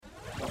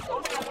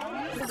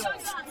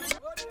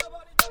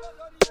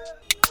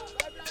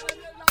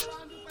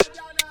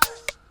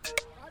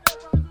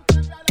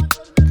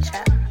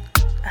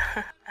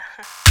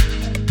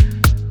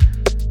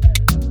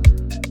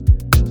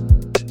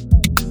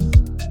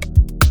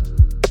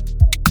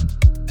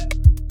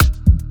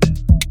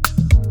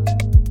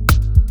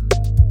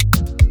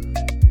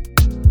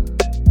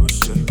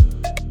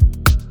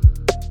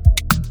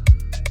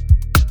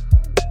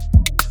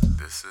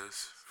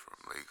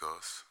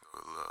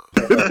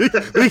Look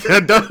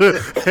at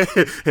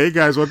that. Hey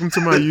guys, welcome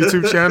to my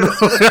YouTube channel.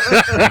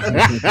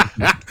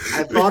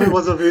 I thought it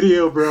was a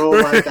video, bro.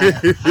 Like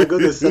I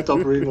got the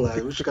setup ring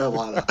light. Which kind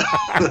of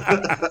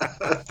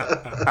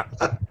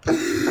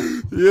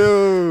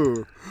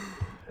Yo.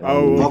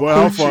 Oh, boy,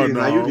 how far Makunchi,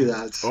 now you be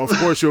now? that. Of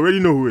course, you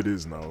already know who it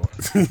is now.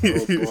 Oh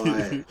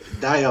boy,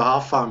 Dio, how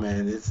far,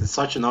 man? It's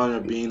such an honor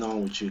being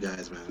on with you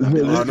guys, man. I've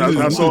been This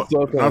listening is for a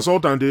this while. is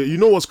Sultan. You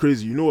know what's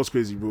crazy? You know what's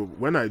crazy, bro?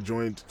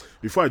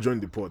 Before I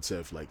joined the port,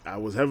 Seth, like I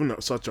was having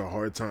such a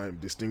hard time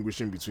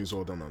distinguishing between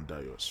Sultan and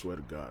Dio. Swear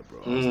to God,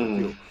 bro. I was like,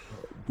 yo,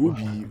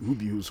 who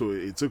be who? So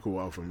it took a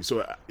while for me.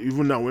 So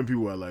even now, when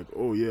people are like,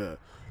 oh yeah,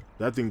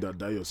 that thing that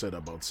Dio said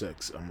about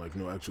sex, I'm like,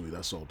 no, actually,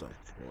 that's Sultan.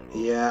 I'm like, oh.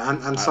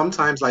 Yeah, and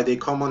sometimes like they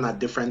come on at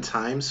different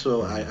times,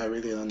 so I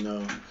really don't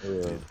know.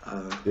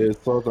 Yeah,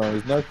 Sultan.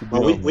 It's nice to be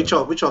But on.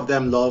 which of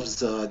them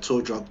loves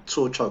tow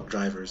truck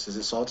drivers? Is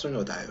it Sultan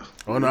or Dio?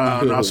 Oh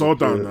no,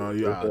 Sultan. No,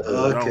 yeah.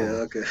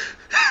 Okay,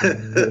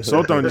 okay.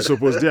 Sultan is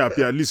supposed to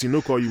appear. At least he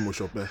no call you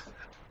Moshope.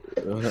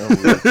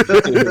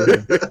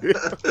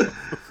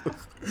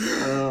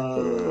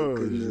 Oh,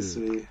 goodness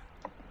me.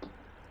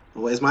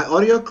 Well, is my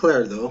audio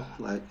clear though?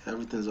 Like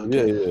everything's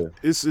okay. Yeah.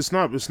 It's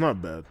not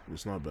bad.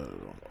 It's not bad at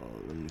all.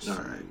 Let me see. All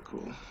right,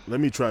 cool.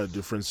 Let me try a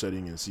different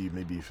setting and see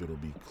maybe if it'll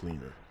be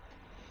cleaner.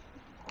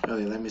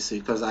 Okay, let me see,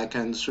 because I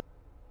can switch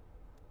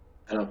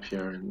it up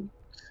here and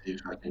see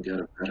if I can get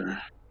it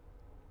better.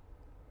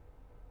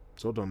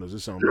 Sultan, does it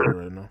sound better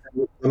right now?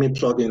 Let me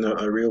plug in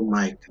a real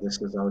mic.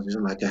 This is I was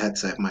using like a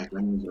headset mic.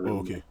 Let me use a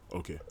real mic.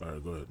 Okay. All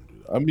right, go ahead and do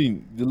that. I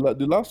mean,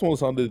 the last one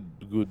sounded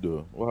good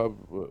though. What?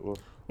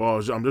 Well,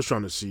 I'm just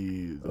trying to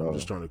see. I'm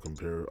just trying to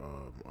compare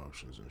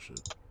options and shit.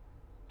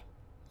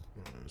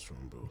 It's from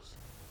both.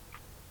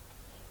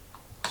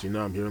 See,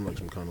 now I'm hearing like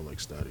some kind of like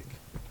static.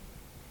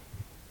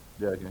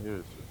 Yeah, I can hear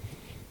it.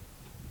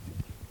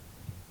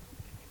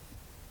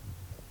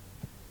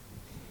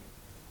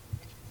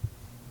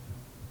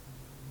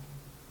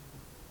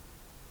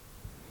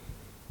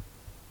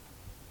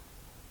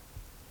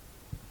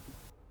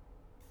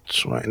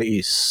 Sir.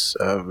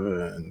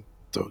 27.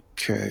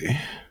 Okay.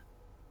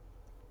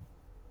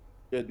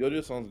 Yeah, the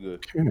audio sounds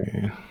good.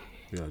 Okay.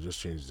 Yeah, I just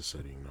changed the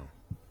setting now.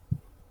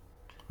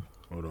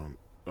 Hold on.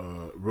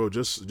 Bro,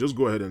 just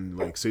go ahead and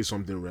like say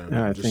something random.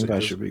 Yeah, I just think I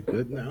should be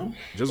good now.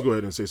 Just go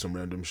ahead and say some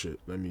random shit.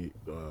 Let me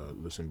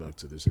listen back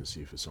to this and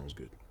see if it sounds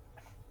good.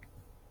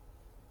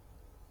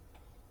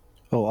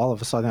 Oh, all of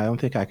a sudden, I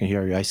don't think I can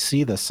hear you. I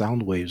see the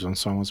sound waves on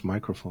someone's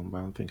microphone, but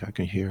I don't think I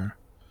can hear.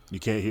 You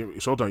can't hear me,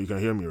 Sultan. You can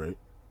hear me, right?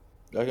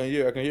 I can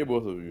hear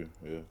both of you.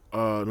 Yeah.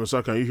 No,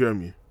 sir, can you hear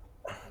me?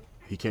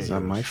 He can't. Is hear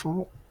that my us.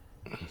 fault?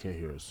 He can't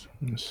hear us.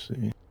 Let's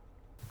see.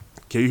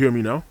 Can you hear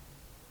me now?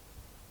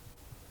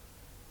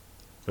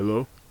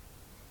 Hello?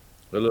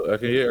 Hello, I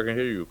can hear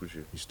you,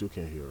 Kushi. He still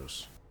can't hear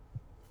us.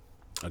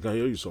 I can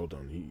hear you,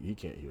 Sultan. He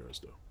can't hear us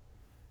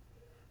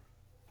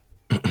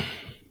though.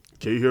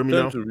 Can you hear me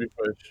now? To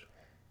refresh.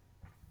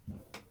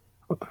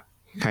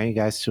 Can you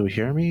guys still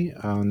hear me?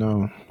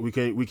 No. We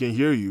can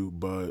hear you,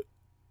 but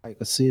I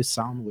can see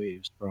sound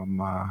waves from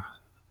a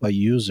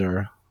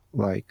user,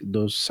 like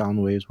those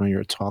sound waves when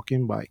you're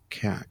talking, but I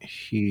can't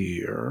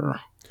hear.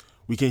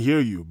 we can hear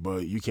you,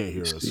 but you can't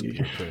hear us See.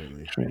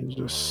 apparently. Change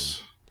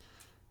this.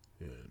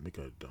 Yeah, make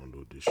I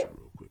download this shit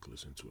real quick.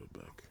 Listen to it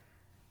back.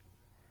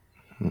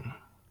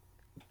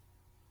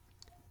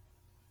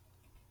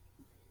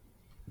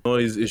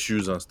 Noise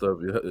issues and stuff.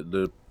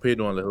 The paid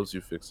one that helps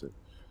you fix it.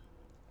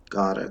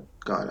 Got it.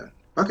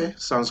 Okay,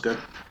 sounds good.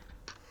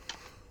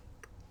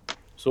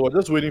 So we're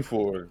just waiting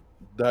for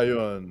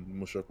Dayo and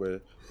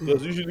Mushokwe.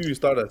 Because usually we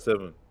start at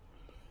 7.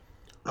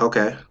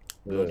 Okay.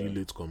 Bloody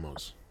late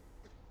comers.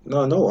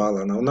 No,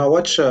 Wala. Now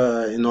watch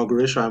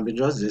inauguration. I've been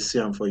just this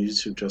year for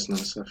YouTube just now,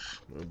 sir.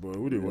 Boy,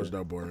 who did watch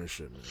that boring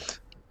shit, man?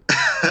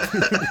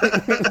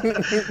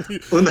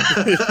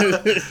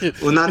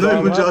 Una not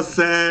even just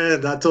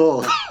said at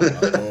all.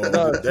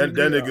 That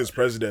nigga's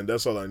president.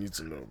 That's all I need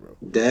to know, bro.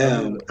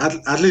 Damn.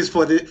 At least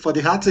for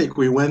the heartache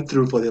we went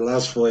through for the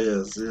last 4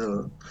 years, you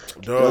know,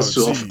 just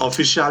to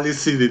officially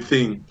see the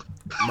thing.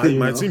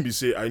 My team be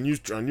say I knew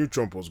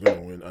Trump was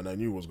gonna win and I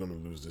knew he was gonna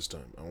lose this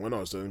time. And when I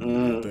was telling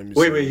you,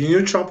 wait, you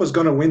knew Trump was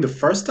gonna win the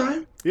first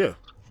time? Yeah.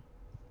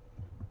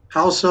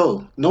 How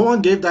so? No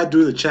one gave that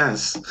dude a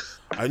chance.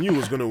 I knew he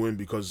was gonna win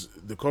because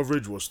the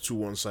coverage was too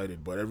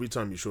one-sided. But every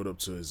time he showed up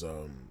to his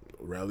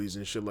rallies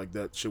and shit like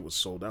that, shit was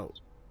sold out.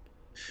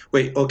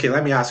 Wait, okay,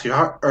 let me ask you,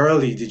 how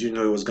early did you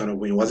know he was gonna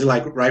win? Was it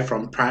like right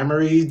from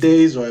primary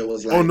days, or it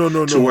was like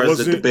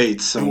towards the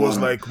debates? It was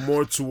like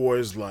more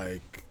towards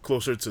like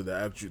closer to the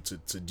actual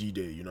to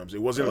D-Day, you know what I'm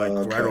saying? It wasn't like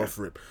right off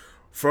rip.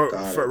 For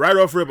right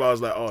off rip, I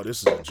was like, oh, this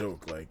is a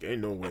joke. Like,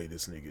 ain't no way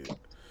this nigga.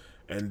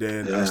 And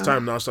then as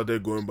time now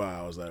started going by,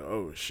 I was like,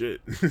 oh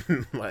shit.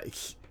 Like,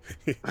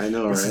 I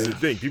know, this right? is the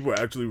thing. People are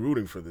actually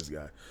rooting for this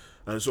guy.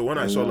 And so when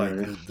I saw like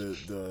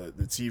the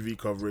TV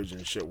coverage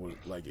and shit was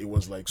like, it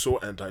was like so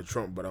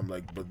anti-Trump, but I'm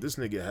like, but this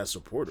nigga has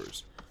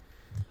supporters.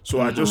 So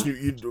I just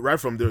knew right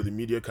from there the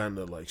media kind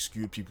of like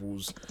skewed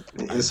people's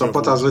In idea of what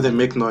supporters was when they going on.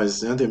 make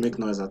noise, they make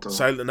noise at all.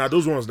 Silent. Now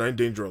those ones not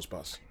dangerous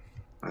pass.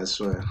 I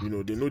swear. You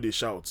know, they know they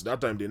shout.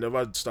 That time they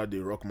never start the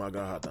rock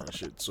maga hat and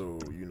shit. So,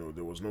 you know,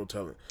 there was no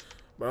telling.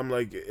 But I'm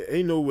like,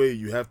 ain't no way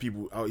you have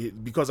people out here,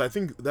 because I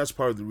think that's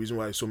part of the reason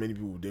why so many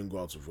people didn't go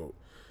out to vote.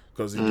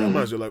 Because in their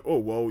minds, they're like, oh,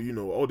 well, you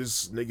know, all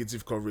this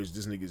negative coverage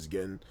this nigga's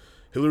getting.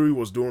 Hillary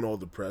was doing all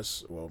the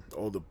press, well,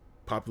 all the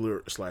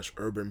popular /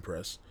 urban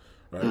press,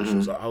 right? She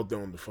was out there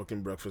on the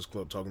fucking Breakfast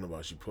Club talking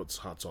about she puts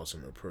hot sauce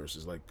in her purse.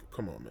 It's like,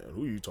 come on, man,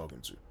 who are you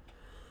talking to?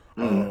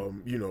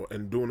 You know,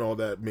 and doing all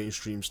that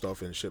mainstream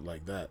stuff and shit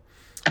like that.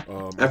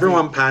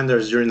 Everyone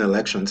panders during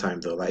election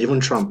time, though. Like even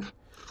Trump.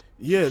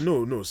 Yeah,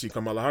 no. See,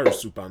 Kamala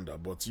Harris too panda,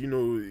 but you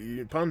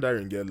know,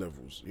 pandering get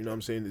levels. You know what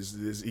I'm saying?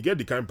 This you get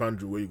the kind of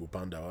pandering where you go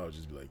panda. I'll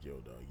just be like, yo,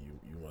 dog, you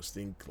must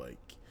think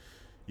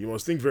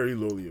very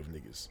lowly of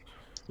niggas.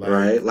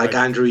 Like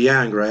Andrew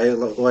Yang, right?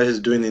 Like what he's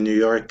doing in New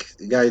York.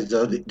 The guy is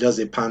just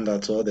a panda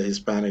to all the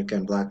Hispanic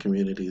and Black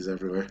communities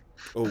everywhere.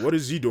 Oh, what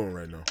is he doing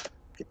right now?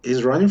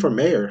 He's running for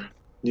mayor,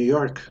 New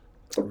York.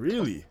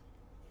 Really?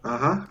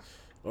 Uh-huh.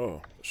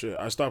 Oh shit!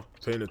 I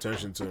stopped paying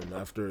attention to him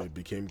after it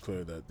became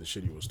clear that the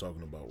shit he was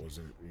talking about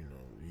wasn't, you know,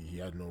 he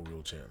had no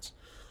real chance.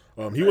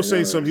 He was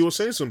saying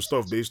some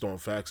stuff based on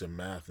facts and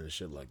math and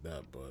shit like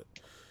that, but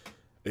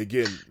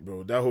again,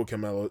 bro, that whole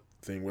Kamala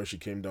thing where she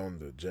came down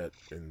the jet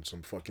in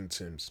some fucking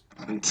Timbs.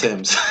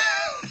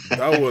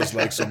 That was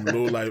like some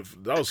low life.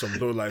 That was some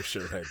low life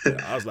shit right there.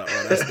 I was like,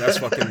 oh, that's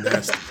fucking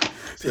nasty.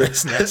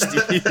 That's nasty.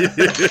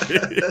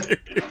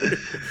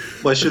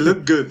 But she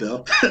looked good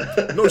though.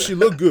 No, she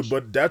looked good,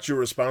 but that's your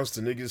response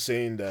to niggas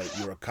saying that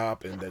you're a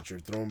cop and that you're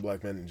throwing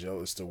black men in jail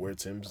is to wear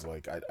Timbs.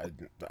 Like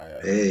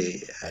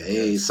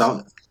Hey,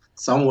 some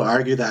will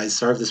argue that I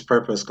serve this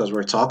purpose because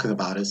we're talking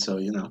about it. So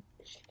you know.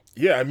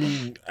 Yeah, I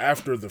mean,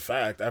 after the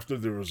fact, after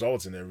the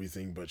results and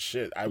everything, but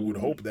shit, I would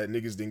hope that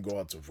niggas didn't go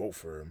out to vote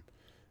for him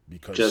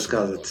because she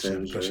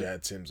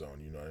had Timbs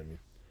on. You know what I mean?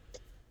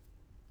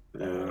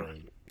 Yeah.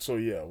 So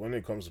yeah, when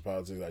it comes to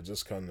politics, I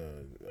just kind of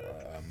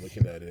I'm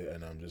looking at it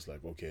and I'm just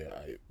like, okay,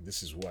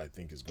 this is who I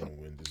think is gonna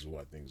win. This is who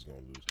I think is gonna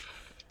lose.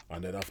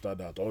 And then after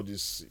that, all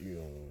this, you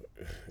know,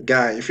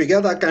 guy, if you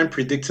get that kind of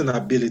predicting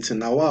ability,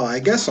 now wow, I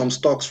get some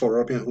stocks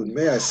for Robinhood.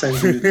 May I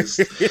send you this?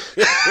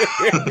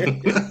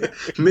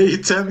 May you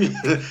tell me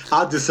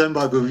how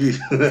December will be?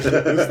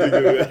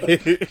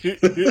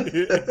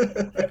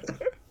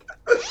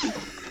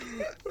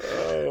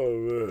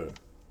 Oh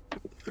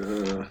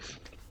man.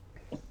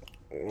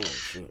 Oh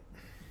shit.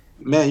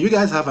 Man, you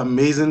guys have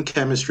amazing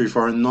chemistry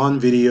for a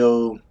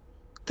non-video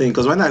thing.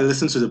 Because when I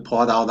listen to the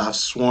pod, I would have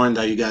sworn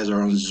that you guys are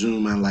on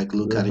Zoom and like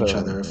look at each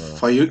other.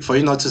 For you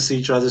not to see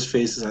each other's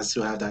faces and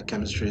still have that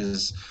chemistry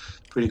is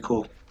pretty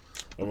cool.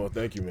 Oh well,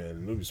 thank you,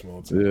 man. It'll be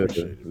small. Yeah,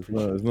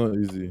 it's not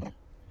easy.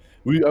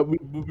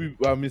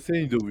 I'm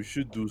saying that we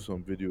should do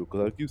some video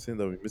because I keep saying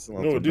that we're missing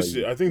out. No,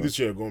 I think this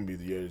year gonna be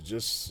the year.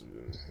 Just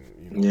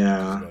you know, yeah,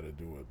 just gotta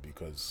do it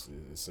because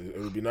it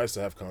would be nice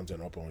to have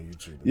content up on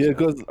YouTube. Yeah,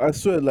 because I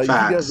swear, like you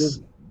guys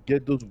just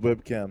get those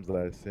webcams that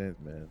I sent,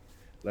 man.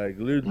 Like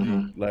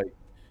literally, like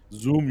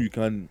Zoom, you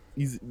can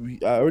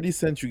I already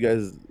sent you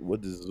guys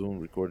what the Zoom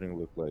recording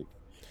looked like,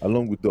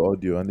 along with the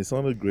audio, and it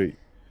sounded great.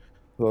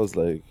 So I was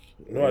like,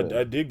 no,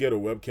 I did get a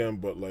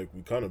webcam, but like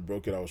we kind of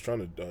broke it. I was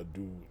trying to I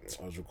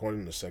was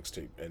recording a sex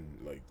tape, and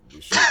like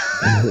the shit.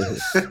 I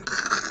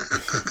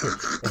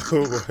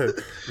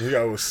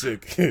was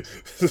sick.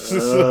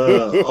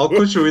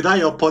 Okuchu, without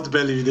your pot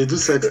belly, they do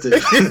sex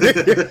tape.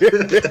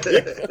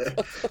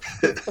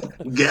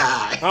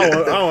 Guy,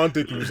 I want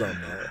to take you some,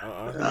 man.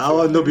 I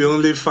want to be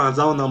only fans.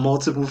 I want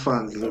multiple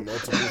fans.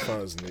 Multiple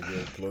fans,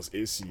 nigga. Plus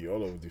AC,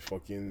 all of the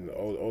fucking,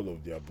 all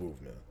of the above,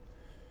 man.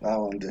 I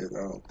want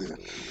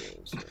that.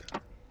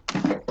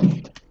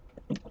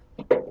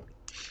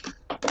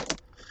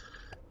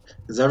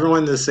 Is everyone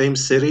in the same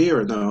city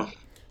or no?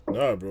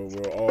 Nah, bro.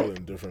 We're all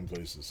in different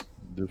places.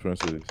 Different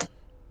cities.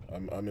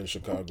 I'm in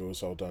Chicago.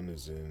 Sultan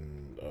is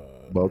in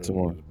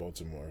Baltimore.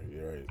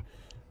 Yeah, right.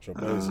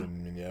 Chopin is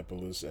in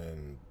Minneapolis,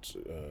 and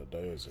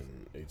Dayo is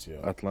in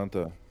ATL.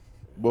 Atlanta.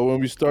 But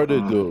when we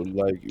started though,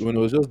 like when it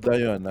was just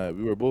Dayo and I,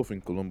 we were both in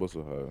Columbus,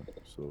 Ohio.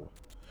 So.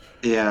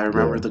 Yeah, I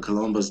remember the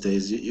Columbus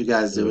days. You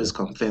guys always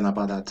complain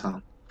about that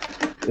town.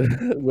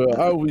 Well,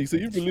 how we? So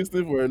you've been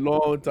listening for a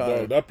long time.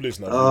 No, that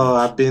place now. Oh,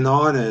 I've been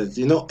on it.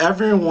 You know,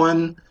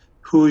 everyone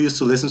who used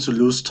to listen to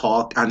Loose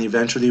Talk and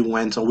eventually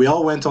went on. We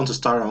all went on to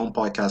start our own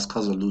podcast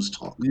because of Loose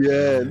Talk.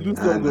 Yeah, Loose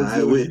Talk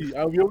was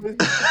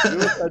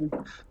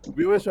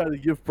we always try to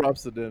give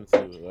props to them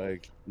too.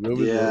 Like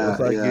Yeah.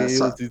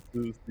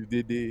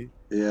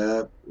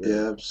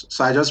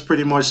 So I just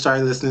pretty much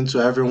started listening to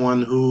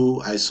everyone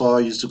who I saw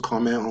used to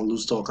comment on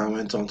Loose Talk. I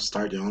went on to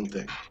start their own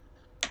thing.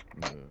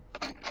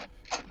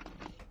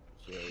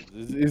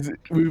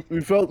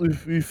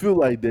 We feel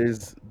like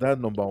there's that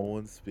number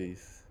one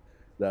space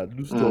that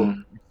Loose Talk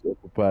is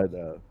occupied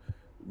that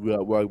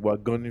we're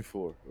gunning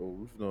for, or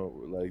if not,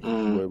 like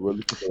we're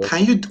looking for.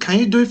 Can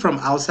you do it from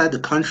outside the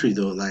country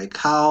though? Like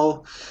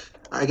how?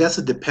 I guess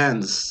it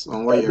depends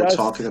on what you're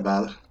talking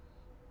about.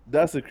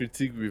 That's a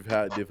critique they've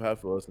had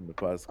for us in the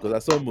past. Because I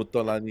saw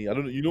Motolani. I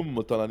don't know. You know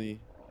Motolani?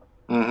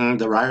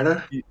 The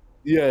writer.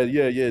 Yeah.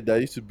 That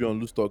used to be on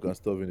Loose Talk and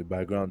stuff in the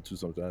background too.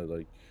 Sometimes,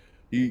 like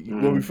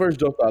when we Mm-hmm. first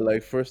dropped our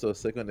like first or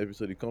second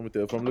episode, he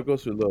commented from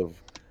Lagos to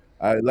Love.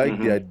 I like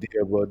the Mm-hmm.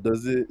 idea, but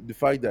does it the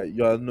fact that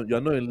you're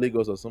not in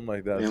Lagos or something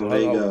like that? So In how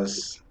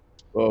Lagos.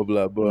 blah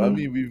blah. But I Mm-hmm.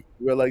 mean,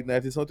 we're like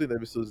 90 something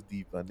episodes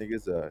deep, and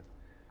niggas are.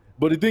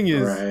 But the thing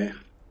is, Right.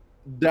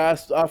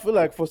 I feel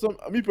like for some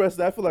me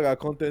personally, I feel like our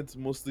content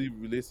mostly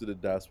relates to the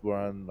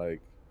diaspora and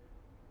like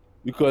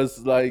because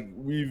like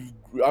we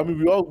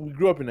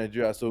grew up in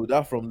Nigeria, so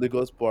that from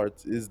Lagos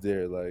part is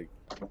there. Like,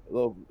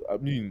 well, I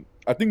mean,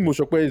 I think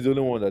Moshokwe is the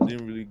only one that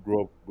didn't really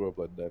grow up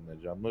like that in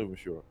Nigeria. I'm not even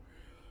sure.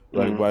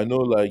 Like, Mm-hmm. but I know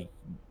like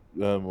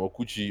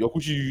Okuchi,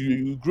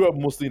 you grew up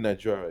mostly in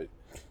Nigeria, right?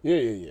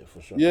 Yeah,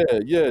 for sure. Yeah,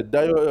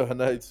 Dayo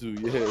Hanai too.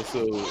 Yeah,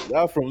 so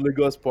that from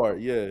Lagos part,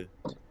 yeah,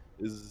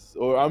 is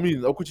or I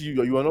mean, Okuchi,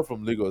 you are not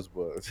from Lagos,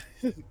 but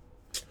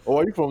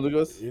or are you from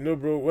Lagos? You know,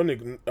 bro.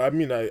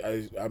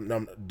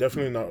 I'm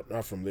definitely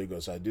not from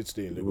Lagos. I did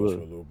stay in Lagos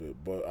for a little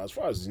bit, but as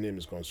far as his name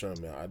is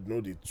concerned, man, I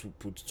know they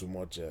put too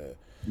much thoughts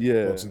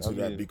Yeah, I into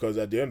that mean, because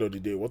at the end of the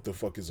day, what the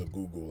fuck is a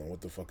Google and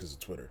what the fuck is a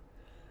Twitter?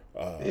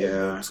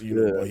 Yeah. But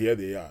yeah, but here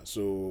they are.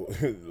 So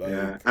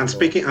Yeah. like, And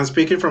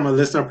speaking from a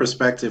listener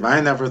perspective,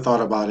 I never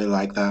thought about it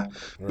like that.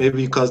 right,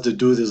 Maybe because the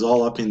dude is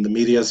all up in the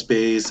media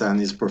space and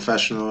he's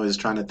professional, he's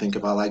trying to think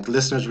about like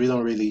listeners, we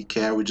don't really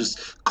care. We just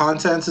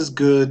content is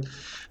good.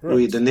 The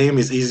right. name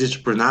is easy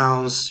to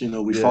pronounce, we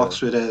yeah,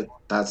 fucks with it.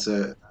 That's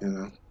it.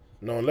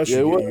 No, unless yeah.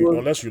 you It get was, you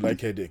unless you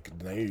like headache,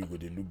 now you go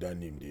they look that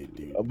name, they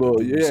but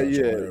do research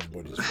on yeah, where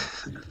everybody's from.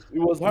 it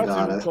was hard to Got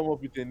even it. come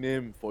up with a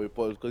name for a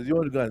pod because you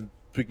want to go and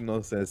pick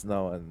nonsense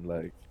now and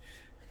like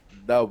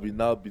that would be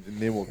now be the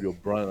name of your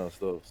brand and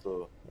stuff.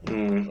 So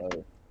Mm.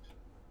 like,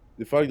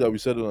 the fact that we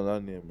settled on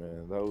that name,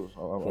 man, that was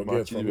I'm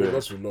Forget actually from very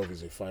Lagos to Love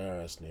is a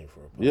fire ass name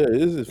for a yeah. pod.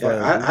 This is Yeah,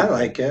 fine. This I is fine.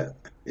 like it.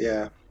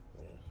 Yeah.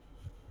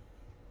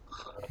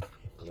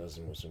 That's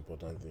the most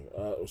important thing.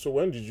 So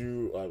when did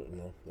you?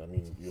 No, I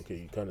mean, okay,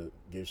 you kind of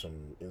gave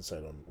some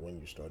insight on when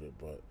you started,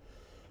 but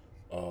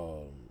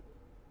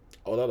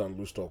other than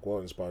loose talk,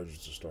 what inspired you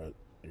to start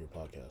your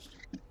podcast?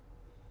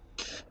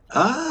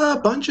 A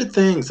bunch of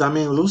things. I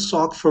mean, Loose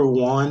Talk for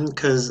one,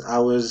 because I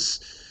was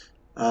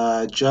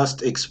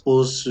just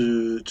exposed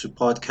to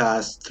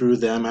podcasts through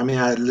them. I mean,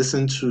 I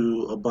listened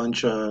to a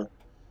bunch of,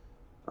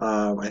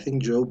 I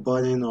think Joe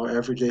Budden or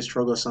Everyday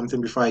Struggle or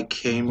something before I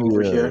came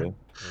over here. Yeah.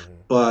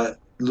 Mm-hmm. But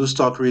Loose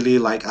Talk really,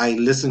 like, I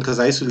listened because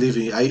I used to live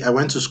I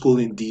went to school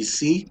in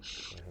DC,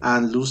 Mm-hmm.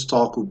 and Loose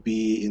Talk would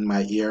be in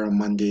my ear on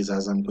Mondays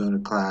as I'm going to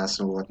class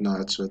and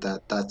whatnot.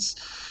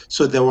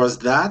 So there was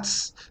that.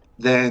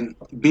 Then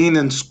being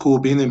in school,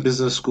 being in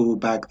business school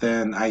back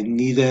then, I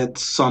needed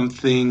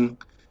something.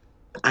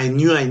 I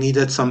knew I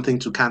needed something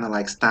to kind of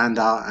like stand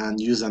out and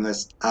use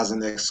as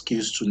an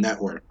excuse to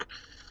network.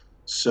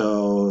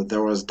 So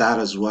there was that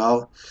as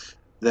well.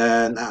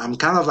 Then I'm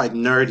kind of like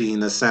nerdy in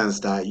the sense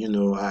that,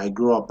 I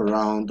grew up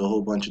around a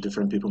whole bunch of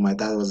different people. My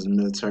dad was in the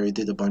military,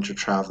 did a bunch of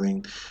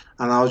traveling,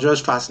 and I was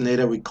just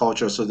fascinated with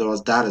culture. So there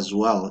was that as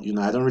well.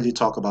 I don't really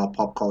talk about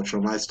pop culture.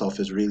 My stuff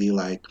is really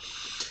like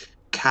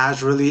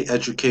casually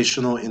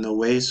educational in a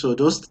way. So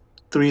those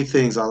three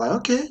things are like,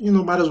 okay,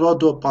 might as well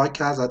do a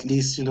podcast at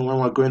least, when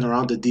we're going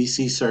around the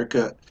DC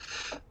circuit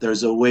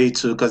there's a way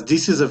to because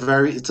this is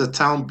it's a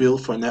town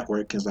built for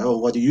networking. It's like, oh,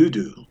 what do you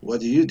do?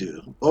 What do you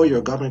do? Oh, you're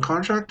a Mm-hmm. government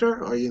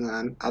contractor, or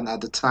and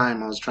at the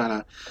time I was trying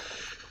to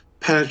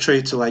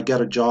penetrate to like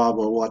get a job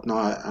or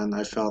whatnot, and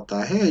I felt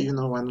that hey,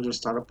 why not just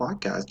start a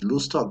podcast?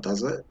 Loose Talk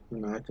does it.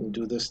 I can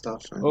do this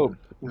stuff, and Oh,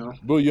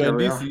 bro, you're here in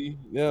we are. DC.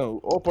 Yeah,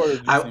 all part of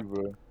I DC,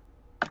 bro.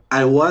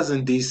 I was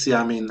in DC.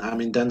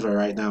 I'm in Denver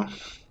right now.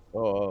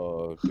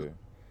 Okay.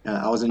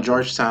 I was in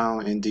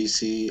Georgetown in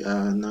DC.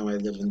 Now I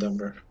live in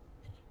Denver.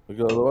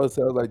 Because otherwise,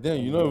 I was like,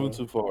 damn, you're And not even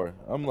too far.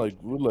 I'm like,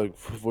 we're like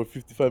for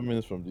 55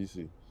 minutes from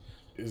DC.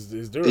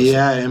 is there a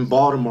Yeah, in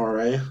Baltimore,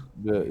 right?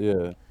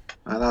 Yeah.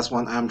 That's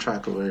one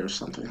Amtrak away or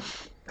something.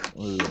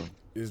 Yeah.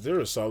 is there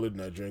a solid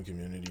Nigerian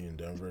community in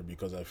Denver?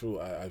 Because I feel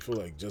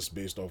like just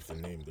based off the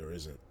name, there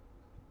isn't.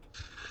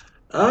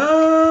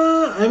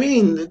 I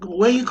mean,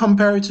 when you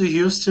compare it to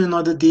Houston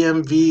or the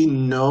DMV,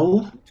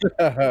 no.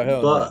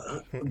 Hell But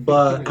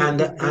no. and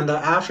the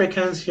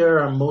Africans here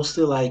are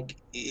mostly like,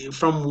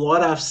 from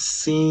what I've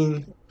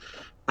seen.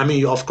 I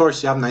mean, of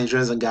course, you have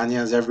Nigerians and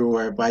Ghanaians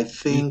everywhere, but I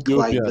think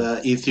like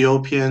the Ethiopians.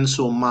 Ethiopian,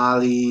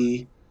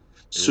 Somali,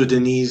 Really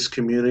Sudanese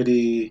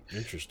community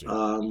interesting.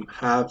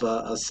 have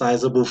a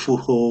sizable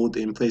foothold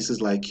in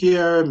places like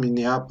here,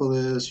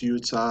 Minneapolis,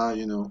 Utah,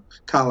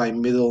 kind of like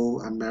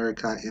middle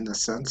America in a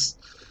sense.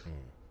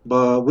 Hmm.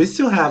 But we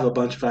still have a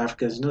bunch of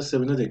Africans, so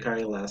we know they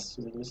carry last.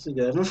 We still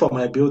get, even for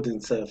my building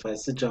itself, I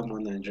see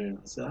German Nigerian.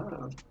 I say,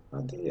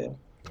 I did, yeah.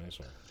 Nice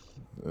one.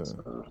 Yeah.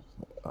 So,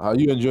 Are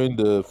you enjoying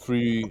the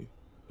free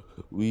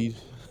weed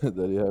that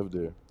they have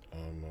there?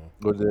 No.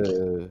 Or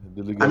the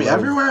I mean,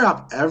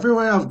 legalized.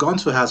 everywhere I've gone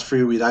to has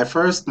free weed.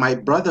 My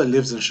brother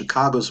lives in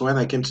Chicago, so when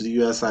I came to the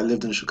US, I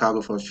lived in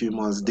Chicago for a few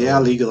months. They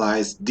are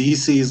legalized.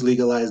 DC is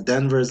legalized.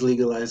 Denver is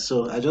legalized.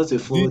 So I just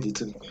follow D- the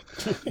thing.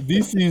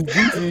 this is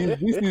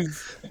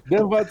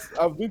Denver.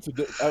 I've been to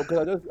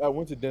because I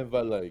went to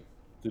Denver like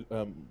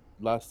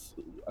last,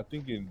 I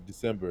think in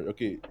December.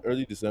 Okay,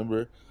 early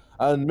December,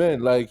 and man,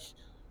 like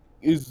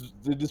is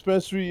the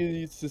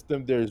dispensary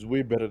system there is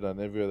way better than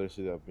every other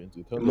city I've been to.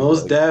 In terms of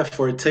Most like deaf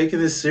for taking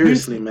it this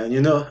seriously, man.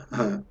 You know,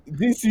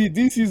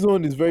 DC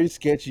zone is very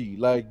sketchy.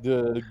 Like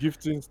the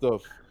gifting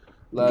stuff,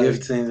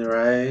 like gifting,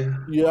 right?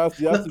 you have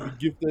to No, be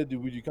gifted the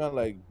weed. You can't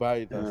like buy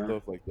it and yeah.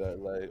 stuff like that.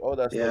 Like all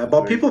that Yeah, stuff is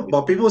but very people sketchy.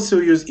 but people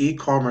still use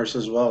e-commerce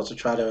as well to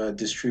try to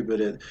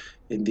distribute it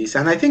in DC.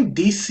 And I think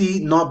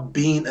DC not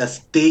being a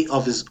state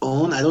of its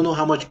own, I don't know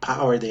how much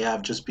power they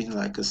have just being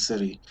like a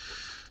city.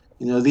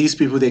 You know, these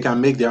people they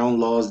can make their own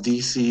laws.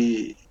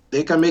 DC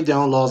they can make their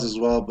own laws as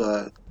well,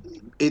 but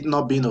it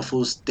not being a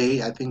full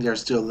state, I think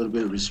there's still a little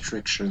bit of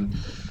restriction.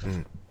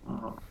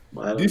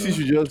 But I don't DC know.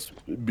 should just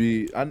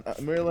be and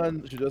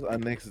Maryland should just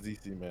annex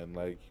DC, man.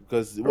 Like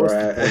because what's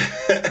the Right. point?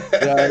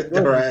 Like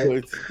what's the Right.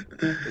 point?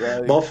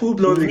 Like But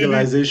full-blown it's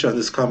really legalization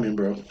is coming,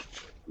 bro.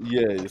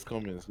 yeah, it's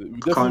coming. So,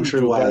 definitely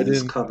with Countrywide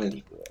is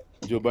coming.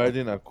 Joe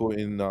Biden and Co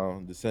in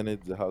now, the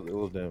Senate, the House,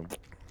 all of them.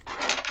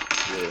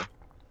 Yeah,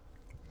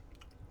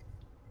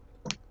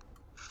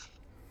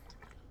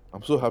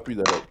 I'm so happy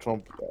that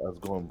Trump has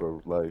gone,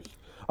 bro. Like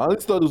I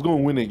honestly thought he was gonna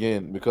win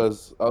again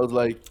because I was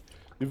like,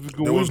 if you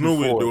can There win was no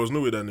way. There before, was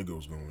no way that nigga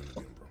was gonna win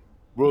again, bro.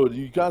 bro,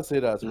 you can't say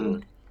that, bro.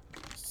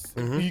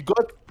 Mm.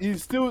 He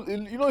still, he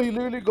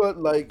literally got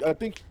like I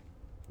think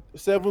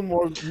 7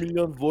 more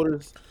million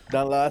voters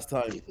than last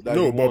time that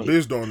he No, but won.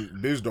 based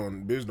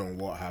on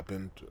what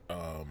happened,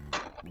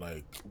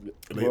 like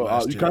late Bro,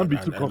 last you year can't be and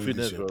too early this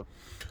confident, year, bro.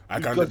 I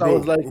can't, Because I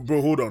was like,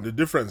 bro. Hold on. The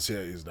difference here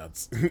is that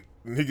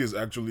niggas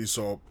actually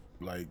saw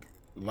like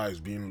lives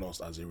being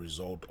lost as a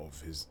result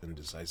of his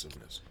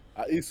indecisiveness.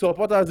 his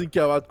supporters didn't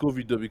care about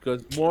COVID though,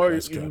 because more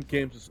That's even cap,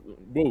 came to,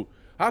 bro.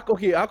 How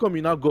come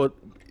he now got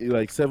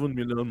like 7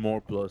 million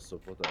more plus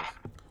supporters?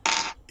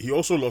 He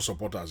also lost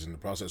supporters in the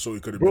process, so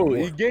it could have been Bro,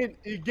 more.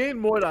 he gained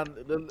more than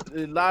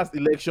the last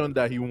election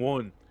that he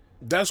won.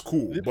 That's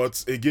cool,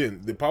 but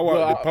again, the Bro,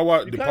 power, the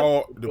power, you the can't,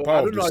 power, the bro,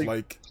 I power of don't know how you,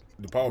 dislike,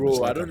 the power of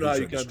bro, I dislike don't and know how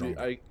you hatred is can be.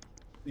 stronger.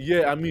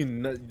 Yeah, I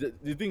mean,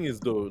 the thing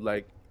is though,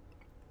 like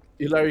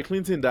Hillary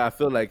Clinton, that I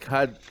felt like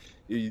had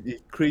a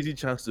crazy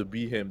chance to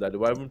beat him. That they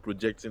were even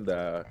projecting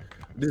that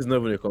this is not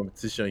even a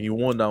competition. He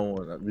won that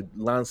one with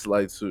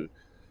landslide too.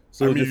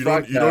 I So mean, the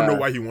fact you don't know that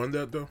why he won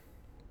that though.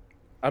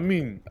 I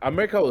mean,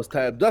 America was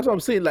tired. That's what I'm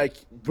saying. Like,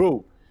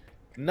 bro,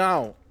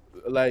 now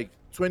like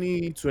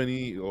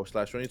 2020 or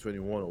slash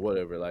 2021 or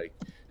whatever, like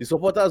the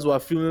supporters were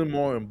feeling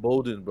more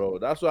emboldened, bro.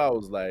 That's why I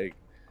was like,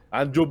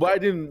 and Joe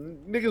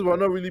Biden, niggas were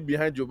not really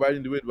behind Joe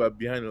Biden the way they were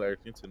behind Hillary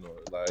Clinton. Or,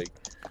 like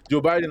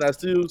Joe Biden, I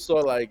still saw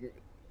like,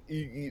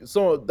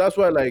 so that's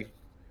why like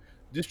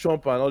this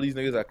Trump and all these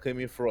niggas are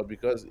claiming fraud,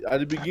 because at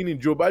the beginning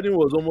Joe Biden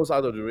was almost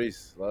out of the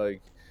race,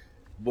 like.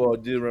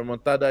 But the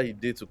remontada he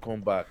did to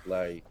come back,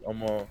 like,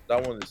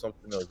 that one is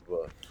something else.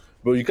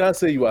 But you can't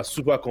say you are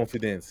super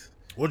confident.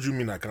 What do you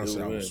mean I can't They say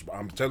will I win. was?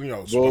 I'm telling you, I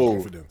was super Bro,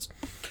 confident.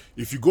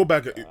 If you go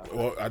back,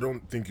 well, I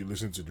don't think you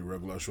listen to the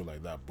regular show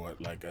like that, but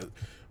like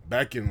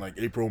back in like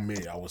April,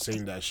 May, I was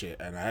saying that shit,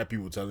 and I had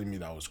people telling me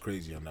that I was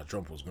crazy and that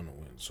Trump was gonna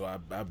win. So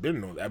I've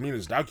been known. I mean,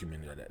 it's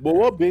documented that. but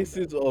what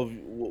basis of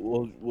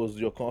was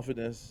your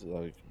confidence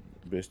like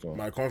based on?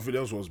 My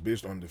confidence was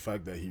based on the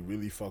fact that he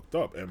really fucked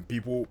up, and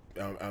people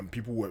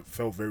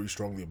felt very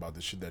strongly about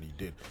the shit that he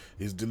did.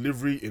 His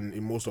delivery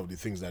in most of the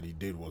things that he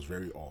did was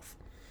very off,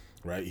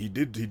 right? He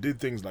did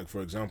things like,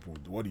 for example,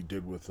 what he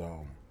did with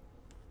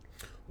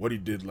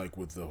like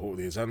with the whole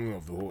his handling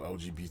of the whole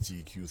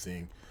LGBTQ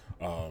thing,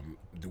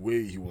 the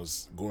way he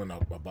was going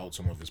up about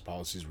some of his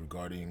policies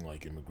regarding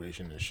like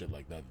immigration and shit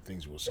like that,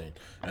 things he was saying.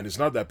 And it's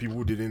not that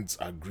people didn't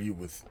agree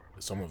with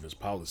some of his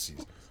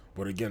policies,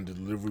 but again, the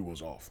delivery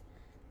was off.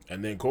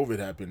 And then COVID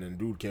happened, and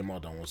dude came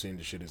out and was saying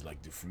the shit is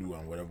like the flu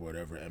and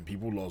whatever, and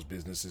people lost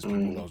businesses,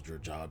 people lost their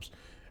jobs,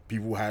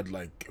 people had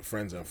like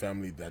friends and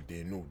family that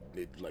they know,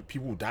 like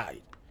people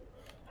died.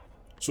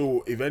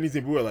 So if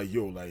anything, people were like,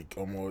 "Yo, like,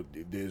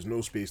 there's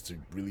no space to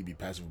really be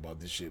passive about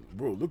this shit,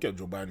 bro." Look at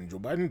Joe Biden. Joe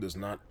Biden does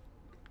not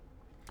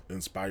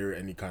inspire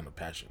any kind of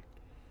passion.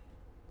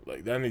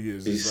 Like that nigga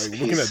is like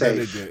looking at safe. that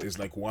nigga is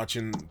like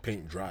watching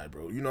paint dry,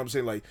 bro. You know what I'm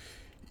saying? Like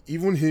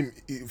even him,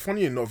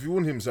 funny enough,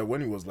 even himself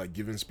when he was like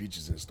giving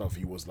speeches and stuff,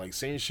 he was like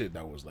saying shit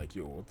that was like,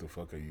 "Yo, what the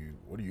fuck are you?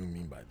 What do you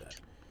mean by that?"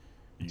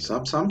 You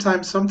know?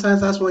 Sometimes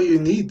that's what you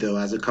need though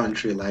as a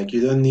country. Like you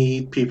don't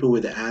need people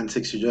with the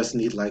antics. You just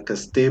need like a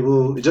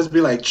stable. It just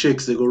be like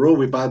chicks. They go roll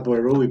with bad boy,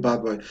 roll with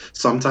bad boy.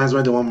 Sometimes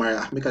when they want marry,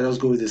 make I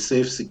just go with a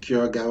safe,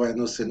 secure guy where I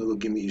know say no go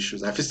give me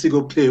issues. I feel still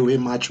go play away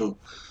macho,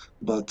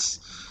 but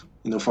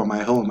for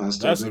my home and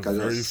stuff, That's a make I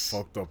very just.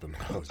 fucked up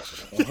analogy.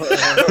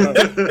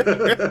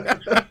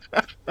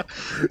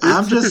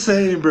 I'm just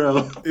saying,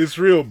 bro. It's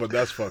real, but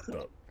that's fucked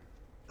up.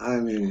 I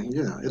mean,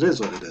 it is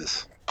what it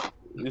is.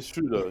 It's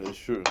true though. It's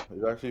true.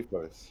 It's actually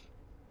facts.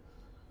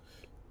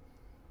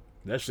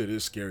 That shit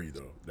is scary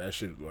though. That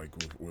shit like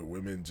with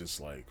women just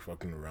like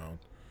fucking around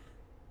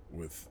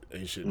with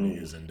ancient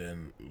niggas and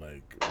then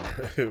like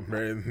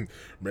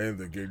marrying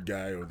the good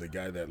guy or the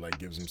guy that like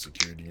gives him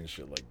security and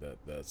shit like that.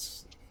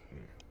 That's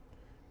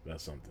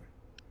something.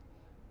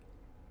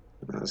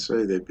 That's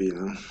why they be,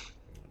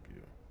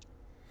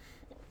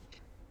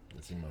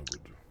 That's him I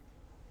would do.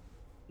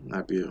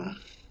 not beautiful.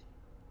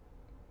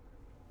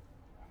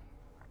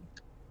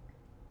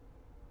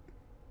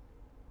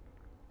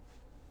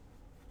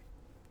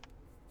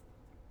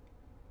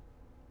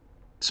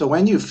 So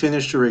when you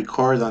finish to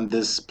record on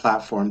this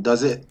platform,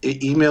 does it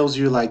emails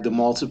you like the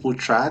multiple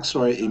tracks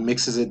or it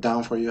mixes it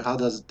down for you? How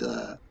does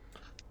the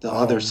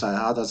other side,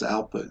 how does the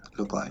output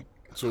look like?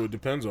 So it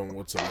depends on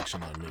what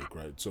selection I make,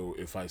 right? So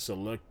if I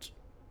select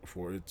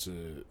for it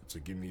to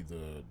give me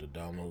the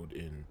download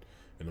in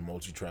a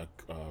multi-track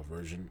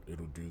version,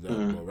 it'll do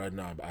that. But right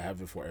now I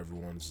have it for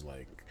everyone's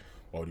like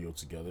audio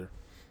together.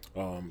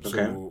 Okay.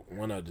 So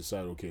when I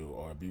decide, okay,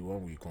 or be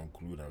when we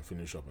conclude and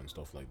finish up and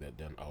stuff like that,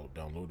 then I'll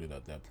download it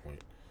at that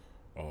point.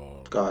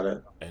 Got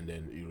it. And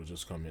then it'll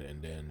just come in,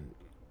 and then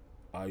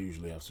I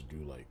usually have to do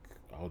like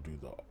I'll do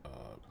the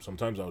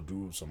sometimes I'll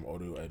do some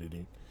audio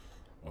editing.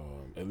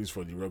 At least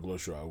for the regular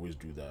show, I always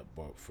do that.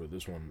 But for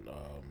this one,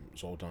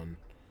 Sultan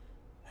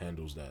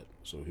handles that,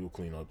 so he'll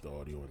clean up the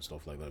audio and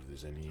stuff like that. If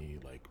there's any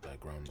like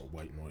background or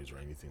white noise or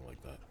anything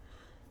like that,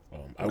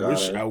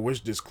 I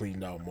wish this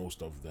cleaned out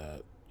most of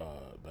that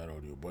that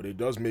audio, but it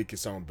does make it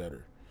sound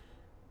better.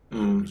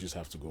 We just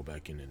have to go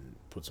back in and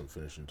put some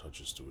finishing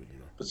touches to it,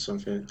 Put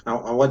something.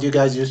 And what do you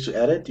guys use to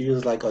edit? Do you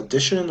use like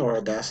Audition or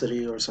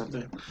Audacity or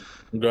something?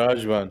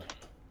 GarageBand.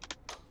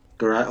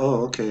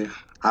 Oh, okay.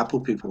 Apple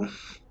people.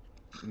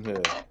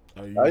 Yeah.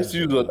 I used to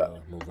use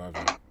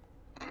Movavi.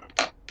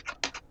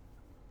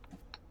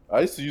 I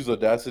used to use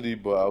Audacity,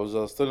 but I was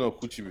telling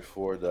Okuchi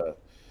before that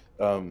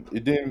they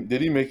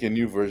didn't make a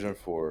new version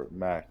for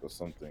Mac or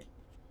something.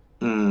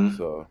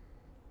 So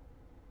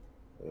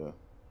yeah.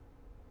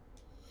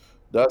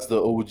 That's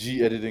the OG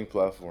editing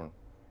platform.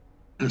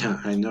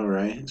 I know,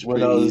 right? It's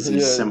pretty easy,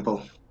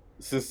 simple.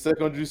 Since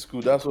secondary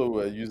school, that's what we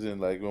were using.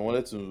 Like when we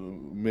wanted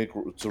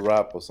to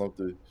rap or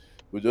something,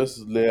 we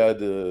just layer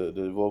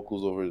the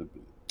vocals over it.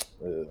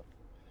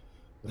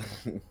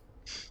 Yeah.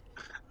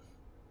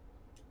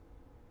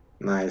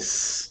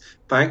 Nice.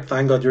 Thank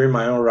God during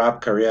my own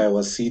rap career I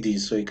was CD,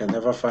 so you can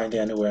never find it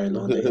anywhere on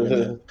the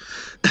internet.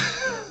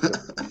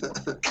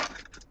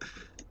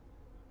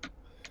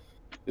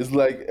 It's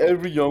like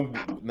every young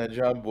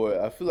Nigerian boy.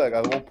 I feel like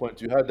at one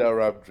point you had that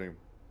rap dream.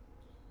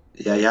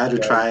 Yeah, you had to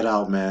try it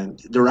out, man.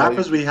 The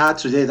rappers we had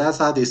today, that's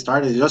how they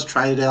started. They just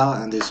tried it out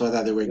and they saw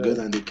that they were good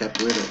and they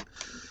kept with it.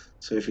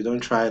 So if you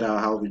don't try it out,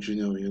 how would you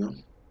know,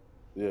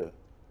 Yeah.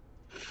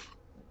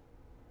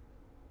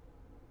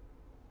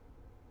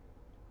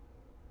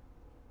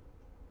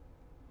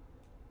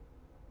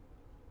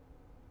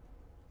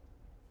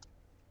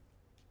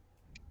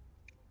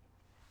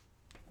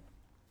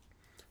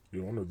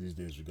 One of these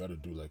days we gotta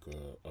do like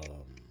a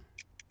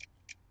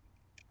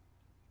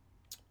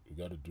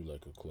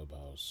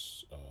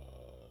clubhouse.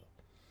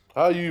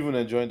 How are you even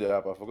enjoying the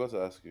app? I forgot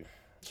to ask you.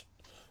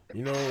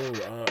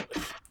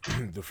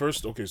 The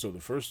first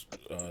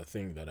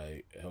thing that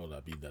I held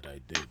up that I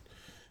did,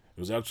 it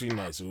was actually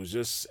nice. It was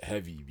just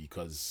heavy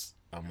because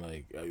I'm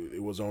like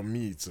it was on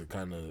me to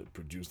kind of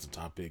produce the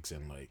topics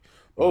and like.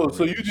 Oh,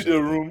 so you did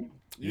a room?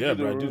 Yeah,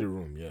 but I did a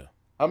room. Yeah.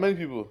 How many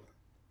people?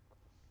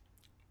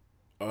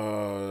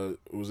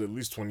 It was at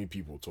least 20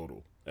 people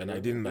total, and I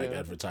didn't like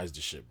advertise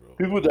the shit, bro.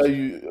 People that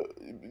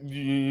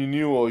you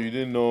knew or you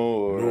didn't know,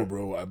 or no,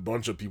 bro. A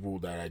bunch of people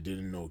that I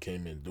didn't know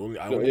came in.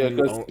 I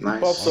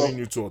only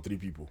knew 2 or 3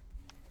 people.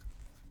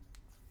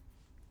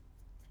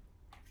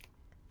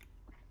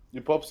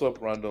 It pops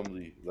up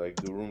randomly, like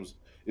the rooms.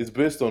 It's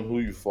based on who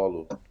you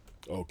follow.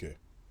 Okay.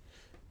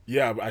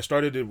 Yeah, I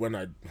started it when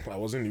I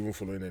wasn't even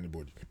following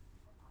anybody.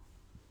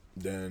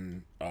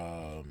 Then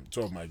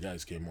 2 of my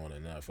guys came on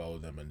and then I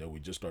followed them and then we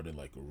just started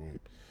like a room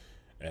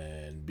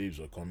and babes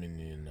were coming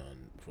in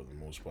for the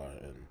most part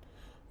and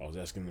I was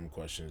asking them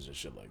questions and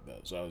shit like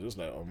that. So I was just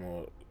like,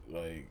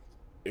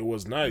 it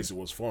was nice, it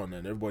was fun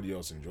and everybody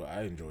else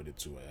I enjoyed it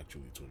too,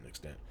 actually, to an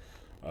extent.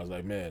 I was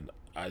like, man,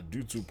 I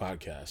do 2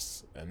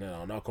 podcasts and then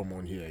I'll now come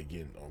on here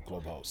again on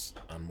Clubhouse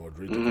and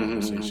moderate the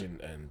conversation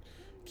and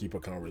keep a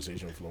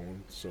conversation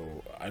flowing.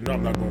 So I know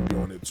I'm not going to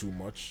be on it too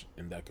much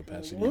in that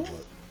capacity, but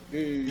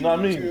you know what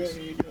I mean?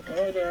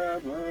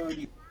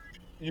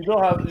 You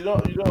don't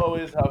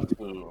always have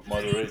to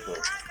moderate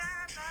though.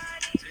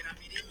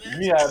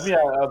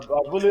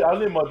 I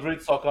only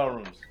moderate soccer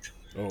rooms.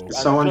 Oh. Is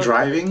someone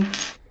driving?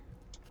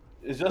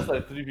 It's just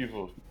like 3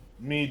 people.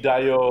 Me,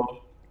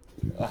 Dayo,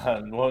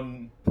 and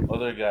one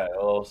other guy,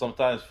 or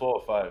sometimes 4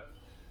 or 5.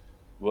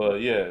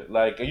 But yeah,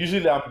 like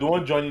usually I'm the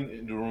one joining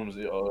in the rooms,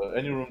 or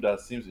any room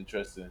that seems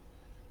interesting.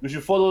 We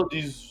should follow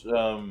these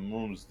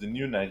rooms, the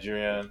New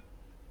Nigerian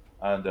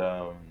and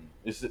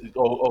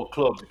Or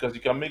clubs, because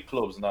you can make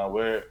clubs now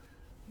where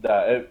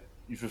that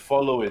if you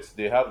follow it,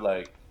 they have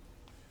like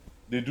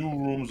they do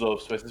rooms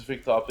of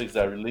specific topics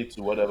that relate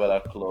to whatever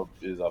that club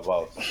is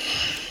about.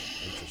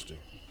 Interesting.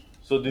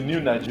 So the new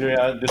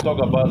Nigerian, they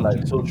talk about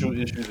like social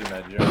issues in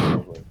Nigeria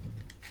and stuff like.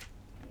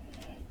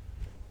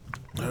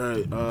 All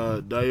right,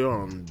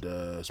 Dio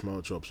and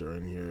Small Chops are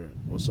in here.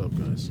 What's up,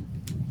 guys?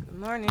 Good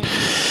morning.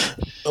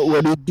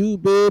 What it do,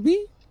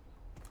 baby?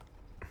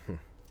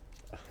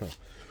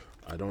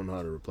 I don't know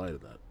how to reply to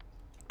that.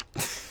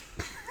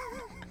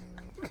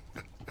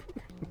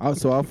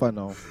 Also, Alpha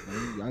now.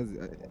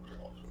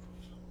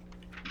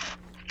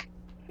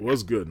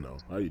 What's good now?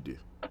 How you do?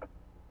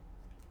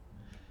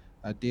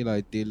 I did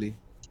like daily.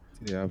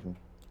 Today happen.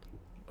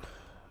 All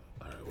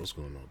right, what's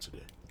going on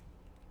today?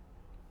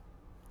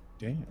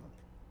 Damn.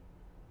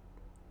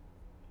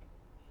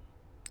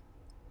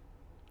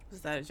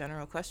 Was that a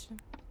general question?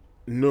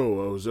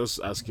 No, I was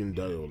just asking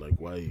Dio like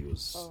why he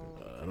was.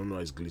 I don't know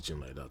why he's glitching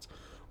like that.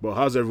 But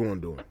how's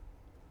everyone doing?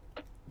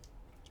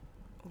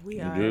 We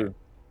are Good.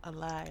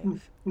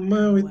 alive.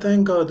 Man, we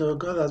thank God, though.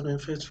 God has been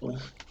faithful.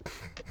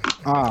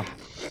 That's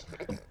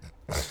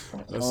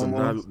a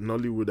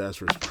Nollywood ass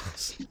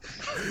response.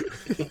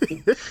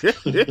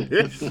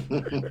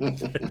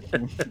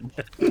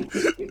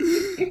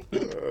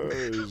 Oh,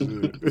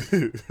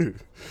 shit.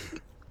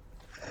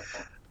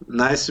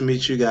 Nice to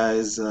meet you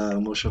guys,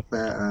 Moshope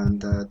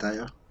and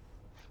Dio.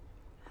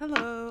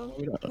 Hello.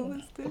 Who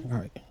is this? All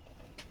right.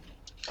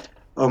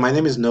 Oh, my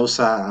name is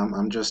Nosa.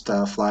 I'm just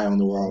a fly on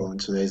the wall on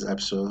today's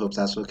episode. Hope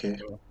that's okay.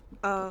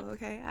 Oh,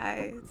 okay.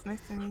 Hi. It's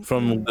nice to meet you.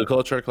 From the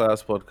Culture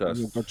Class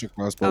podcast. Culture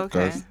Class Okay.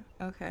 podcast.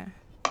 Okay.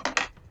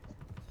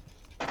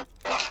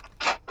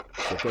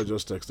 Papa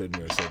just texted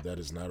me and said that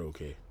is not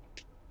okay.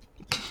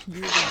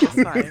 You will be just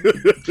fine.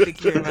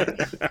 Thank you very much.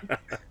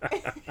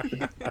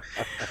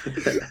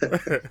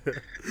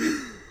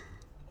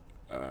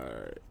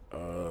 Alright,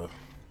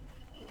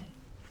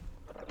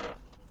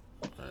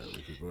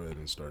 we could go ahead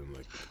and start in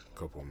like a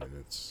couple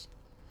minutes.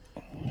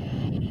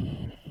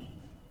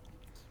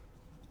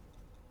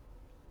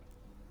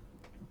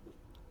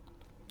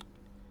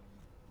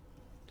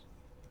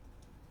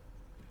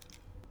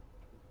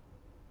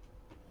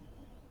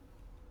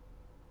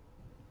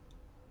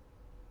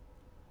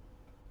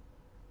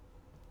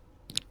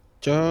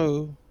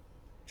 Joe,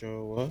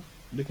 what?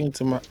 Look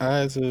into my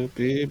eyes,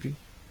 baby.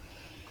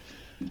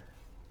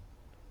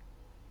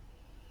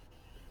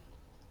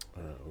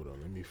 Alright, hold on.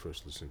 Let me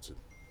first listen to.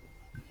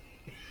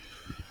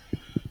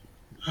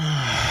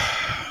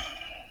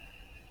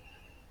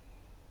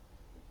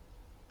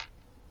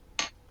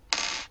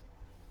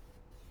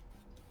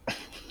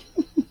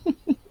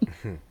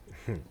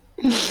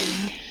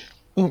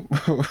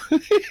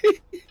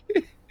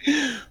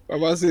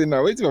 Papa say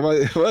now, wait,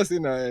 Papa say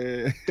now.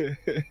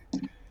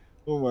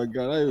 Oh my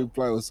God, that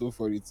reply was so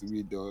funny to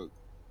me, dog.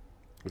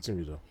 What's in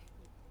me though?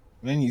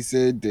 When he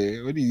said,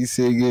 what did he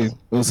say again?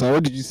 Oh, so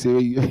what did you say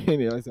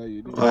when you answer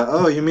you?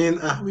 Oh, you mean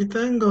we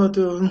thank God,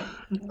 though.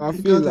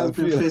 God has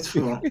been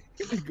faithful.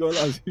 God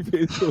has been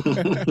faithful.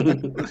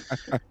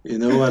 You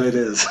know what it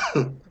is.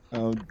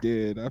 I'm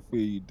dead. I feel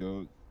you,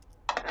 dog.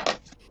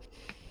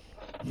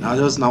 Now,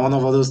 just now one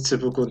of all those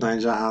typical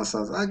Niger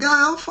answers. Guy,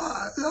 how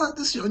far?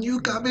 This is your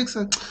new car. Makes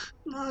sense.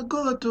 No,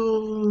 God,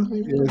 though.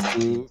 Yes,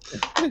 so.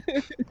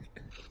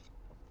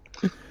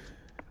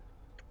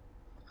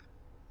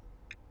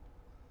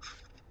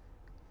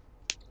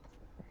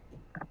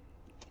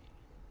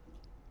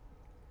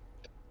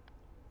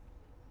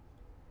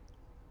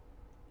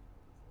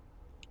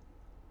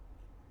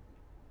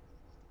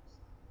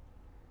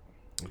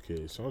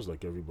 Okay, it sounds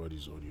like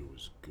everybody's audio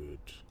is good.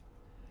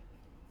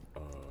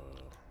 1,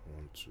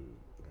 2, 1,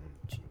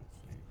 2, 3, 4,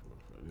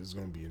 5. This is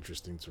gonna be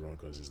interesting to run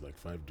because there's like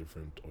 5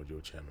 different audio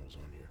channels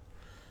on here.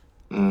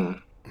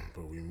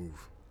 But we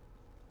move.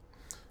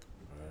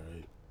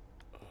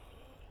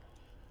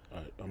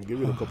 Alright, I'm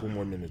giving it a couple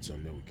more minutes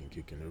and then we can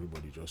kick in.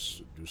 Everybody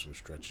just do some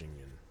stretching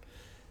and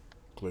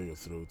clear your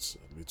throats. A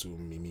little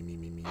me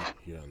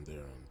here and there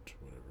and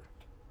whatever.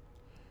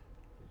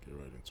 Get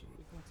right into it.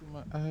 Look into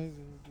my eyes,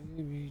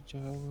 baby,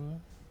 Jawa.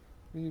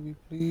 Baby,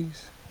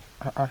 please.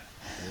 You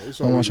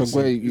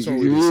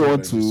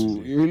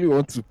really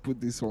want to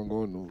put this song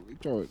on? No,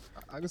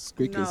 I just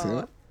quick as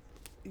hell.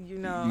 You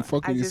know, you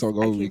fucking this song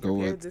all week or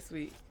what? This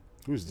week.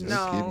 Who's this?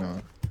 No.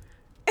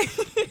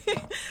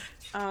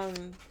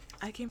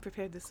 I came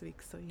prepared this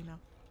week, so you know.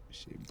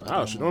 She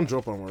don't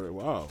drop on my.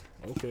 Wow.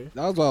 Okay.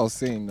 That's what I was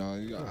saying now.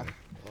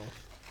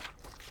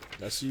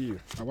 I see you.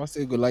 I must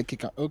say, go like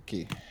kick.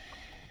 Okay.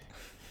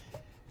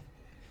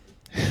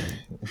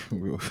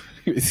 Bro,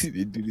 you see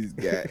they do this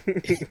guy.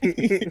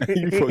 Are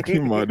you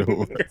fucking mad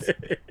or what?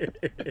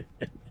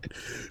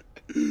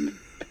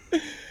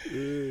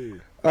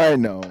 I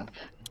know.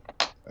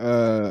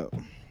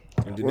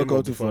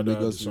 Welcome to Father,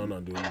 the Son,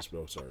 and the Holy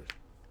Spirit. Sorry.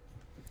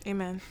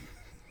 Amen.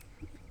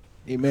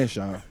 Amen,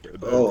 Sean.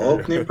 Oh,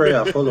 opening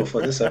prayer follow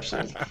for this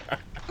episode.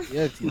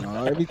 Yes,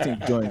 everything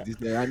joins this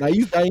day. And now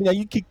you kick now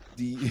you kick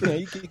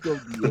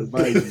off the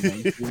advisory. Now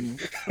you feel me?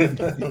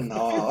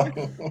 No. All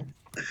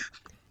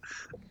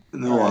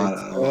No, right.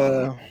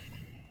 uh,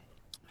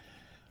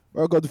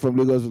 Welcome to From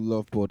Lagos with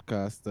Love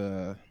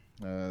podcast.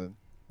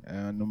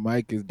 And the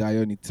mic is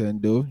Dio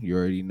Nintendo. You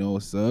already know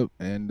what's up.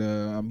 And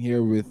I'm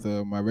here with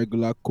my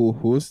regular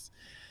co-host,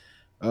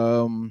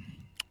 um,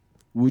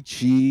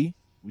 Wuchi.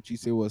 Wuchi,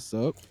 say what's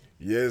up.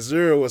 Yes,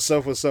 sir. What's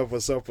up? What's up?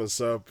 What's up?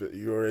 What's up?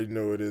 You already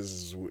know it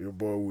is your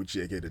boy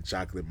Wuchi, aka the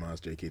Chocolate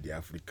Monster, aka the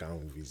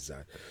African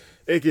Visa,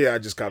 aka I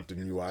just copped a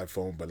new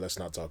iPhone, but let's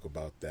not talk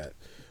about that.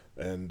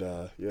 And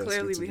yeah,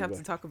 Clearly, we have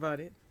to talk about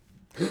it.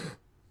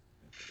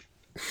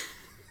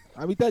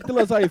 I mean, tell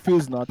us how it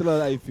feels now. Tell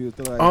us how it feels.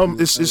 Tell us how it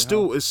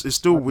feels. It's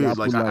still How the weird.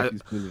 Apple Like life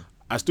is feeling.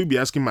 I still be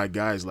asking my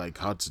guys like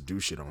how to do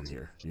shit on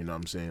here. You know what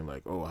I'm saying?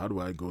 Like, oh, how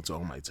do I go to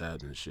all my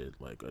tabs and shit?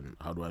 Like, and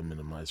how do I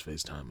minimize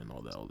FaceTime and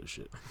all that other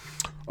shit?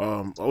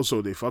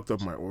 Also, they fucked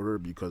up my order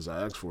because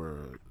I asked for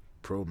a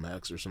Pro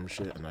Max or some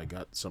shit, and I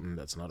got something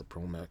that's not a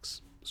Pro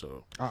Max.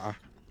 So,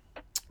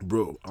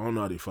 bro, I don't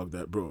know how they fucked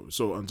that, bro.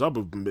 So on top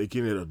of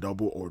making it a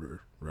double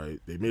order, right?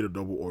 They made a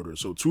double order.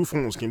 So 2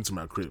 phones came to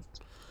my crib.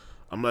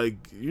 I'm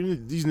like,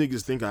 these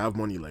niggas think I have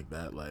money like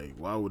that. Like,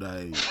 why would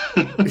I?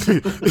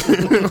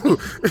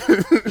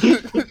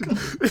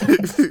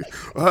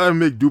 Why I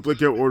make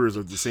duplicate orders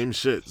of the same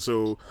shit?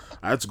 So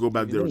I had to go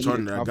back there,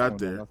 return it. I got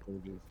there.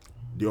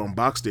 They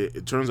unboxed it.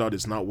 It turns out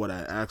it's not what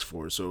I asked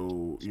for.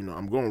 So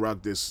I'm gonna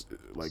rock this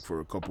like for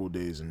a couple of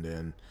days, and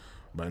then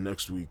by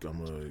next week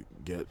I'm gonna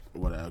get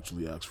what I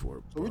actually asked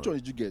for. So which one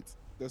did you get?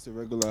 That's a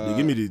regular. They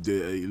give me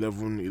the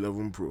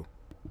 11 Pro.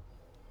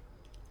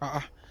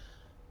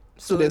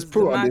 So there's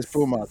Pro and there's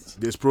Pro Max.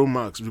 There's Pro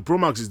Max. The Pro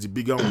Max is the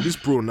bigger one. This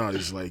Pro now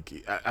is like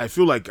I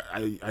feel like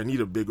I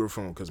need a bigger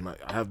phone because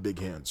I have big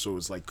hands, so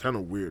it's like kind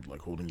of weird like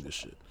holding this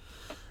shit.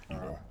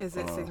 Is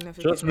it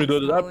significantly trust me, though,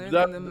 smaller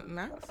than the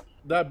Max?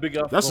 that big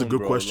ass That's phone, a good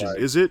bro, question. like-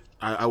 Is it?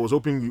 I was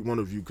hoping one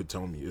of you could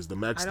tell me. Is the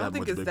Max I that don't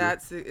think much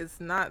it's bigger? it's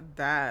not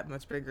that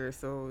much bigger.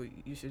 So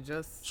you should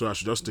just So I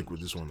should just stick with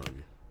this one, of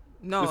you.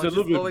 no, It's a just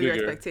little bit lower your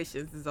bigger.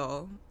 expectations. Is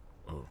all.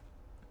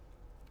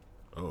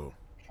 Oh.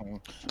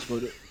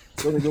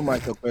 Bro, don't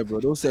mind talk, bro.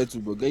 Don't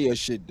settle, bro. Get your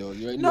shit, though.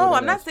 You already No, know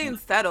I'm that not saying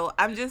settle.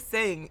 I'm just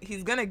saying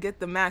he's gonna get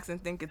the Max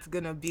and think it's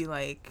gonna be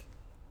like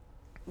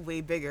way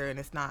bigger, and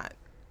it's not.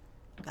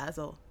 That's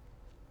all.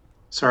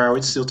 sorry, are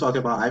we still talking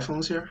about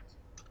iPhones here?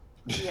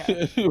 Yeah.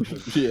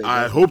 Yeah,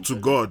 I hope to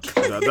God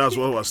that's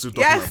what we're still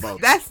talking Yes,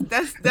 about. that's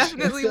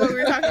definitely what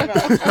we're talking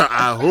about.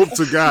 I hope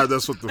to God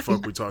that's what the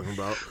fuck we're talking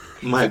about.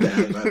 My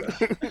bad, my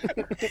bad.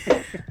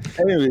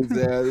 Anyways,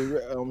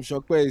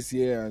 Shokwe is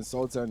here and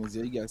Sultan is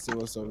here. You guys say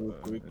what's up real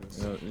quick.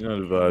 You know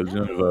the vibes. You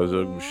know the vibes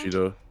of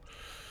Bushido.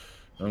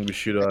 Young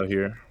Bushido out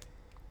here.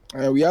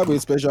 We have a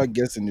special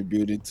guest in the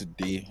building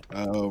today.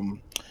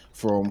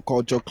 From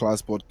Culture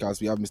Class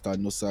Podcast, we have Mr.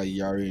 Nosa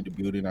Iyare in the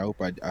building. I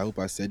hope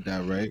I said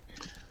that right.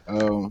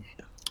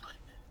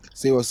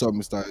 Say what's up,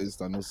 Mr.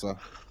 Nosa.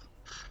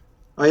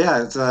 Oh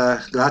yeah, it's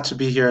glad to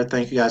be here.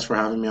 Thank you guys for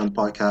having me on the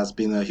podcast.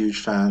 Being a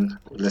huge fan,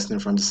 listening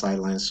from the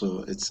sidelines.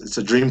 So it's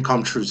a dream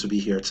come true to be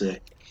here today.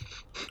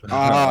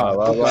 Relax.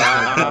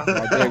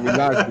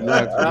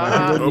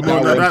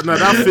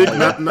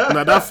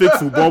 Now that fake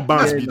football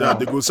bands be that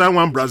they go sign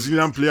one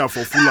Brazilian player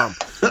for Fulham.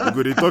 They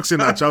go they talk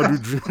saying a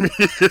childhood dream.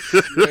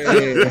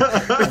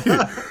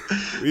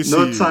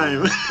 No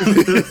time.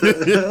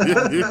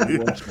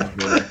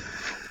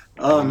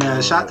 Oh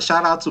man, shout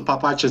out to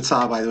Papa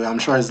Chita, by the way. I'm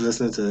sure he's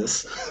listening to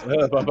this.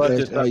 Yeah, Papa,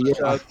 Yeah.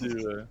 shout out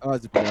to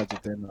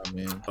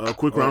Man. A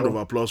quick round of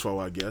applause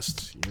for our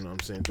guest. You know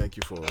what I'm saying? Thank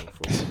you for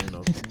coming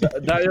up.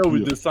 Dio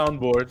with the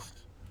soundboard.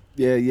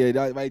 Yeah,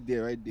 that right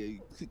there.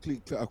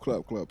 Click,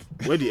 clap.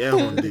 Where the air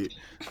horn did?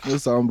 No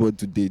soundboard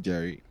today,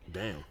 Jerry.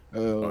 Damn.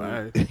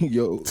 Alright.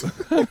 Yo.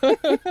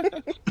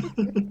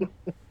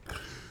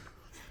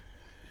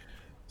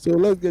 So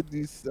let's get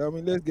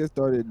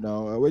started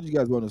now. Where do you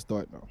guys want to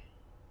start now?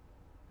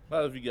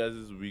 How have you guys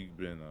this week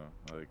been?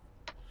 Like,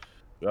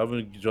 we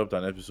haven't dropped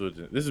an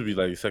episode. This will be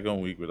like the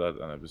second week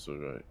without an episode,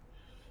 right?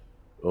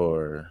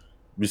 Or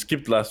we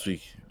skipped last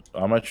week.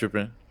 Am I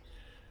tripping?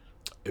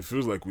 It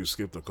feels like we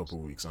skipped a couple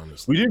weeks,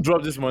 honestly. We didn't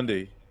drop this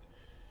Monday.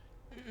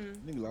 I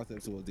think the last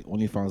episode was the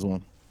OnlyFans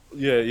one.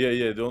 Yeah.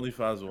 The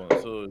OnlyFans one.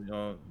 So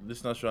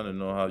listeners trying to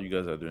know how you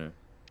guys are doing.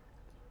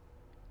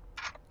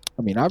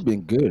 I mean, I've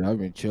been good. I've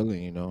been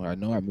chilling. I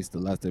know I missed the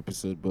last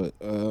episode, but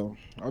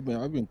I've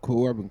been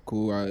cool.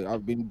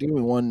 I've been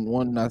doing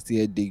one nasty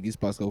headache these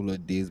past couple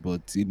of days,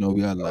 but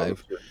we are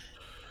live.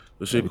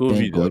 So say Thank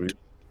COVID, God. Abi.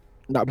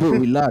 Nah, bro,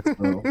 relax,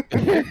 bro.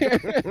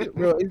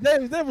 Bro,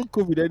 it's never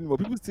COVID anymore.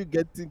 People still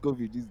getting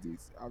COVID these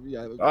days. I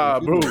mean,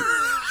 Bro.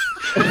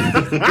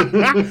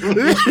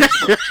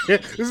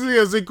 This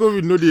nigga say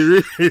COVID no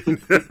dey rain.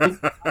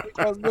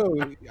 Because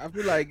bro, I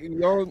feel like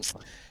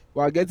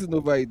we're getting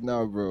over it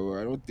now, bro.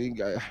 I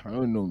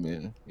don't know,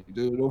 man.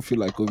 You don't feel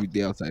like COVID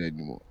day outside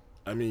anymore.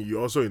 I mean,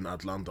 you're also in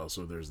Atlanta,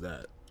 so there's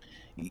that.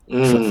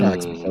 So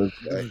facts, because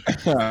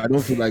I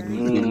don't feel like they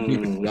will take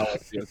Mm. that one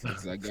serious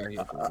since I got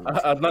here.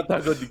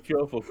 Atlanta got the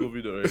cure for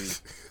COVID already.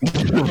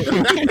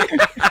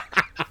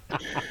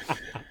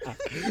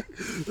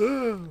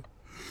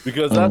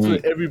 Because that's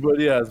where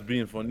everybody has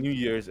been for New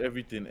Year's,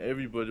 everything.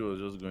 Everybody was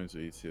just going to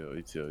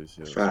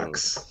ATL.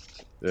 Facts.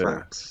 So, yeah.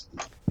 Facts.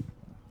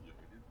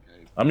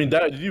 I mean,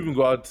 did you even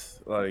go out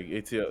like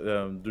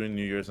ATL during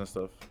New Year's and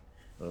stuff?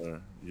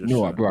 Or you just No,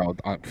 chilling? bro,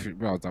 I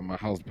was at my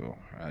house, bro.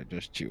 I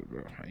just chilled,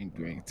 bro. I ain't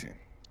doing anything.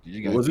 Did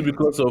you guys Was it do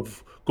because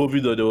of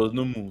COVID or there was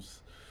no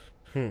moves?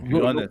 Be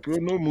No, honest. bro,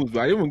 no moves,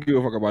 but I didn't even give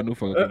a fuck about no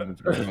fucking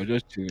moves, bro. I was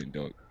just chilling,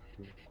 dog.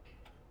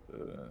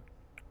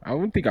 I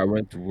don't think I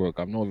went to work.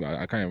 I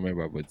can't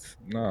remember, but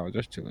no, I was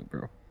just chilling,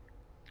 bro.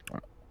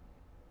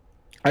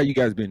 How you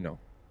guys been now?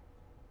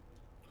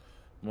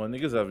 Well,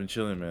 niggas have been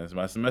chilling, man.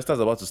 My semester's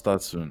about to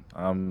start soon.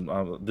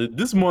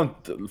 This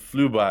month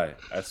flew by,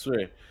 I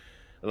swear.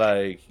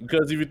 Like,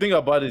 because if you think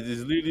about it,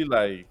 it's literally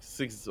like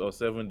 6 or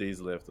 7 days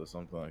left or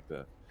something like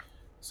that.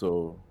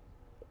 So,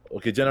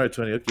 okay, January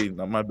 20, okay,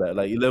 not my bad.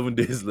 Like 11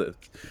 days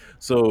left.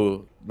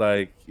 So,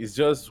 like, it's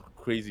just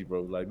crazy,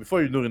 bro. Like,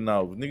 before you know it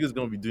now, niggas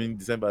gonna be doing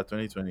December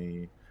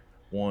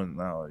 2021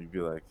 now. You'd be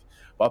like,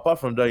 but apart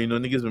from that,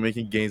 niggas been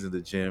making gains in the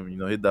gym,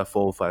 hit that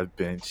 405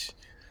 bench.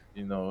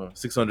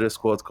 600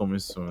 squats coming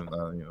soon.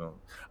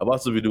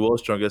 About to be the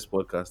world's strongest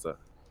podcaster.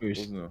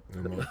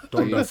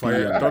 Thunder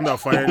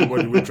fire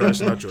anybody will try to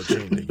snatch your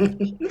chain, nigga.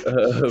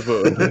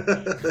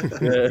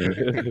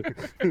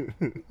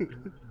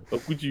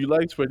 Okuchi, you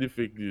like spreading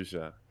fake news,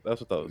 yeah?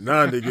 That's what I was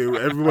Nah, nigga,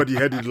 everybody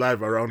headed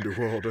live around the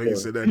world when you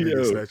said that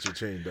nigga snatch your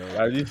chain, dog.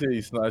 I didn't say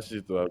he snatched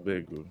it to a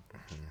beg.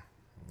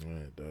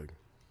 Alright,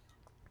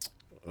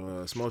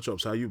 dog. Small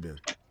chops, how you been?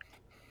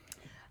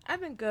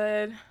 I've been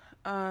good.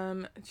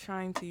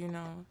 Trying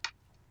to,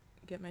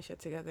 get my shit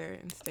together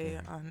and stay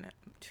on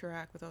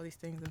track with all these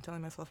things I'm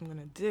telling myself I'm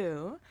gonna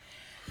do.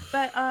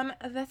 But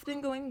that's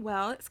been going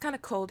well. It's kind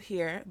of cold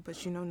here,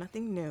 but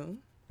nothing new.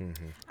 I'm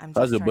just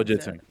How's your trying to-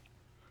 budgeting?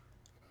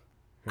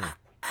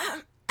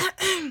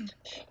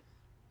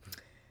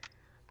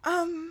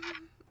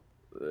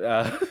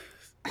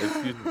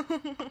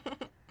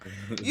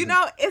 Excuse me.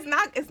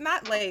 it's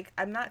not like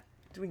I'm not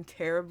doing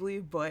terribly,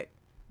 but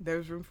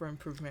there's room for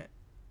improvement.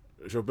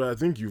 Sure, but I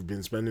think you've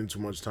been spending too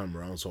much time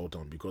around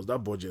Sultan because that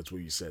budget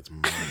where you set,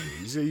 man,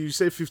 you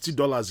say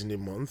 $50 in a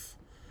month.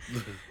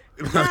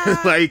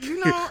 Like,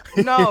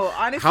 no,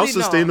 honestly, how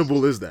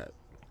sustainable is that?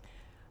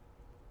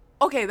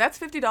 Okay, that's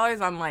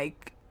 $50 on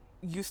like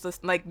useless,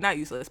 like not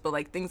useless, but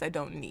like things I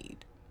don't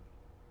need.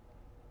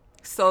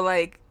 So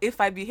like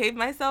if I behave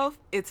myself,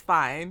 it's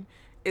fine.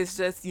 It's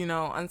just,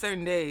 on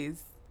certain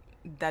days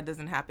that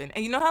doesn't happen.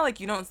 And you know how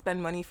like you don't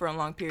spend money for a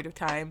long period of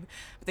time,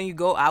 but then you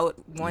go out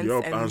once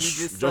and you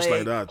just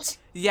like that.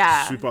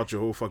 Yeah. Sweep out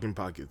your whole fucking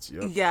pockets.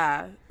 Yep.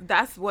 Yeah.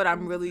 That's what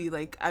I'm really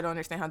like, I don't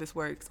understand how this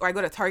works. Or I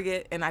go to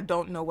Target and I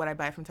don't know what I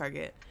buy from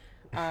Target.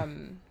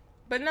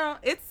 But no,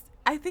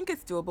 I think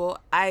it's doable.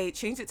 I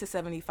changed it to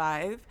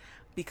 75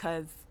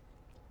 because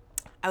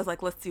I was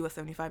like, let's see what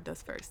 75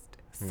 does first.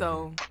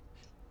 So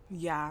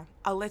yeah,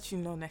 I'll let you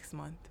know next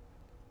month.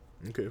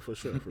 Okay, for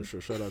sure.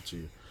 Shout out to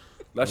you.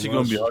 That's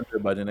gonna be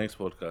 100 by the next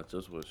podcast.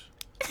 Just watch.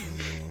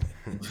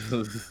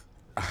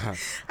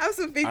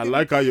 I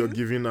like how you're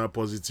giving her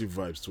positive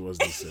vibes towards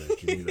this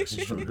kidney that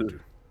she's trying to do.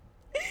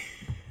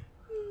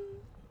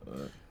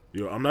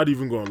 Yo, I'm not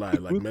even gonna lie.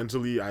 Like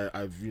mentally,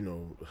 I've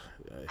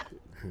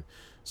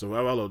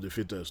survival of the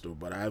fittest though,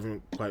 but I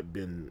haven't quite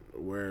been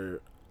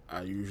where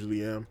I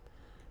usually am.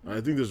 And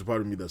I think there's a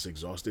part of me that's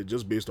exhausted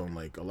just based on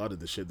like a lot of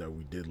the shit that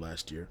we did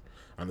last year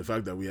and the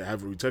fact that we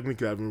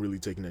technically haven't really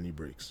taken any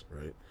breaks,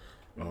 right?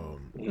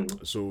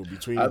 So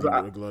between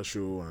the regular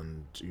show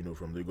and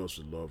from Lagos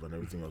with Love and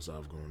everything else I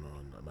have going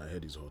on, my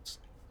head is hot.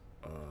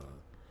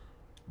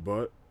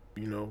 But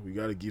we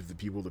gotta give the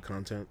people the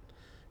content.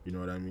 You know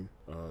what I mean?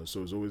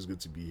 So it's always good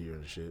to be here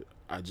and shit.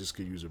 I just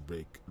could use a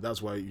break.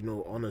 That's why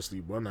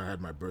honestly, when I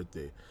had my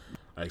birthday,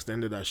 I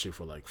extended that shit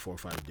for like 4 or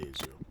 5 days,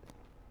 yo.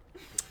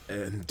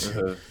 And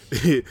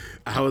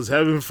I was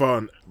having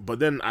fun, but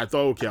then I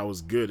thought, okay, I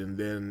was good, and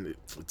then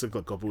it took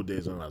a couple of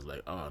days, and I was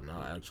like, oh no,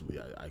 actually,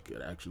 I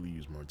could actually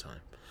use more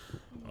time.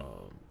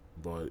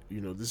 But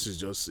this is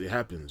just, it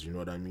happens. You know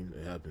what I mean?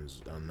 It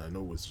happens, and I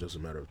know it's just a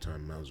matter of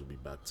time. Mans will be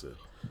back to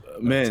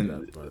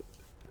that, but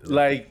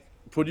like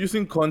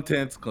producing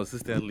content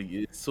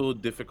consistently, it's so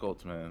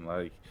difficult, man.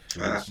 Like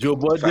Joe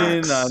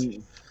Budden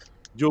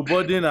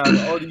and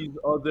all these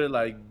other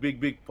like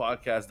big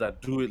podcasts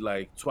that do it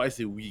like twice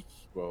a week,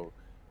 bro.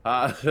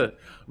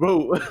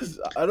 Bro,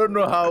 I don't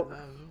know how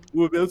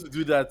we'll be able to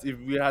do that if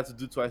we had to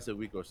do twice a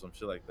week or some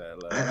shit like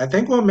that. Like, I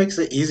think what makes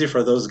it easy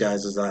for those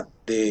guys is that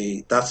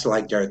that's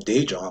like their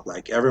day job.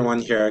 Like everyone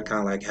here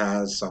kind of like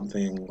has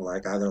something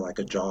like either like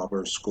a job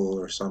or school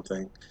or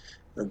something.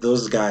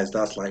 Those guys,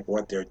 that's like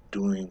what they're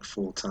doing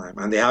full time,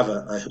 and they have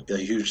a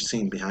huge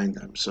team behind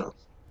them. So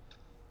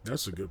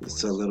that's a good point.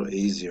 It's a little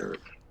easier.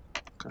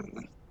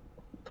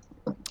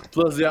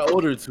 Plus, they are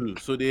older too,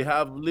 so they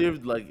have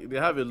lived they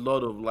have a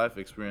lot of life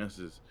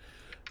experiences.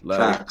 Like,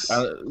 Facts.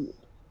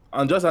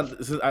 and just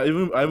since I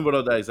even brought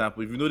up that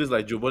example. If you notice,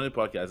 like Joe Budden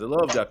podcast, a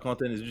lot of their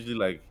content is usually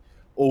like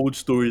old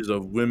stories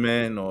of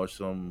women or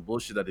some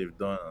bullshit that they've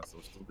done and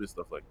some stupid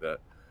stuff like that.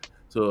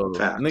 So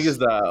niggas Facts.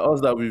 that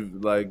us that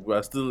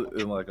we're still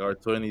in like our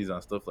 20s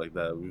and stuff like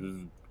that.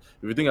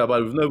 If you think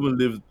about it, we've never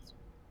lived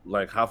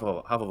like half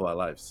of our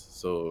lives.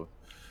 So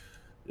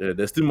yeah,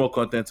 there's still more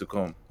content to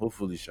come.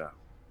 Hopefully, Sha.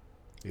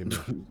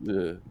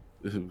 Amen.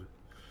 Yeah.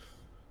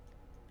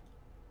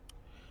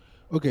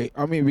 Okay,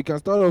 I mean we can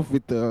start off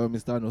with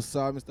Mr.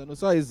 Nosa. Mr.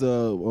 Nosa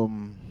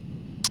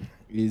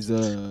is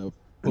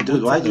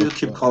Dude, why promoting do you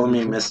keep on calling the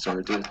me book.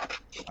 Mister, dude?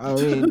 I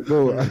mean,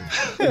 bro,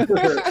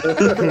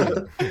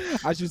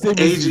 I should say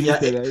Age, Mrs. yeah,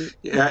 instead. Right?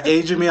 yeah,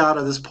 aging me out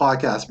of this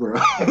podcast, bro.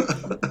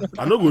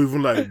 I know go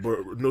even like, but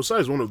Nosa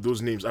is one of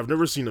those names. I've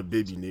never seen a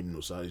baby named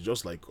Nosa. It's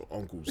just like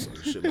uncles and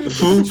shit like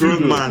Full that.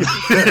 grown man.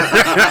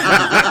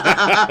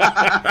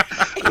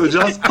 Will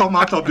just come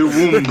out of the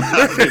womb.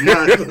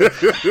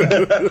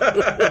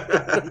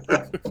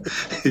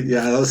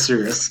 Yeah, that's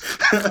serious.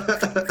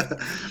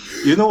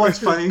 You know what's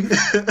funny?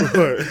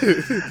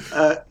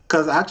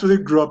 Because I actually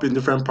grew up in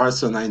different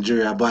parts of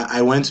Nigeria, but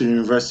I went to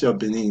University of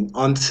Benin.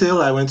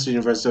 Until I went to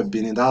University of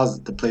Benin, that was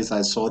the place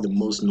I saw the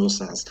most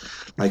Nosas.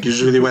 Like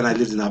usually when I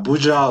lived in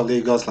Abuja or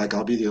Lagos, like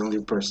I'll be the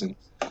only person.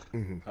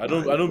 I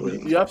don't.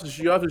 You have to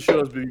show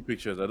us baby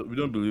pictures. We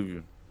don't believe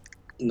you.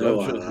 You have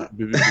No, to show us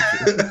baby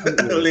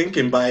pictures. link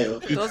in bio.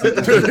 Those are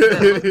the babies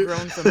that look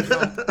grown from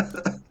jump.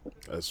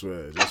 I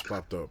swear, it just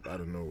popped up out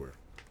of nowhere.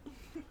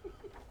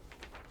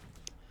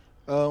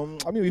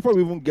 I mean, before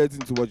we even get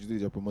into what you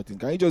did you're promoting,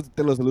 can you just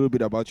tell us a little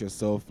bit about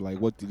yourself, like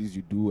what it is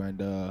you do, and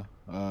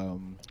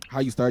how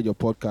you started your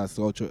podcast,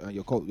 or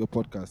your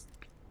podcast?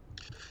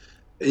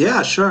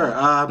 Yeah, sure.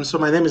 So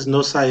my name is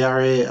Nosa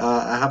Yare.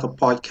 I have a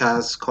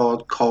podcast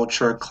called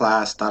Culture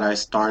Class that I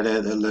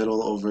started a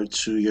little over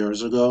 2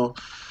 years ago.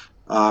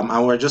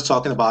 And we are just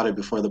talking about it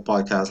before the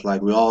podcast.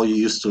 Like we all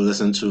used to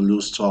listen to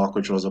Loose Talk,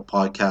 which was a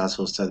podcast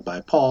hosted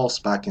by Pulse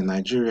back in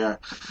Nigeria.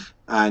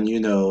 And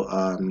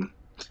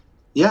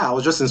yeah, I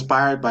was just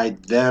inspired by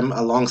them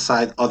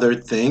alongside other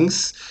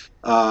things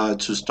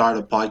to start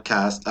a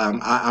podcast.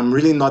 I'm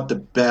really not the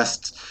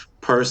best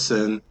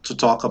person to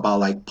talk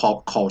about like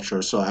pop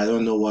culture, so I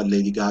don't know what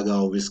Lady Gaga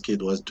or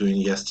Wizkid was doing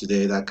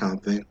yesterday, that kind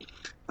of thing.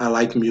 I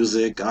like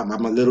music. I'm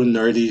a little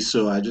nerdy,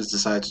 so I just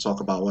decided to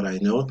talk about what I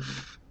know.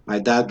 My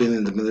dad being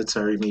in the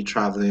military, me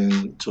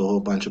traveling to a whole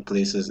bunch of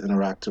places,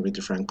 interacting with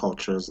different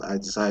cultures, I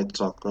decided to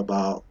talk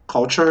about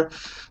culture.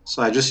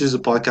 So I just use the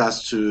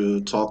podcast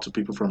to talk to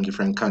people from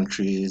different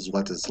countries,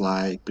 what it's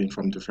like being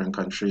from different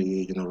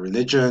country,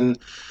 religion,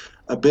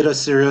 a bit of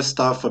serious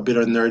stuff, a bit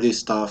of nerdy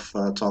stuff.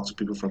 Talk to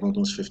people from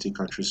almost 50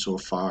 countries so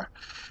far.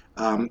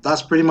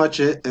 That's pretty much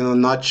it in a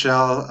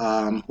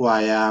nutshell. Who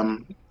I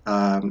am,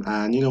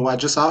 and what,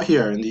 just out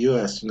here in the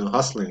U.S.,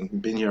 hustling.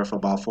 Been here for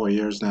about 4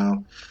 years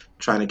now,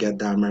 trying to get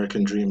the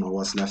American dream or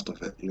what's left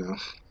of it.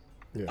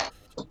 Yeah.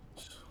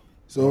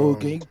 So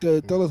can you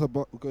tell us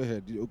about? Go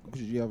ahead.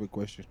 Did you have a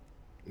question?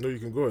 No, you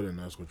can go ahead and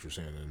ask what you're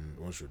saying, and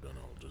once you're done,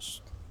 I'll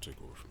just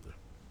take over from there.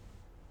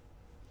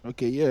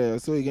 Okay, yeah.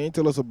 So can you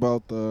tell us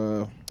about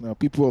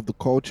people of the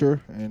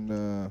culture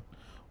and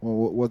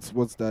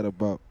what's that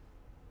about?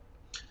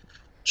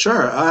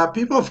 Sure.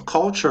 People of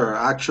Culture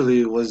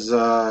actually was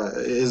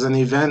is an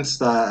event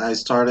that I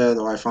started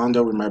or I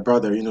founded with my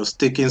brother.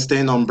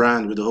 Staying on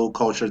brand with the whole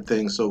culture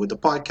thing. So with the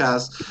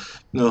podcast,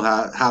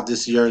 have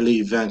this yearly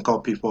event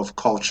called People of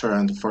Culture,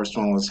 and the first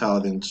one was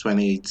held in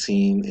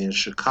 2018 in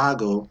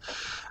Chicago.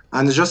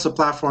 And it's just a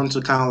platform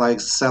to kind of like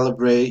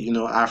celebrate,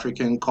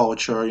 African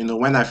culture.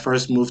 When I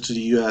first moved to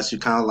the US, you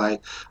kind of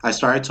like, I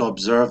started to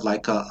observe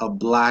like a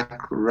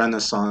black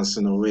renaissance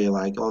in a way,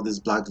 like all these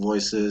black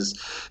voices,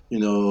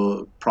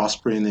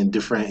 prospering in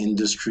different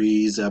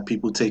industries,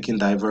 people taking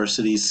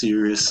diversity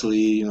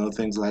seriously,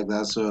 things like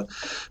that. So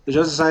we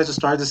just decided to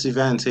start this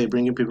event, hey,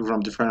 bringing people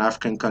from different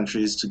African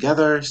countries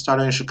together.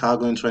 Started in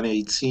Chicago in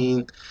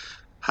 2018,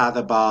 had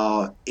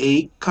about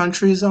 8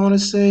 countries, I want to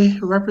say,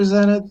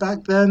 represented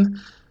back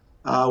then.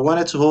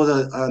 Wanted to hold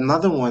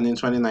another one in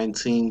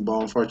 2019,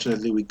 but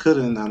unfortunately we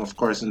couldn't. And of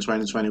course, in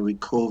 2020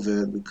 with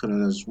COVID, we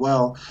couldn't as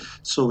well.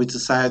 So we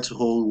decided to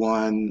hold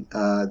one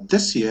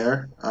this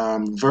year,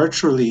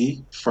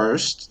 virtually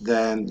first.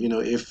 Then,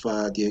 if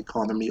the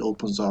economy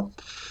opens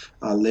up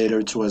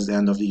later towards the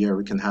end of the year,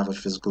 we can have a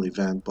physical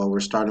event. But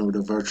we're starting with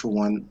a virtual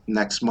one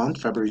next month,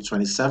 February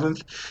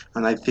 27th.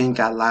 And I think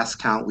at last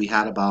count, we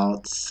had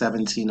about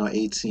 17 or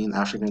 18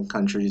 African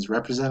countries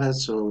represented.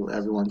 So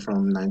everyone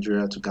from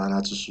Nigeria to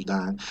Ghana to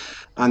Sudan.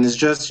 And it's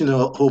just, a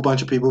whole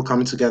bunch of people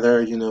coming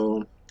together,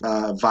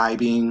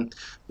 vibing.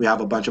 We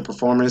have a bunch of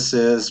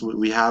performances.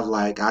 We have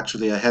like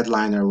actually a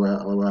headliner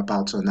we're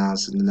about to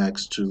announce in the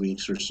next 2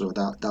 weeks or so.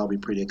 That'll be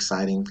pretty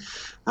exciting.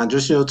 And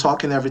just,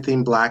 talking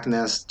everything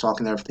blackness,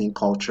 talking everything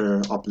culture,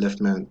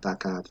 upliftment, that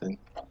kind of thing.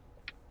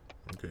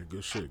 Okay,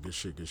 good shit.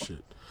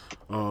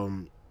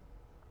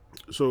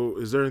 So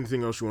is there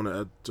anything else you want to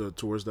add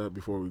towards that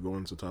before we go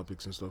into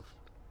topics and stuff?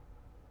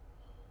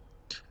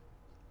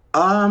 Um, yeah, sure. So, like I said, I'm a little nerdy, so I just decided to talk about what I know. My dad being in the military, me traveling to a whole bunch of places, interacting with different cultures, it's just, a whole bunch of people coming together, vibing. We have a bunch of performances. We have a headliner we're about to announce in the next 2 weeks or so. That'll be pretty exciting. And just, talking everything blackness, talking everything culture, upliftment, that kind of thing. Okay, good shit. So is there anything else you want to add towards that before we go into topics and stuff?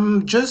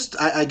 Just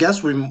I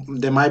guess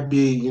there might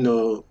be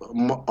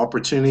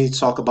opportunity to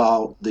talk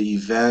about the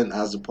event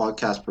as the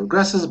podcast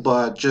progresses,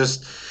 but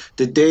just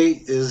the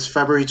date is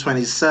February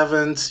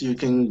 27th. You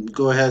can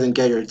go ahead and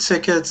get your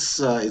tickets.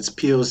 It's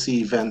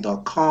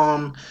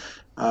pocevent.com.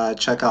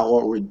 Check out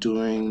what we're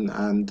doing,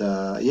 and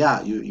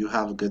yeah, you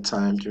have a good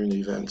time during the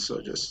event.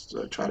 So just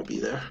try to be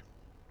there.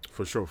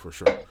 For sure, for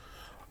sure.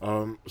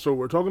 So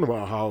we're talking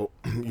about how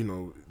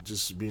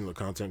just being a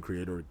content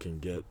creator can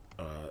get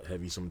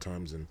heavy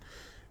sometimes, and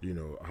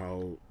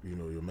how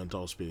your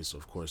mental space,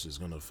 of course, is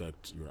going to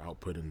affect your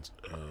output and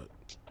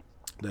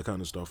that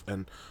kind of stuff.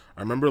 And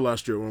I remember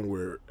last year when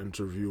we're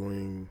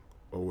interviewing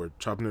or we're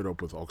chopping it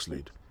up with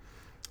Oxlade,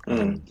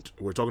 and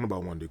we're talking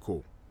about Wande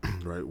Cole,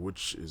 right,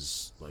 which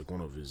is like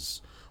one of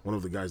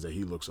the guys that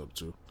he looks up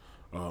to.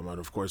 And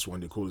of course,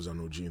 Wande Cole is an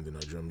OG in the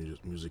Nigerian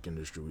music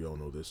industry. We all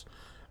know this.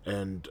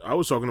 And I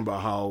was talking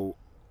about how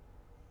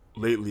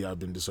lately I've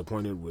been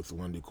disappointed with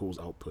Wande Cole's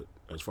output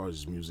as far as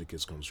his music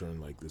is concerned,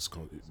 like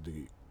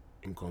the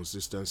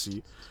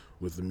inconsistency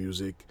with the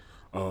music,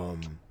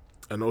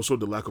 and also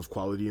the lack of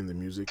quality in the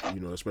music,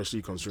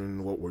 especially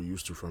considering what we're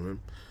used to from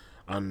him.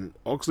 And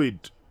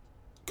Oxlade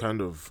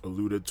kind of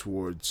alluded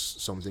towards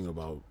something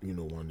about,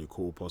 Wande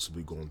Cole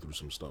possibly going through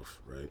some stuff,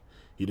 right?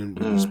 He didn't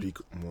really speak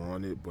more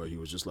on it, but he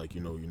was just like,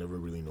 you never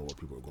really know what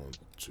people are going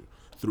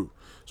through.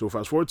 So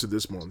fast forward to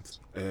this month,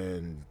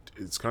 and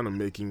it's kind of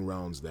making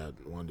rounds that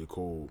Wande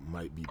Cole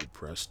might be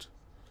depressed.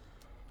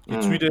 He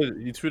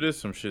tweeted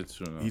some shit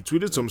too. He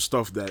tweeted some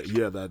stuff that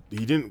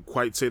he didn't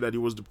quite say that he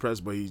was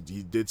depressed, but he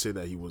did say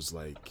that he was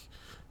like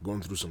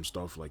going through some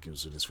stuff, like it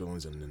was in his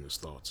feelings and in his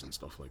thoughts and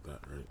stuff like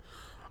that, right?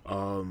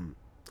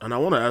 And I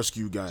want to ask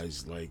you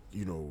guys, like,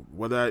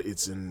 whether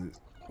it's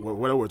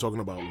whether we're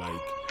talking about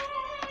like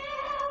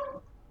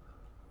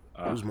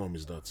whose mom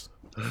is that?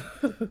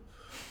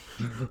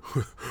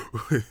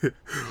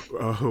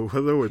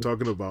 Whether we're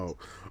talking about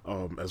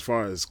as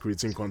far as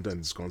creating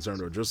content is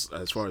concerned, or just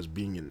as far as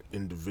being an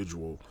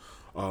individual,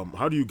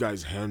 how do you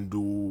guys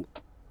handle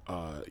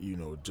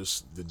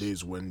just the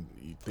days when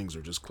things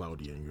are just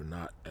cloudy and you're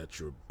not at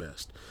your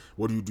best?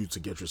 What do you do to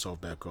get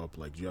yourself back up?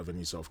 Like, do you have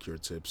any self-care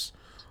tips?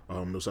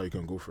 Nosa, you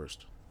can go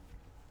first.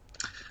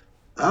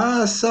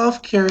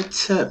 Self-care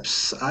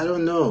tips. I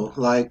don't know.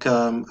 Like,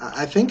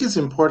 I think it's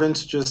important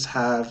to just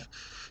have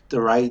the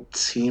right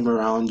team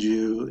around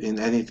you in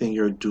anything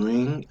you're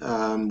doing,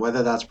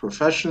 whether that's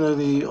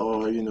professionally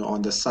or,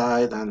 on the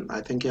side. And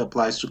I think it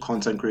applies to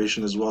content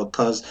creation as well,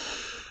 because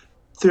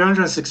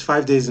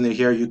 365 days in a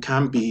year, you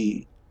can't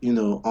be,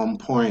 on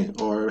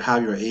point or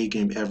have your A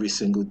game every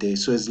single day.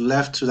 So it's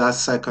left to that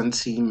second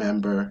team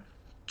member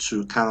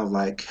to kind of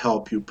like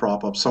help you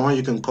prop up. Someone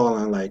you can call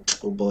and like,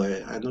 oh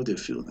boy, I know they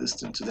feel this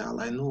thing today. I'm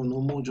like, no, no,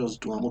 more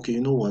just do. I'm okay.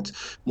 You know what?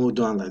 More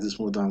doing like this,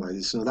 more doing like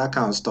this. That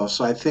kind of stuff.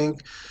 So I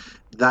think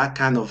that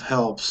kind of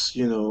helps,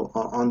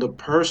 on the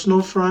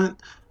personal front.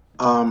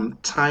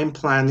 Time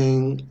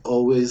planning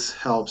always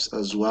helps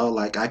as well.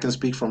 Like I can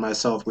speak for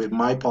myself with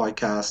my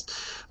podcast.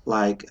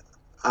 Like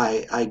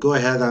I go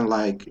ahead and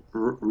like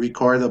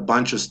record a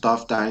bunch of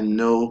stuff that I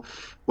know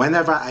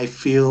whenever I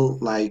feel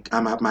like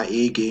I'm at my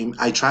A game,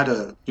 I try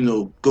to,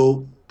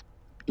 go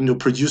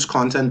produce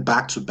content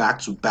back to back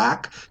to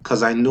back,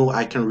 because I know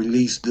I can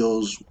release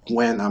those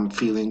when I'm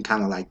feeling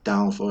kind of like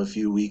down for a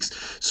few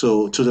weeks.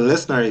 So to the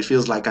listener, it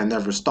feels like I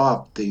never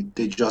stopped. They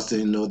just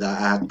didn't know that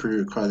I had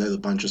pre-recorded a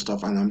bunch of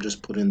stuff and I'm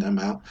just putting them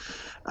out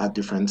at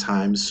different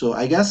times. So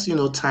I guess,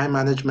 time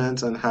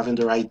management and having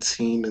the right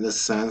team in a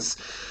sense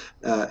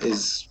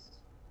is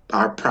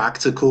are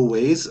practical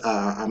ways.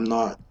 I'm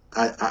not.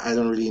 I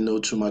don't really know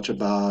too much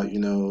about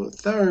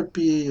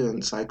therapy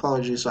and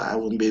psychology, so I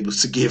wouldn't be able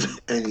to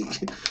give any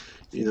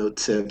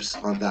tips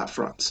on that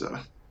front. So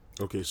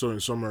Okay, so in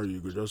summary, you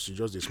just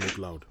they smoke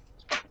loud.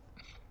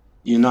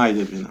 I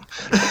did,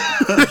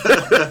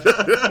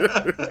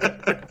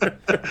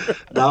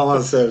 That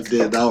one self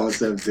did. That one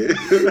self did.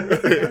 That's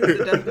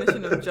the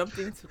definition of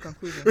jumping to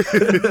conclusions.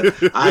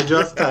 I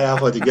just tire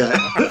for the guy.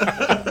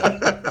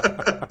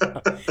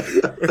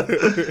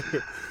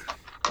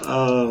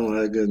 Oh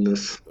my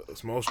goodness.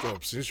 Small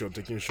stop. Since you're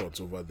taking shots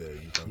over there,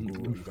 you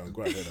can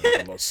go ahead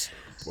and tell us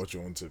what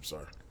your own tips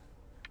are.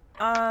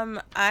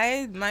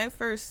 My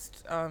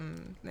first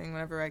thing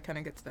whenever I kind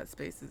of get to that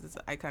space is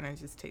I kind of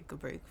just take a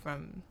break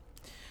from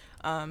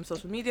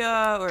social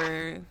media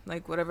or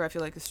like whatever I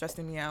feel like is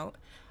stressing me out.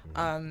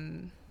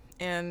 And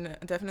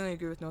I definitely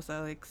agree with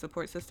Nosa. Like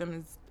support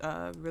system is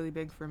really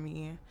big for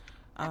me.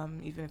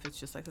 Even if it's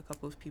just like a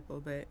couple of people,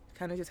 but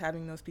kind of just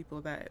having those people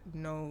that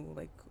know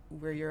like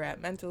where you're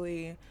at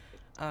mentally,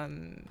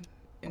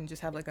 and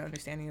just have like an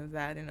understanding of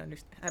that and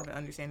have an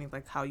understanding of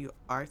like how you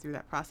are through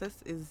that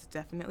process is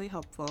definitely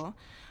helpful.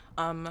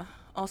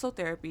 Also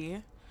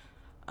therapy,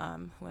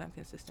 when I'm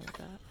consistent with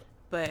that.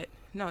 But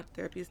no,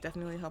 therapy is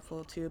definitely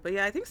helpful too. But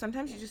yeah, I think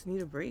sometimes you just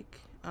need a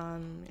break,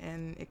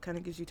 and it kind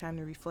of gives you time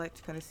to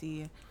reflect, kind of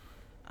see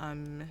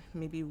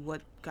maybe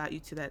what got you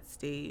to that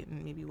state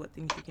and maybe what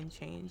things you can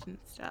change and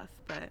stuff.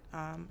 But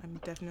I'm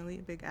definitely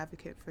a big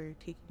advocate for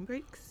taking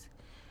breaks,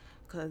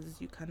 because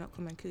you cannot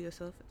come and kill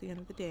yourself at the end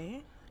of the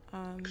day.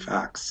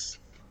 Facts.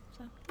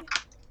 So,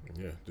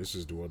 Yeah, this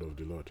is the word of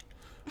the Lord.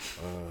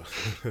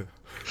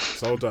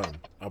 Sultan,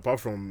 apart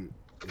from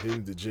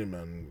hitting the gym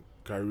and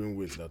carrying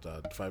weights that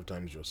are 5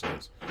 times your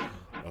size,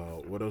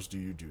 what else do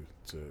you do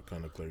to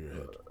kind of clear your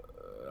head?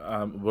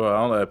 Bro,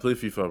 I don't know. I play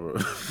FIFA, bro.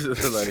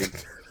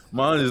 Like,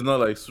 mine is not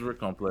like super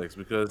complex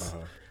because,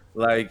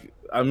 like,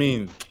 I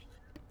mean,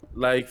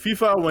 like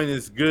FIFA when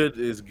it's good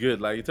is good.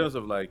 Like in terms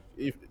of like,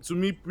 if to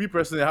me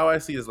personally, how I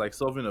see it is like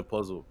solving a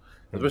puzzle,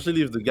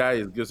 especially if the guy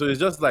is good. So it's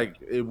just like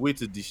a way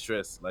to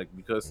distress, like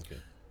because Okay.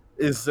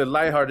 it's a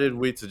lighthearted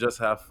way to just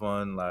have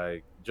fun,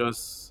 like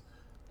just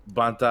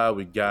banter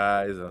with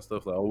guys and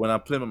stuff like. Or when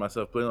I'm playing with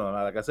myself, playing on,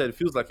 like I said, it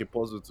feels like a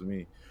puzzle to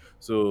me.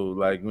 So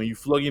like when you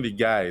flogging the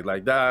guy,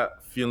 like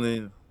that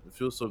feeling, it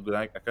feels so good.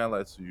 I can't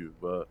lie to you,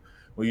 but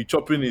when you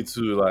chopping it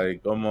to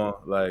like,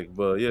 like,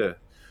 but yeah.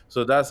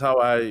 So that's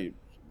how I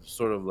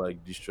sort of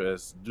like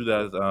distress. Do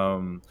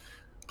that.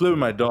 Play with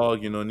my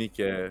dog. You know,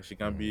 Nika. She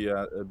can be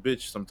a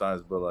bitch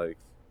sometimes, but like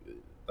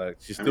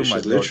she's I mean, still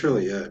my she's dog.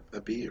 literally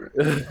a bee, right?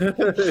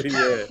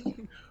 Yeah,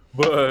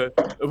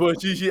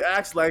 but she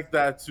acts like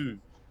that too.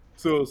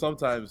 So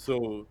sometimes,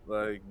 so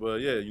like,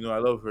 but yeah, I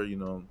love her.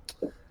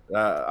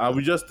 And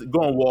we just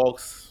go on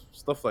walks,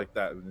 stuff like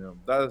that.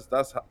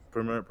 That's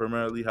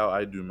primarily how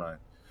I do mine.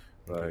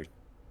 Okay. Like,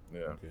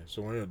 yeah, Okay.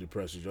 So when you're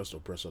depressed, you just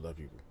oppress other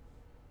people.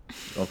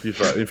 on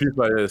FIFA, in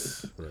FIFA,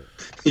 yes. Right.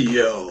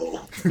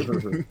 Yo,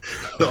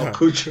 don't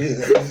put you in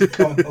that.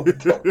 Come on.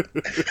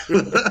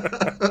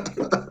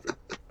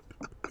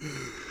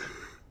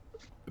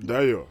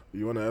 Dayo,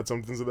 you want to add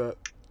something to that?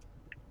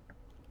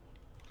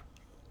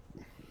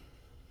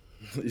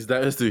 Is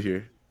that still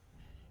here?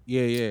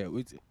 Yeah.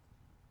 Wait.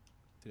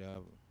 Till I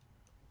have-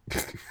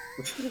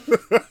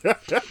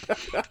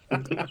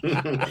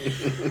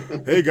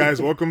 Hey guys,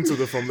 welcome to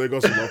the From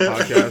Lagos to Love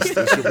podcast.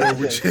 It's your boy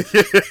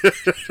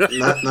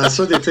Uche. Not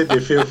so they take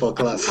the feel for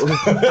class.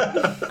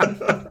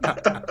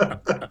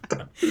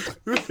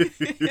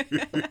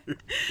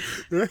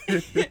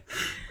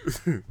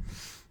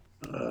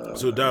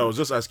 So Dayo, I was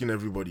just asking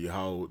everybody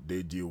how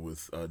they deal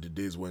with the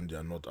days when they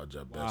are not at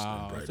their best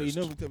and Wow. brightest. So you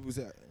never tell me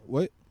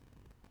what?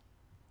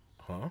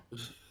 Huh?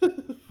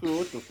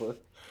 What the fuck?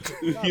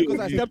 Because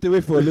I stepped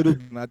away for a little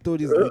bit and I told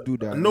this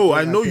dude that. No,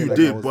 I know felt you like I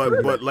did, was but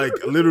doing but like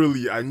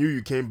literally, I knew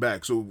you came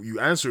back. So you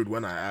answered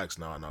when I asked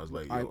now, and I was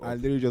like, I yo,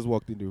 literally just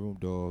walked in the room,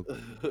 dog.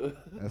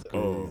 That's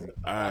oh, crazy.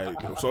 I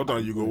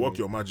Sultan, you go work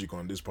your magic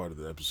on this part of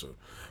the episode.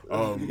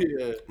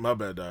 Yeah. My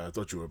bad. I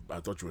thought you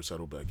were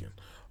settled back in.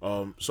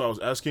 So I was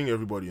asking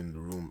everybody in the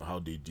room how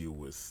they deal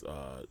with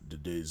the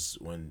days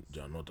when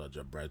they're not at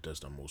their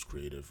brightest and most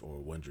creative, or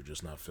when you're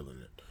just not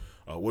feeling it.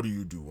 What do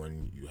you do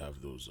when you have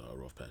those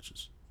rough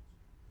patches?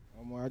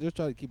 I just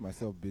try to keep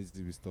myself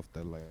busy with stuff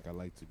that like I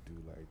like to do.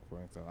 Like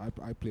for instance,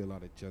 I play a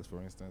lot of chess.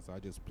 For instance, I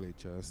just play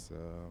chess.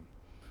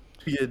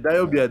 Yeah,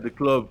 Dio be at the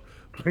club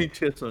playing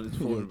chess on his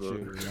phone, bro.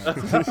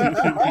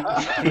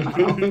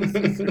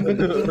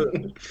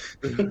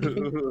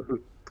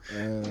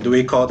 Do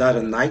we call that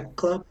a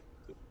nightclub?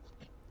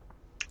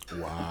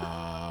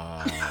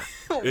 Wow.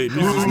 Oh, Hey,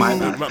 God. man,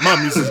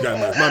 mute this guy,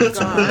 man.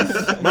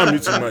 Man,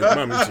 mute your mic.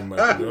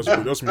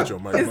 Just mute your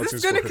mic. Is Nothing's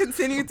this going to for-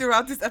 continue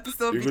throughout this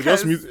episode? You could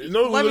Because just mute.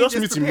 No, let we'll me just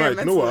mute your prepare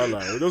mic. No mentally.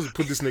 wahala. We'll just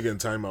put this nigga in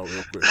timeout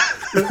real quick.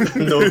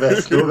 No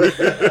best.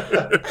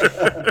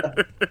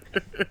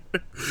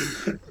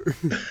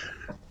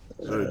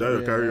 Sorry,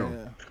 Dayo, carry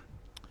on.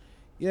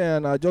 Yeah,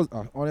 and I just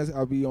honestly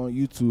I'll be on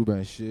YouTube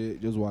and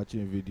shit, just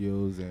watching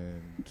videos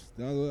and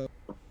that's what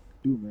I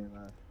do, man.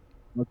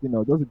 Nothing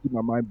else, just to keep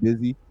my mind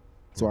busy,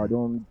 so I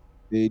don't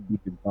stay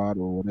deep in thought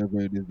or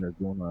whatever it is that's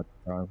going on at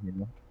the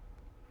time.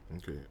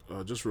 Okay,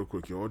 just real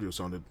quick, your audio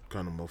sounded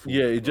kind of muffled.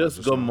 Yeah, it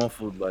just got now.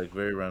 muffled like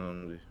very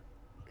randomly.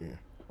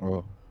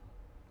 Oh,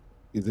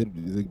 is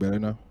it better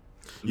now?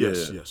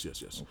 Yes. Yeah.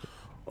 Yes.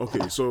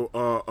 Okay, so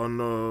on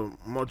a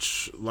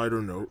much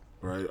lighter note,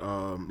 right?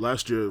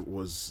 Last year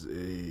was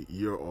a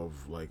year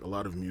of like a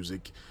lot of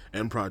music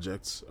and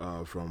projects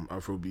from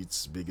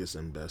Afrobeat's biggest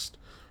and best.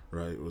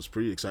 Right, it was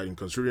pretty exciting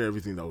considering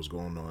everything that was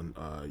going on.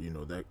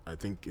 That I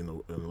think in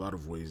a lot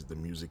of ways the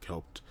music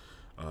helped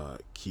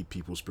keep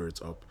people's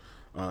spirits up.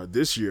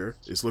 This year,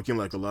 it's looking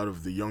like a lot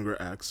of the younger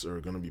acts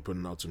are going to be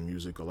putting out some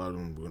music. A lot of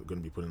them are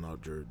going to be putting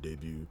out their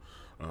debut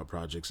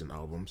projects and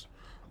albums.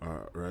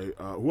 Right?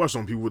 Who are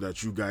some people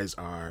that you guys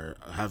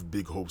have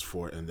big hopes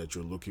for and that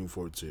you're looking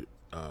forward to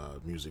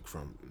music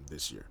from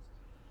this year?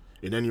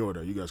 In any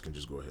order, you guys can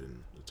just go ahead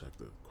and attack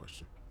the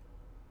question.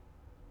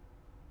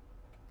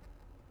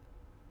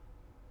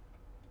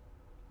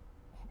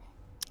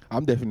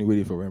 I'm definitely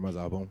waiting for Rema's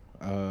album.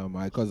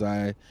 Because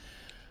I've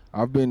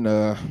been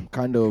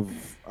I've been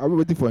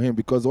waiting for him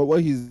because what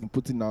he's been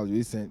putting out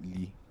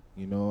recently,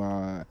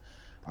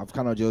 I've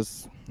kind of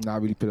just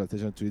not really paid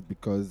attention to it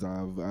because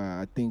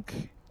I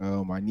think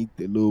I need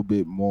a little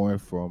bit more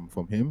from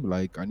him.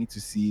 Like I need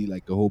to see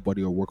like a whole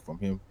body of work from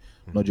him,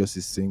 not just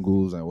his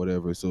singles and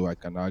whatever, so I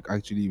can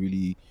actually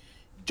really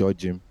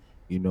judge him.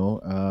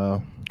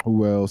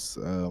 Who else?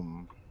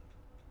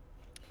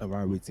 Am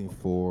I waiting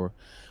for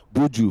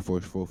Buju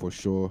for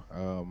sure?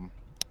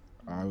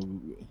 I,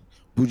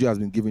 Buju has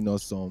been giving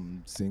us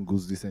some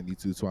singles recently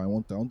too, so I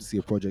want to see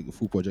a full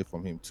project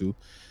from him too,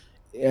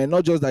 and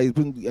not just that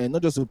and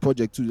not just a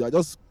project too. I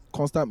just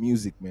constant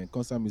music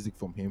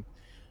from him.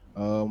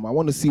 I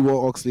want to see what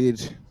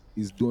Oxlade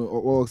is doing,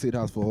 or what Oxlade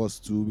has for us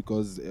too,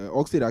 because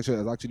Oxlade actually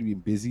has actually been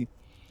busy,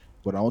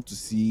 but I want to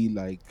see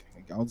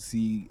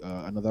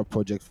another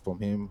project from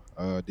him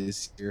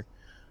this year.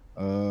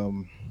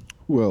 Um,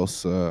 who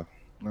else? I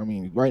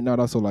mean, right now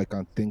that's all I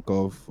can think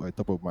of at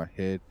the top of my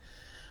head.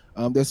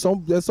 There's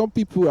some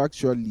people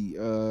actually.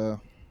 Let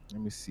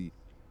me see.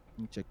 Let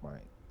me check my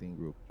thing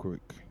real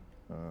quick.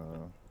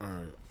 All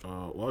right.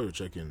 While you're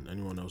checking,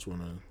 anyone else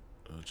wanna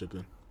chip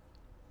in?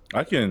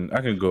 I can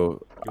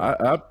go.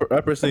 I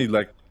personally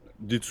like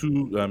the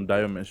two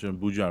Dio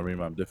mentioned, Buju and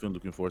Rima. I'm definitely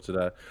looking forward to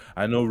that.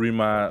 I know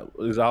Rima,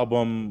 his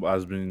album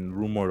has been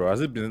rumored, or has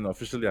it been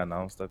officially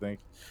announced? I think.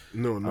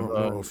 No, I'm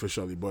not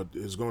officially, but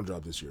it's gonna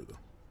drop this year though.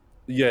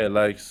 Yeah,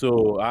 like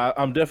so,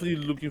 I'm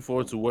definitely looking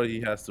forward to what he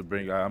has to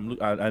bring.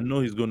 I know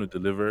he's going to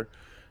deliver.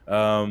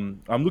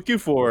 I'm looking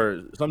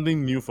for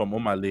something new from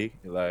Omale.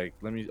 Like,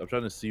 I'm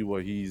trying to see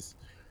what he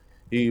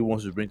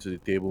wants to bring to the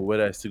table.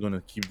 Whether he's still going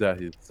to keep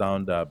that his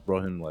sound that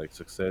brought him like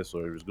success,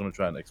 or if he's going to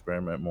try and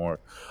experiment more.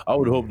 I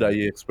would hope that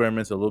he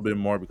experiments a little bit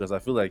more because I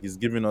feel like he's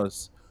giving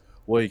us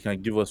what he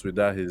can give us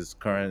without his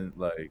current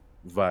like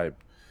vibe.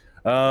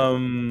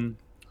 Um,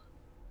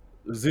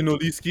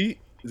 Zinoliski,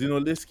 Bro,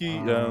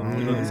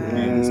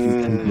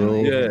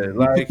 yeah, you picked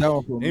like that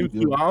one for me, him too.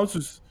 dude. I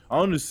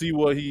want to see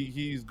what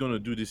he's gonna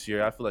do this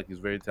year. I feel like he's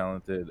very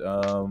talented.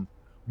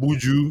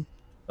 Buju,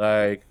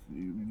 like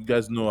you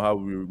guys know how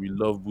we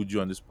love Buju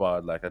on this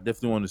pod. Like I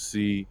definitely want to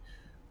see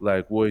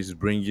like what he's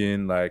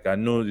bringing. Like I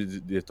know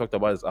they talked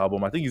about his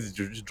album. I think he's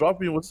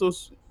dropping.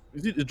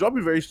 It's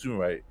dropping very soon,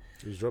 right?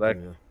 He's Like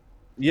dropping,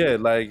 yeah. yeah,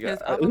 like His is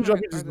he album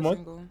dropping or this the month?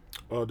 single?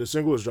 The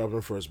single is dropping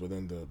first, but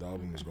then the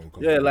album is gonna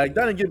come Yeah, out like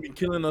that later. nigga been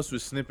killing us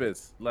with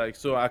snippets. Like,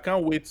 so I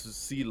can't wait to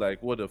see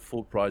like what the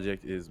full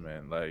project is,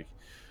 man. Like,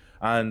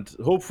 and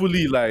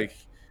hopefully, like,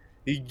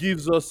 he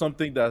gives us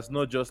something that's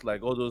not just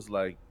like all those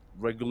like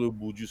regular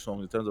Buju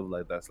songs in terms of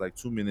like that's like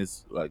 2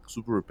 minutes, like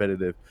super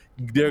repetitive.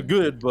 They're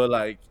good, but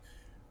like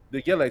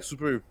they get like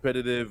super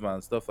repetitive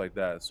and stuff like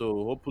that.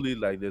 So hopefully,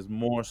 like, there's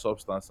more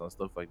substance and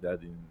stuff like that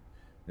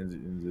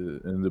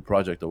in the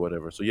project or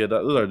whatever. So yeah,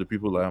 those are the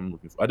people that I'm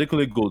looking for.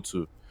 Adekunle Gold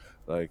too.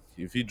 Like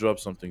if he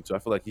drops something too, I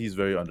feel like he's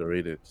very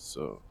underrated.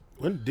 So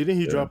When didn't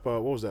he yeah, drop?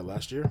 What was that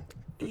last year?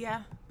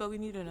 Yeah, but we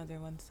need another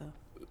one, so.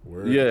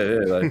 Word. yeah,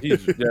 like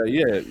he's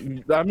yeah.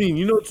 I mean,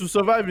 to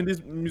survive in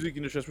this music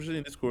industry, especially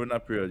in this Corona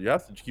period, you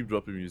have to keep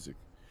dropping music.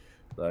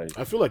 Like,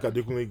 I feel like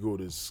Adekunle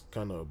Gold is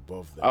kind of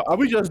above that. are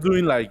we just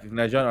doing like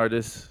Nigerian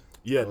artists?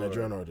 Yeah,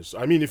 Nigerian artists.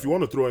 I mean, if you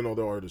want to throw in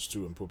other artists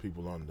too and put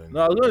people on, then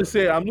No, I was going to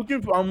say I'm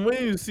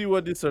waiting to see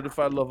what this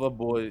certified lover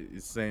boy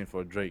is saying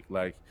for Drake.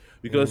 Like,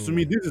 because to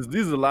me this is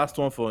the last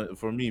one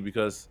for me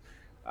because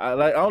I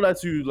don't like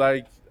to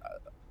like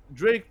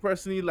Drake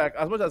personally. Like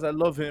as much as I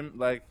love him,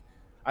 like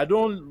I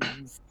don't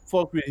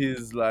fuck with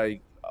his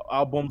like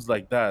albums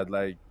like that.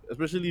 Like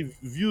especially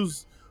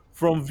views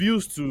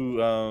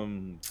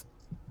to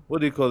what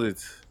do you call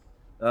it?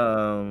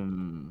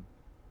 Um,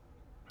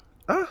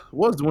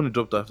 what's the one that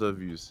dropped after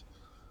views?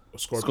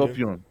 Scorpion.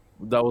 Scorpion.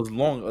 That was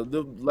long.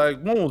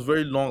 Like one was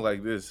very long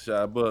like this,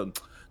 but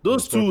The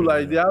those two Scorpion,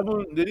 like yeah.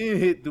 they didn't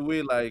hit the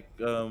way like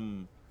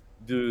the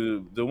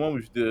one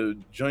with the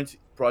joint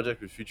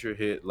project with Future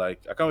hit. Like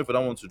I can't wait for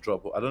that one to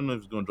drop. I don't know if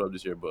it's gonna drop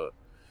this year, but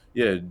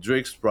yeah,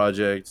 Drake's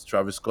project,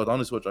 Travis Scott. I don't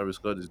know what Travis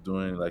Scott is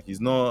doing. Like he's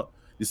not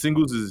the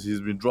singles he's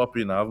been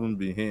dropping. I haven't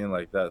been hitting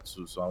like that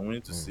too. So I'm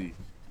waiting to see.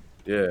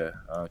 Yeah,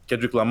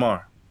 Kendrick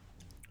Lamar.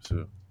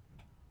 So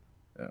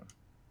yeah.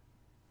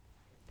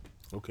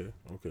 Okay,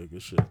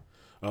 good shit.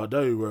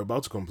 Dario, we're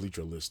about to complete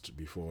your list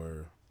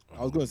before.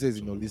 I was gonna say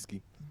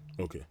Zinoliski.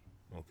 Okay.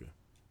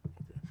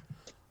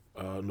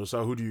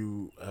 Nosa, who do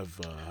you have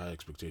high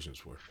expectations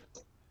for?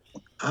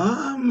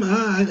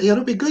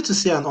 It'll be good to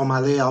see an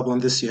Omale album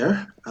this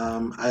year.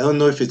 I don't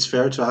know if it's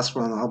fair to ask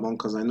for an album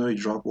because I know he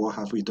dropped What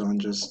Have We Done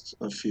just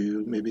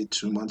maybe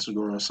 2 months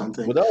ago or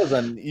something. But that was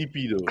an EP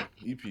though.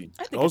 EP.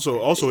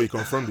 Also, he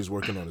confirmed he's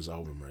working on his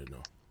album right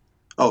now.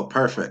 Oh,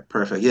 perfect.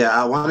 Yeah,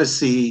 I want to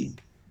see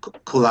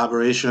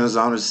collaborations.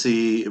 I want to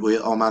see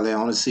with Omale. I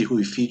want to see who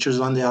he features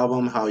on the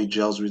album, how he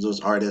gels with those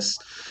artists.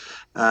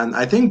 And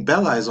I think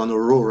Bella is on a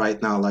roll right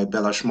now, like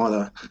Bella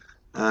Shmurda.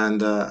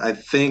 And I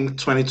think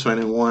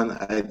 2021,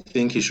 I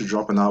think he should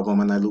drop an album,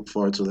 and I look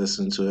forward to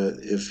listening to it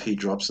if he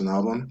drops an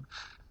album.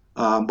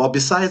 But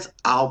besides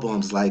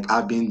albums, like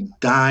I've been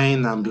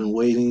dying, I've been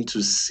waiting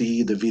to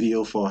see the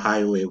video for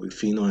Highway with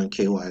Fino and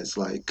KY. It's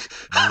like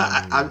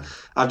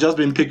I've just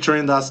been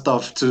picturing that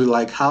stuff too.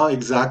 Like how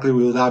exactly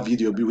will that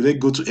video be? Will they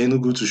go to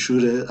Enugu to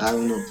shoot it? I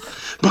don't know.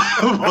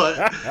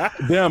 but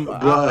Damn,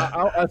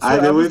 I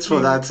did wait for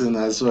that thing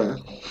as well.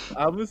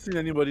 I haven't seen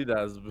anybody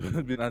that's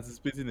been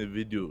anticipating a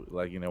video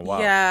like in a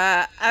while.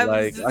 Yeah, I was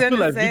Like just I feel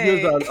gonna like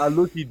say. videos are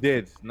low-key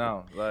dead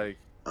now. Like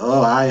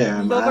Oh, I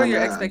am. Lower I'm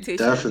your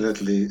expectations.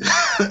 definitely.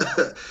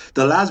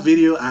 The last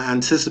video I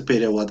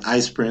anticipated was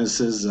Ice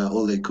Prince's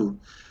Oleku,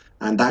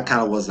 and that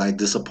kind of was like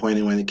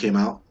disappointing when it came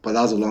out. But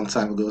that was a long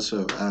time ago,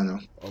 so I don't know.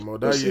 We'll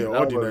That year, see. all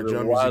That the was a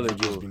Nigerian music while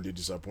videos ago. been the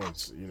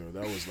disappoint. You know,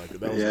 that was like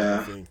a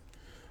Yeah. thing.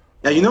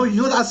 Yeah, you know, Um,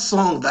 that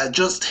song that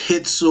just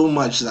hits so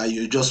much that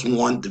you just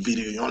want the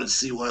video, you want to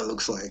see what it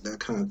looks like, that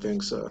kind of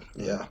thing. So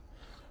yeah,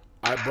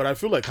 but I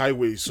feel like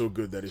Highway is so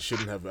good that it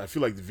shouldn't have. I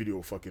feel like the video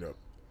will fuck it up.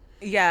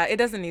 Yeah, it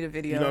doesn't need a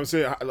You know what I'm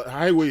video. saying?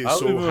 Highway is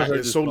I've even heard it's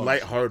this so song.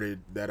 lighthearted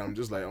that I'm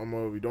just like,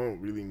 we don't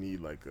really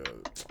need like a.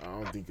 I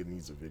don't think it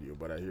needs a video,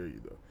 but I hear you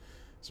though.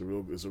 It's a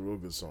real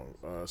good song.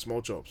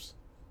 Small chops.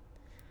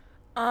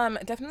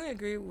 Definitely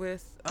agree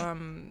with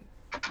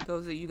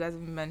those that you guys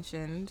have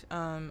mentioned.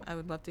 I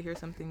would love to hear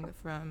something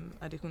from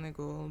Adekune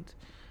Gold.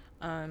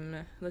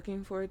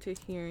 Looking forward to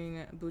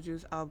hearing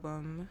Buju's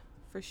album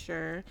for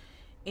sure.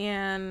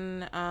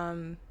 And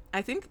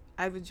I think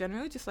I would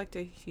generally just like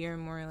to hear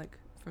more like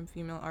from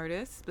female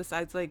artists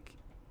besides like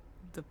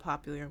the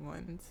popular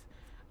ones.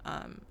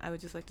 I would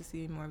just like to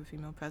see more of a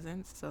female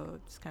presence. So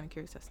just kind of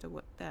curious as to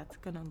what that's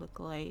gonna look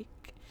like.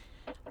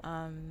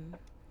 Um,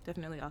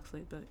 Definitely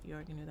Oxlade, but you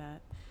already knew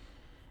that.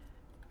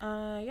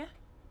 Yeah.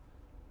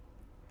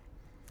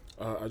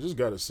 I just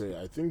gotta say,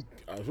 I feel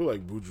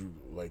like Buju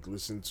like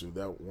listened to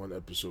that one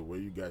episode where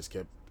you guys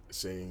kept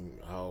saying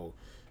how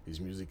his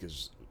music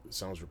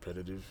sounds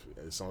repetitive.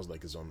 It sounds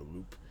like it's on the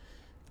loop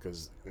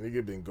because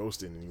nigga been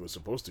ghosting and he was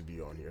supposed to be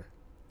on here.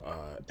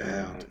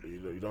 damn. And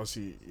you don't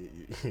see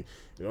you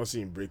don't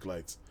see him break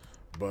lights,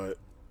 but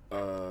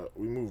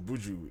we move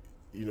Buju.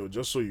 You know,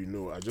 just so you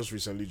know, I just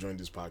recently joined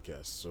this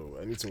podcast, so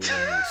anything we You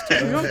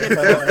don't don't miss.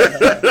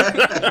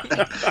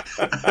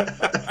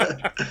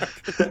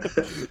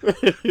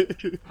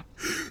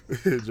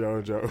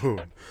 John.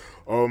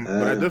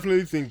 But I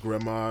definitely think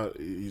Rema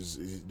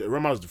is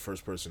the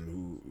first person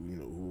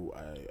who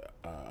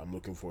I'm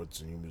looking forward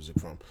to new music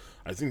from.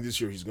 I think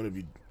this year he's gonna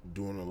be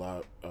doing a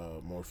lot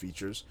more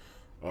features.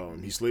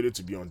 He's slated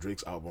to be on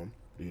Drake's album,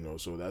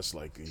 so that's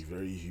like a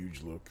very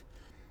huge look.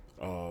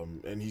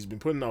 And he's been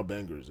putting out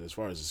bangers as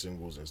far as the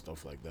singles and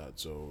stuff like that.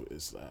 So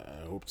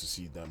I hope to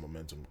see that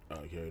momentum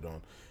carried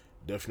on.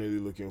 Definitely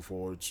looking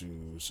forward to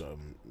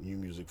some new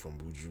music from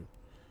Buju.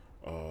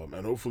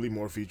 And hopefully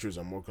more features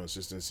and more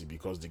consistency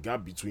because the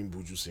gap between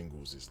Buju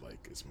singles is like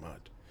it's mad.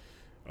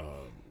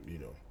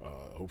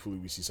 Hopefully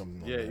we see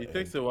something Yeah, on that it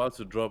takes end. a while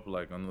to drop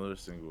like another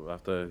single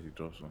after he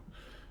drops one.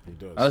 He And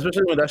does.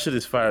 especially when that shit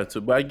is fire too.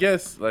 But I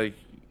guess like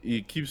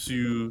it keeps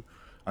you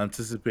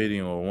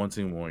anticipating or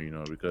wanting more,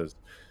 because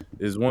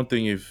it's one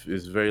thing if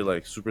it's very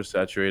like super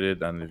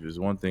saturated, and if it's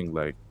one thing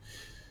like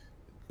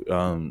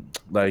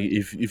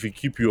if you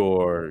keep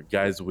your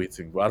guys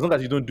waiting. But as long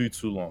as you don't do it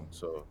too long.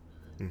 So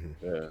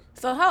yeah.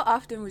 So how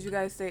often would you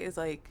guys say is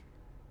like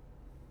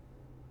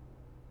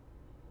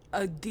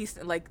a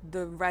decent, like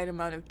the right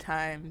amount of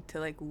time to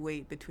like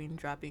wait between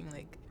dropping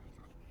like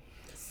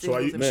So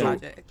singles and Man.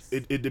 projects?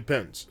 it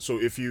depends. So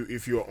if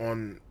you're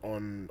on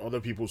other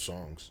people's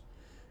songs,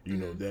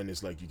 then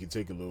it's like you can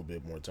take a little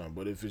bit more time.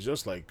 But if it's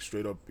just like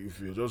straight up, if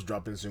you're just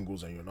dropping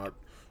singles and you're not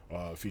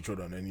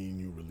featured on any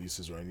new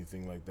releases or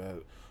anything like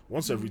that,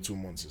 once every 2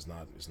 months is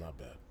not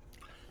bad.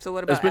 So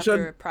what about Especially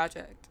after a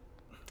project?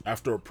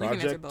 After a You can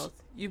answer project, both.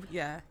 You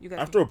guys.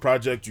 after a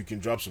project you can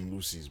drop some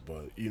loosies,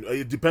 but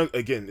it depends.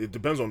 Again, it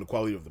depends on the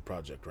quality of the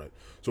project, right?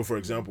 So for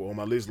example, on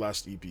my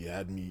last EP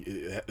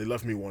it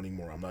left me wanting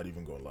more. I'm not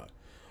even gonna lie,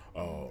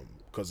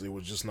 because it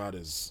was just not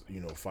as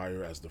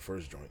fire as the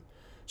first joint.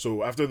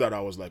 So after that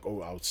I was like,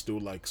 oh, I would still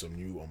like some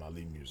new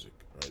Omale music,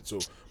 right? So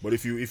but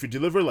if you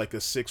deliver like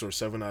a 6 or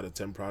 7 out of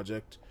 10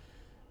 project,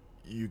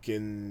 you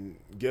can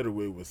get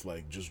away with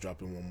like just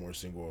dropping one more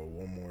single or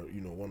one more,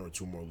 1 or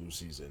 2 more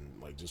loosies and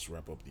like just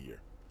wrap up the year,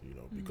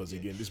 because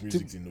again, this To,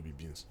 music thing no be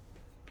beans.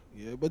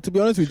 yeah, but to be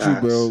honest with you,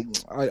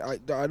 Facts.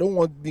 bro, I don't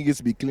want niggas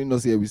to be killing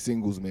us here with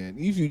singles, man.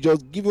 If you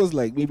just give us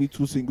like maybe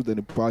 2 singles in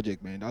a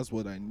project, man, that's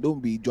what I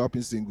don't be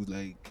dropping singles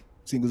like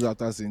singles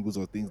after singles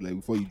or things like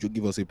before you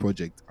give us a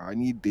project. I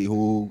need the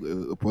whole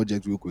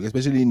project real quick,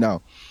 especially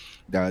now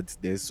that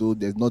there's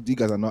not you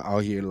guys are not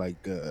out here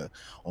like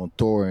on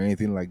tour or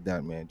anything like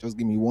that, man. Just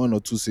give me 1 or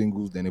 2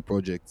 singles then a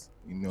project.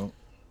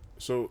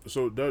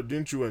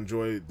 Didn't you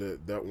enjoy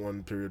that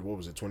one period? What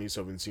was it,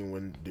 2017,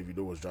 when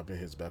Davido was dropping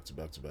hits back to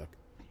back to back?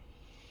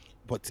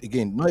 But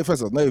again, not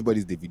first of all, not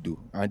everybody's Davido,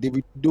 and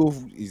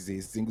Davido is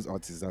a singles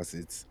artist. That's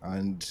it.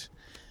 And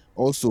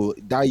also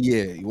that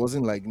year, it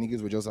wasn't like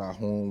niggas were just at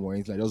home or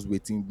anything, like just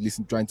waiting,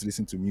 trying to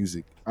listen to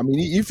music. I mean,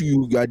 if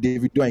you got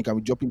Davido and you can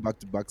be dropping back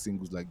to back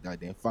singles like that,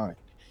 then fine.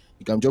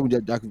 You can drop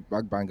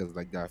back bangers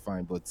like that,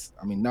 fine. But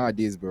I mean,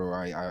 nowadays, bro,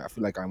 I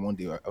feel like I want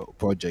a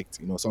project,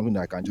 something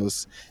that I can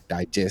just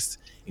digest,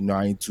 and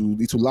it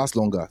will last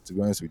longer, to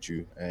be honest with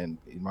you. And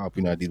in my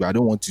opinion, but I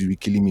don't want you to be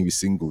killing me with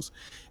singles,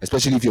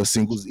 especially if you're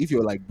singles. If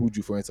you're like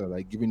Buju, for instance,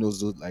 like giving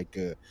those like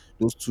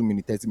those 2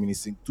 minute, 30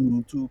 minutes, 2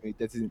 minute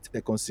 30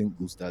 second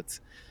singles that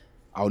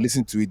I'll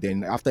listen to it.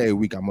 Then after a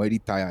week, I'm already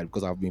tired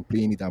because I've been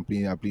playing it and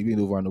playing it and playing it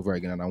over and over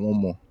again, and I want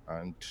more.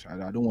 And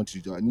I don't want to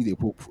do. I need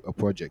a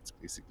project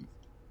basically.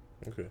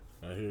 Okay,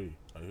 I hear you.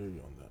 I hear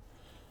you on that.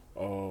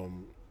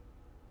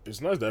 It's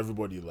nice that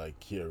everybody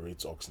like here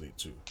rates Oxlade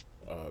too.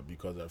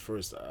 Because at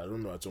first, I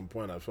don't know, at some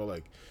point I felt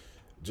like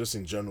just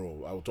in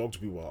general, I would talk to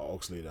people about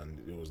Oxlade and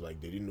it was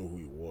like they didn't know who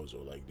he was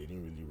or like they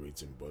didn't really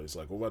rate him. But it's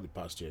like over the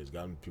past year, it's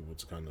gotten people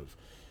to kind of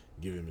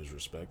give him his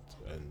respect,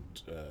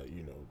 and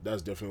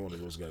that's definitely one of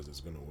those guys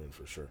that's gonna win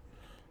for sure.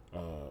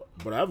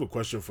 But I have a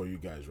question for you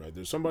guys, right?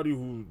 There's somebody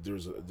who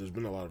there's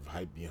been a lot of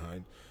hype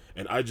behind,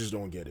 and I just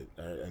don't get it,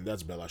 and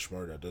that's Bella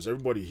Shmurda. Does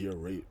everybody here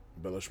rate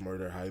Bella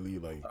Shmurda highly?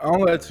 Like, I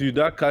won't lie to you,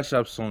 that Cash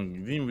App song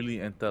didn't really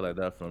enter like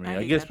that for me. I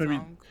hate guess that maybe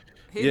song.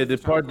 yeah, the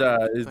part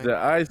that is but- the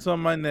ice on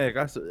my neck.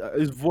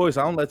 His voice,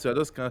 I don't like to. I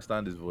just can't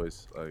stand his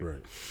voice. Like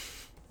right?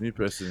 me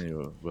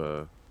personally,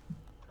 but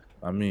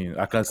I mean,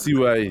 I can see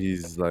why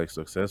he's like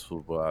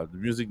successful, but the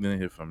music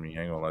didn't hit for me.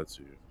 I ain't gonna lie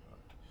to you.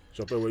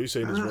 Chappelle, what are you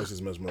saying? His voice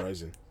is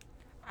mesmerizing.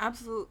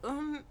 Absolutely.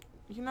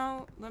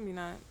 Let me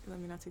not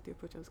take the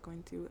approach I was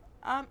going to.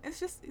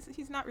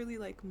 He's not really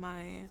like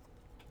my.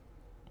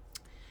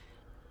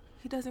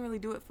 He doesn't really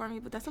do it for me,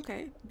 but that's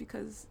okay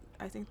because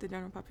I think the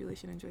general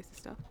population enjoys the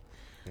stuff.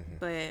 Mm-hmm.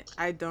 But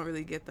I don't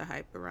really get the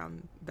hype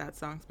around that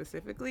song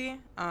specifically.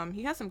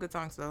 He has some good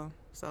songs though,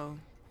 so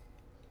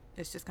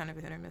it's just kind of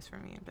a hit or miss for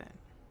me. But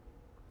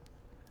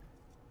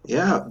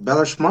Yeah,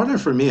 Bella Smarter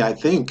for me, I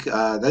think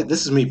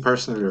this is me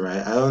personally,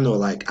 right? I don't know,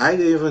 like I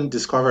didn't even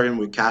discover him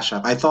with Cash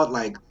App. I thought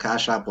like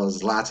Cash App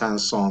was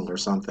Zlatan's song or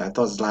something. I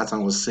thought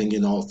Zlatan was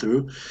singing all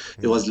through.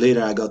 It was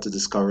later I got to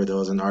discover there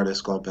was an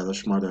artist called Bella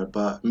Smarter.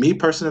 But me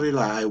personally,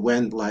 like I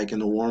went like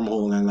in a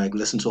wormhole and like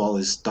listened to all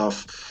his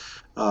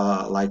stuff,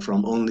 like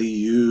from Only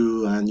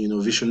You and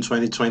Vision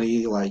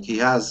 2020. Like he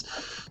has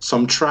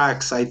some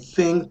tracks. I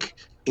think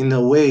in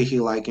a way he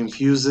like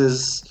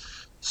infuses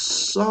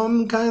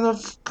some kind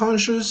of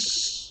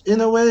conscious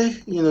in a way.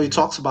 He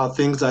talks about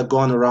things that go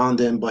on around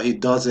him, but he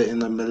does it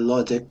in a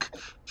melodic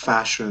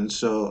fashion.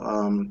 So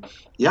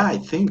yeah, I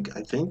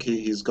think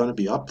he's gonna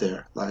be up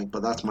there. Like,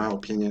 but that's my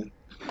opinion.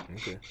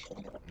 Okay.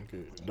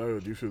 Dario,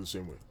 do you feel the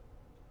same way?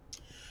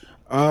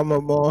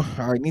 More.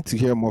 I need to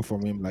hear more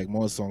from him, like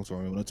more songs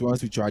from him. To be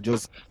honest with you, I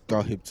just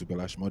got hip to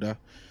Bella Shmurda.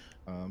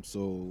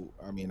 So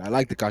I mean, I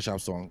like the Cash App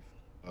song.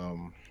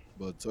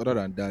 But other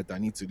than that, I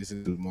need to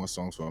listen to more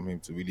songs from him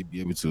to really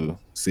be able to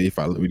say if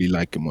I really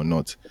like him or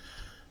not.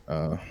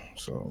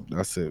 So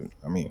that's it.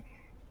 I mean,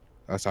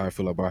 that's how I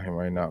feel about him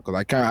right now. Because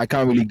I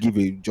can't really give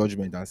a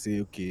judgment and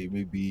say okay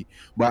maybe.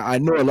 But I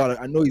know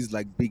I know he's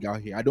like big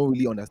out here. I don't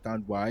really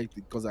understand why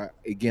because I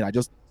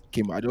just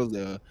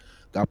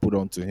got put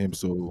onto him.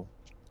 So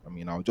I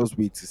mean, I'll just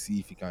wait to see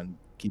if he can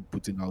keep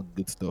putting out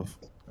good stuff.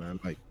 And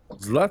I like.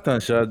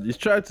 Zlatan, Shad, he's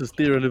tried to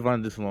stay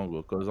relevant this long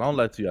because I don't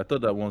like to you. I thought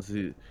that once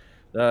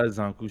that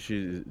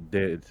Zankushi is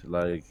dead,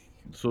 like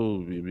so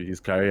his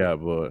career,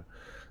 but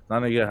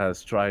that nigga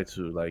has tried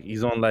to like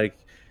he's on like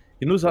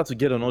he knows how to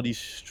get on all these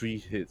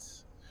street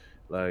hits,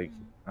 like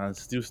and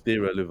still stay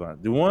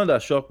relevant. The one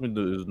that shocked me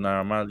though is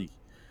Naira Marley,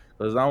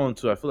 because that one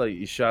too I feel like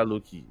it's sha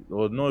low key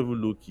or not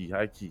even low key,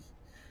 high key,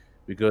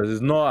 because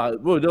it's not.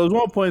 Well, there was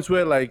one point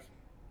where like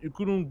you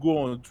couldn't go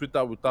on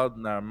Twitter without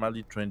Naira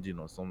Marley trending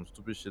or some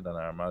stupid shit that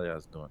Naira Marley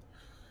has done,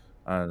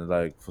 and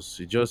like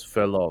it just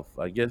fell off.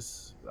 I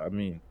guess I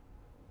mean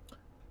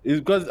it's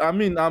because I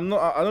mean I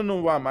don't know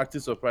why I'm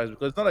acting surprised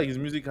because it's not like his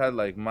music had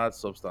like mad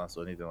substance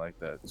or anything like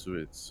that to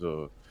it.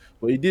 So,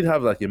 but he did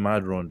have like a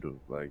mad run though.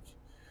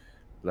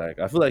 Like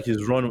I feel like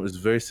his run is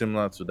very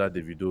similar to that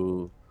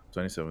Davido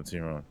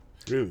 2017 run.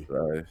 Really?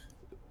 Like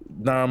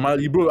Naira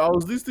Marley, bro. I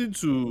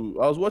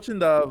was watching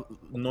that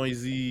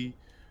noisy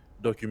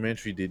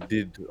documentary they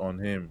did on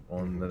him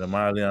on the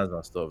Marlians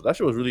and stuff. That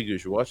shit was really good. You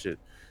should watch it.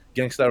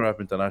 Gangsta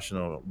Rap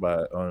International by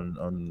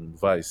on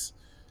Vice.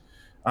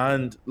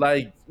 And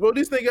like, bro,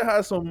 this nigga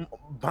has some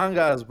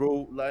bangers,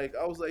 bro. Like,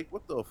 I was like,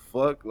 what the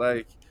fuck?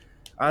 Like,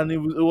 and it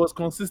was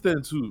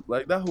consistent too.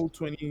 Like that whole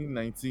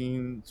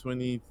 2019,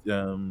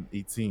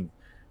 2018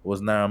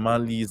 was Naira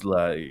Marley's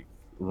like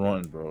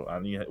run, bro.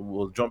 And he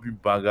was jumping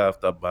banger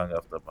after banger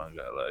after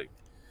banger. Like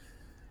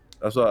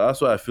that's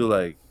why I feel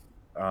like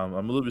I'm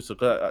a little bit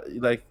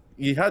surprised. Like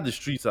he had the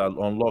streets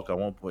on lock at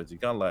one point. You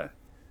can't lie.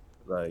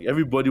 Like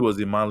everybody was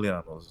a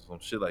Malian or some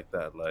shit like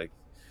that. Like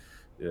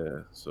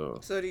yeah, so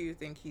do you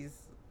think he's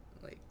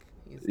like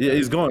he's yeah, done?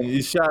 he's gone.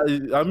 He's shot.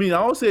 I mean,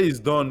 I won't say he's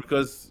done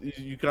because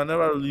you can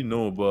never really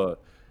know. But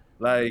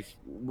like,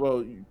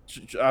 well,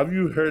 have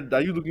you heard?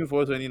 Are you looking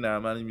forward to any Naira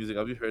Marley music?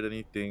 Have you heard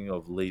anything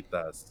of late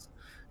that's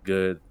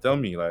good? Tell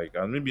me, like,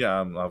 and maybe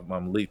I'm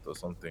late or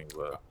something.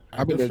 But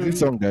I mean, there's this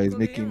song that is Cool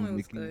making was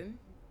making. good.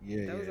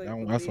 Yeah, That was, like, that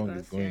late song is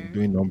last year.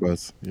 doing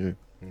numbers. Yeah,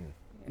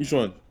 which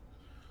one?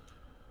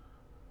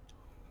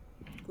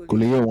 Cool.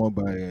 Koleye one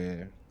by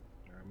Naira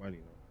Marley. No,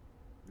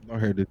 you've not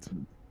heard it.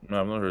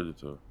 No, I've not heard it.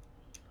 So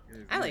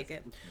I like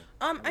it.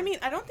 I mean,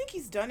 I don't think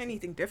he's done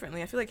anything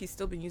differently. I feel like he's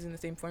still been using the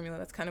same formula.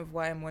 That's kind of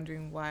why I'm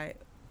wondering why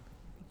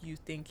you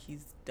think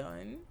he's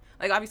done?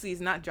 Like, obviously,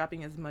 he's not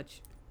dropping as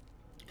much.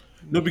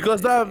 No,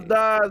 because that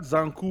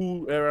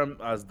Zanku era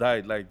has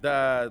died. Like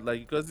that,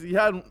 like because he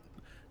had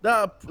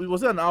that. It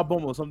was an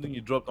album or something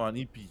he dropped on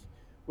EP,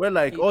 where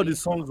like all the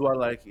songs were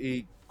like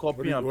a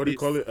copy and What do you paste.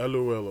 call it?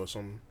 LOL or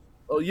something?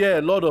 Oh yeah,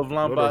 Lord of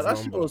Lamba. Lord of That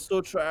shit Lamba. was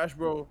so trash,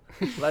 bro.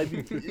 Like,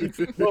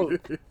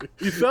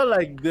 it felt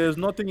like there's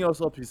nothing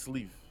else up his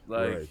sleeve.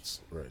 Like,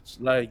 right.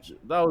 like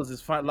that was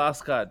his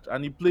last card,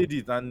 and he played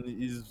it, and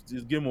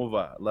his game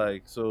over.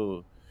 Like,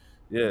 so,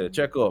 yeah,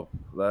 check up.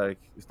 Like,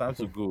 it's time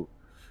to go.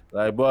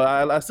 Like,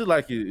 but I still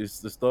like it. It's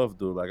the stuff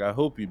though. Like, I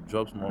hope he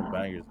drops more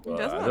bangers. He But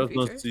does I want just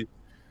don't features. see.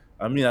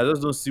 I mean, I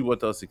just don't see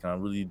what else he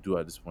can really do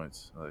at this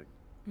point. Like,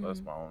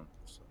 that's my own.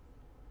 So.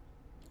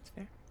 That's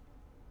fair.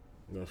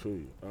 I feel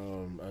you.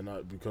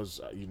 And because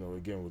you know,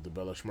 again with the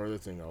Bella Schmurda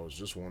thing, I was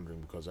just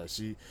wondering because I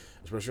see,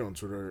 especially on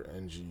Twitter,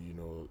 NG, you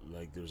know,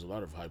 like there's a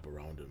lot of hype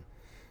around him,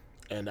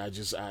 and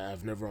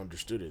I've never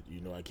understood it.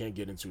 You know, I can't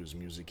get into his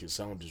music. His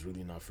sound is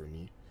really not for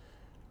me.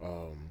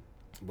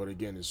 But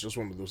again, it's just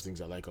one of those things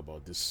I like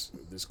about this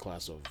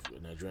class of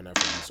Nigerian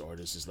Afrobeats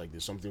artists. Is like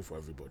there's something for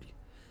everybody.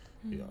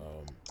 Yeah.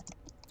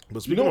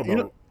 But speaking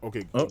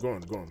okay, go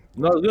on.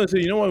 No, I was gonna say,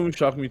 you know what would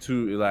shock me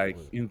too, like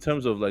in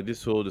terms of like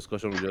this whole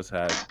discussion we just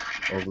had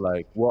of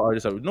like what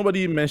artists are.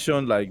 Nobody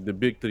mentioned like the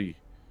big three,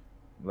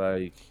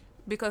 like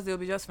because they'll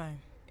be just fine.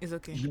 It's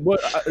okay.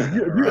 But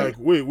like,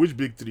 wait, which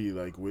big three?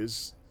 Like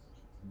Wiz?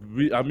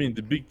 I mean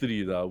the big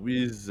three that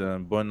Wiz,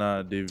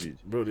 Burna, David.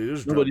 Bro, they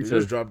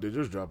just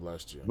dropped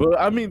last year. But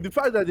I mean the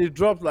fact that they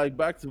dropped like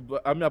back to back.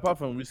 I mean apart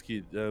from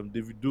Wizkid,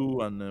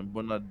 Davido and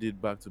Burna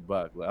did back to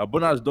back. Like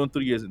Burna has done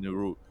 3 years in a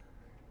row.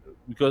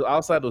 Because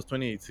outside was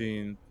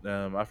 2018,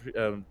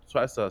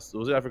 Twice as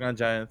was it African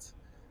Giants,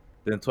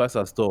 then Twice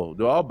as Tall.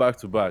 They were all back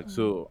to back.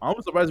 So I'm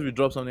surprised if we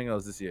drop something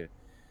else this year.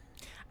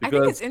 Because I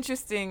think it's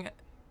interesting.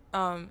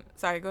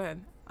 Sorry, go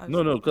ahead.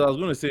 No, because I was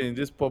gonna say in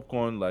this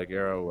popcorn like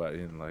era we're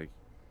in, like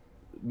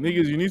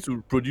niggas, you need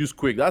to produce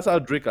quick. That's how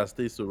Drake has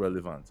stayed so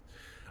relevant,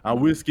 and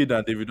Wizkid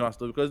and Davido and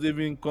stuff because they've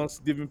been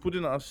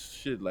putting out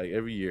shit like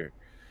every year.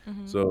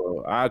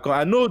 So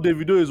I know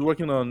Davido is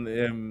working on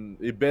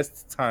a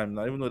best time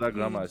now, even though that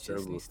grammar is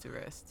terrible. Needs to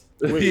rest.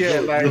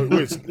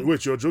 Wait,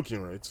 wait, you're joking,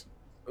 right?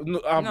 No,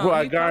 bro,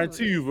 I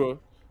guarantee you, bro.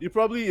 He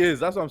probably is.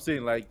 That's what I'm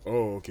saying. Like,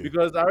 oh, okay.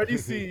 Because I already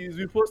see he's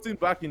been posting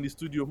back in the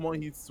studio more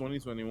hits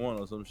 2021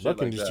 or some shit.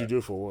 Back in the studio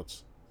for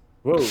what?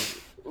 Bro,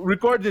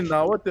 recording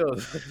now. What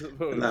else?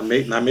 Now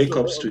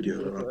makeup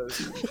studio.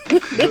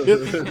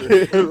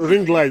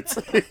 Ring lights.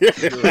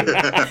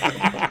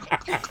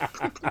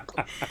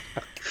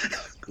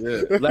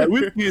 Yeah, like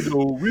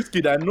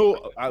Wizkid, I know,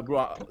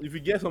 bro. If you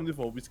get something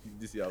from Wizkid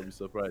this year, I'll be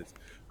surprised.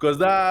 Because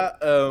that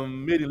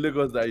Made in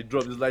Lagos that he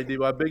dropped, it's like they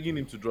were begging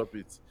him to drop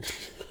it.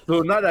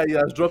 So now that he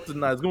has dropped it,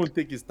 now it's going to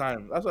take his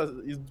time. That's why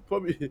he's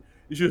probably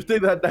you should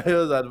take that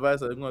Dio's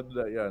advice. I'm going to do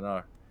that year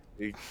now.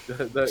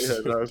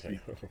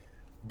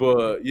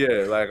 But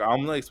yeah, like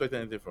I'm not expecting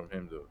anything from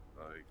him though.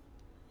 Like,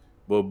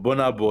 but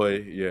Burna Boy,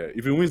 yeah,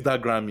 if he wins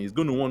that Grammy, he's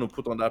going to want to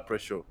put on that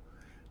pressure.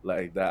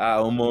 Like that,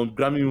 I'm on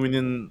Grammy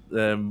winning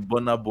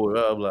Burna Boy,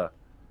 blah blah.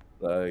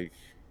 Like,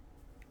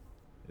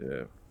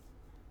 yeah.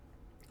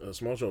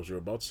 Small Chops, you're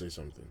about to say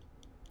something.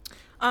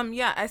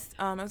 Yeah, I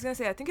was gonna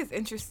say I think it's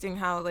interesting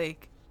how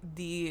like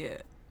the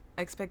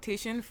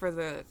expectation for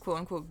the quote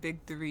unquote big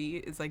three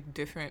is like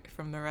different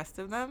from the rest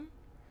of them.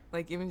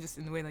 Like even just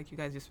in the way like you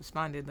guys just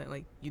responded that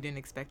like you didn't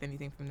expect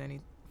anything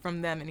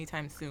from them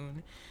anytime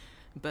soon,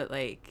 but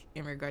like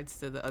in regards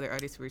to the other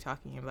artists we were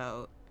talking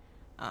about.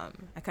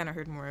 I kind of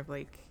heard more of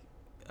like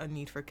a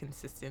need for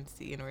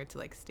consistency in order to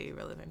like stay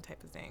relevant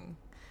type of thing,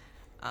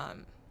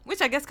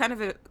 which I guess kind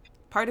of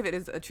part of it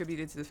is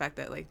attributed to the fact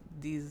that like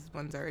these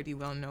ones are already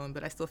well known,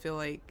 but I still feel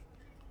like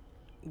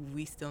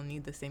we still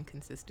need the same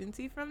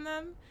consistency from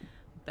them.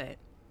 But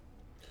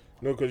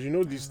no, because you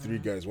know these three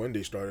guys when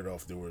they started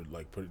off, they were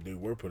like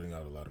putting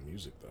out a lot of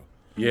music though.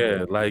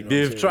 Yeah, like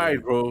they've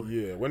tried, bro.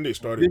 Yeah, when they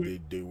started,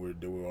 they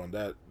were on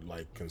that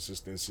like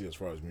consistency as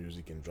far as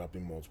music and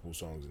dropping multiple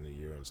songs in a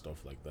year and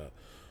stuff like that.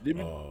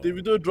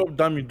 Davido dropped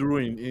Dami Duro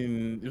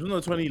in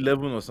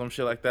 2011 or some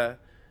shit like that.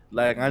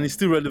 Like, and it's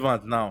still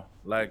relevant now.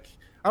 Like,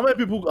 how many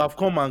people have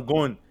come and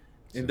gone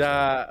in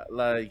that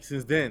like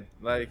since then?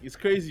 Like, it's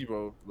crazy,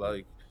 bro.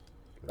 Like,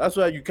 that's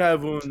why you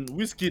can't even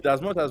Wizkid. As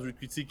much as we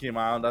critique him,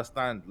 I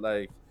understand.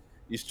 Like,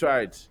 he's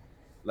tried.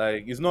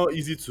 Like, it's not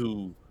easy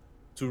to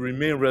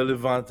remain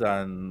relevant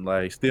and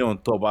like stay on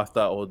top after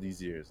all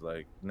these years.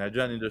 Like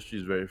Nigerian industry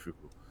is very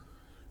fickle.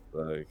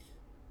 Like,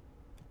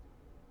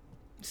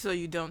 so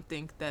you don't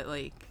think that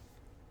like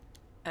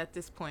at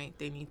this point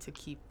they need to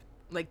keep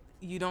like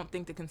you don't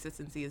think the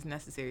consistency is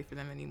necessary for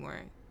them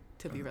anymore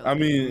to be relevant? I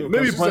mean,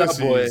 maybe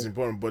consistency is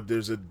important, but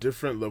there's a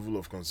different level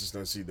of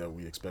consistency that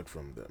we expect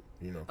from them.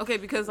 You know. Okay,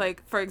 because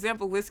like for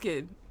example,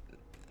 Wizkid,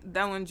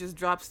 that one just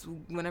drops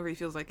whenever he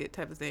feels like it,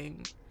 type of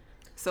thing.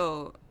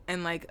 So,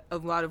 and like a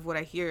lot of what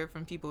I hear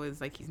from people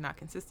is like he's not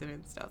consistent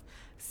and stuff.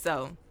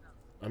 So,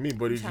 I mean,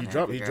 but he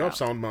dropped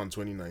Soundman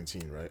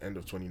 2019, right? End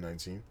of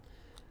 2019.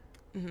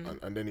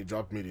 and then he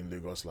dropped Made in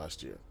Lagos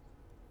last year.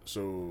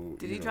 So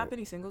did he drop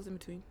any singles in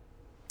between?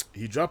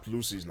 He dropped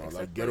Lucy's now,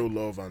 Except like Ghetto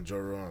Love and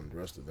Joro and the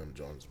rest of them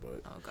Johns.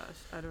 But oh gosh,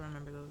 I don't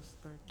remember those.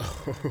 I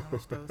don't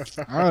watch those.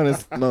 I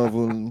honestly I'm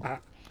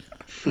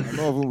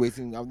not even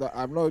waiting.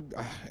 I'm not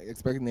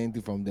expecting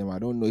anything from them. I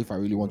don't know if I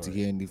really want to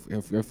hear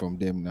hear from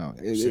them now.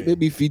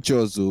 Maybe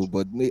features though,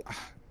 but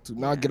to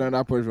now get on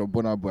that project from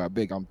Burna Boy, I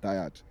beg, I'm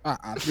tired.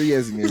 3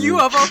 years in a row. You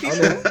of all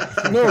people.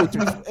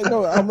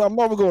 No, I'm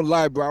not even gonna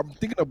lie, bro. I'm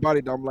thinking about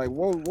it. I'm like,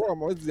 what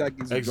am I like?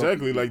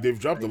 Exactly, like they've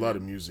dropped a lot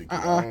of music.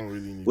 I don't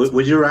really need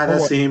would you rather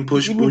see him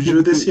push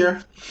Buju this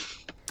year?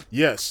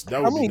 Yes,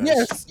 that would be nice.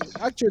 Yes,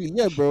 actually,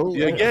 yeah, bro.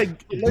 Yeah,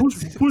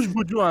 push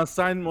Buju and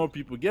sign more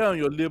people. Get on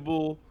your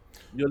label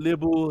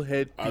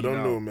head. I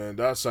don't know, man.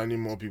 That signing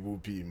more people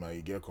P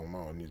might get come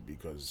out on it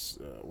because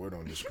word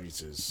on the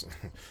streets is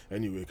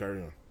anyway.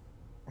 Carry on.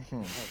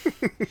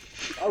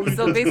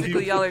 So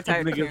basically, y'all are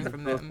tired of hearing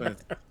from them.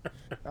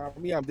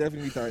 Me, I'm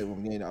definitely tired of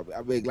them.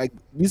 I beg, like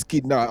this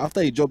kid now.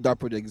 After he dropped that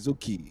project, it's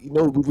okay.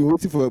 We've been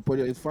waiting for a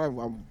project. It's fine.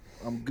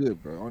 I'm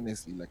good, bro.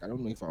 Honestly, like I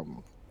don't know if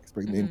I'm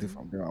expecting anything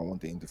from them. I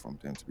want anything from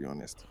them, to be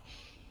honest.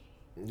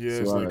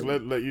 Yeah, so it's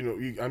like let you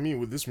know. I mean,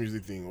 with this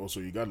music thing, also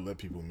you gotta let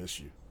people miss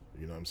you.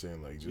 You know what I'm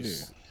saying? Like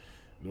just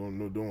don't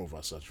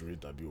oversaturate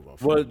that. Be over.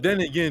 But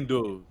then again,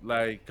 though,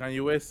 like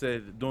Kanye West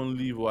said, "Don't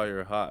leave while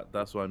you're hot."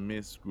 That's why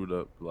Miss screwed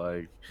up.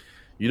 Like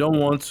you don't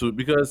want to,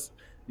 because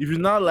if you're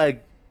not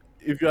like,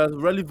 if you're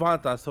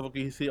relevant and stuff,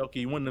 okay, you say, okay,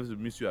 you want them to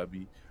miss you,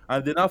 Abby,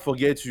 and they not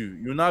forget you,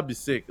 you'll not be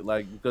sick.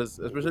 Like because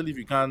especially if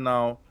you can't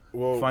now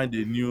find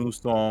a new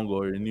song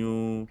or a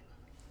new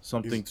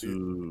something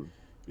to.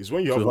 It's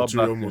when you have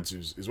ulterior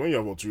motives. It's when you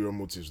have ulterior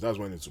motives. That's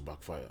when it's to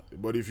backfire.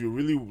 But if you're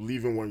really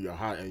leaving when you're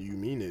hot and you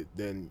mean it,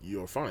 then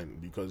you're fine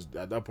because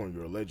at that point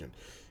you're a legend.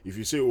 If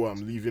you say, "Oh,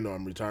 I'm leaving" or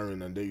 "I'm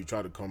retiring," and then you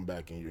try to come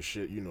back and you're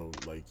shit,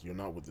 like you're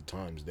not with the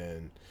times,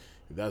 then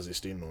that's a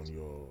stain on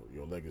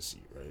your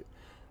legacy, right?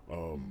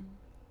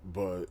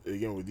 But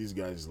again, with these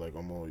guys, like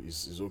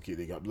it's okay.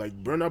 They got like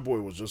Burna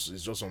Boy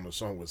is just on the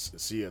song with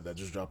Sia that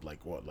just dropped like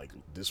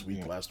this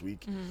week, last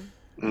week.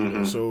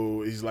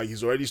 So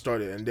he's already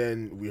started, and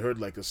then we heard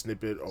like a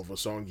snippet of a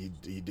song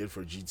he did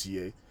for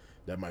GTA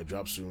that might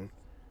drop soon.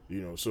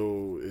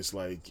 So it's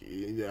like,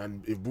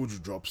 and if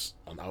Buju drops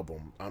an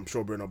album, I'm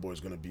sure Burna Boy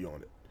is gonna be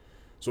on it.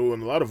 So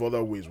in a lot of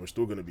other ways, we're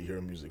still gonna be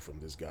hearing music from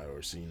this guy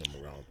or seeing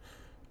him around.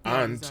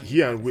 And exactly.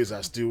 He and Wiz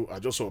are still. I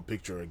just saw a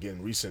picture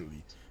again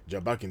recently.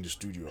 They're back in the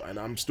studio, and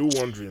I'm still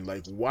wondering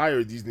like, why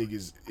are these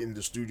niggas in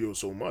the studio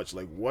so much?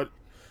 Like what?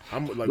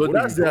 But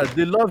that's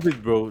they love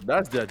it, bro.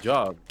 That's their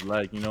job.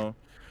 Like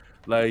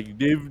like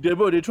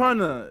they're trying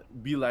to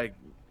be like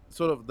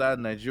sort of that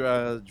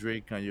Nigeria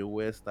Drake and your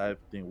West type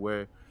thing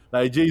where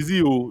like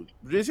Jay-Z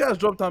has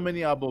dropped how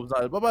many albums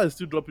now? Baba is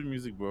still dropping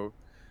music, bro.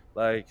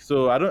 Like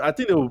so I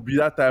think it will be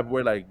that type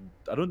where like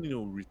I don't think it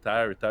will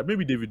retire.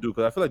 Maybe Davido,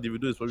 because I feel like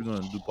Davido is probably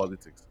gonna do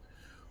politics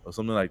or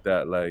something like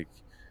that, like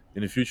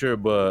in the future.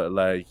 But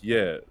like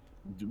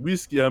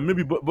Whiskey,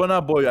 maybe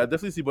Burna Boy. I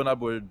definitely see Burna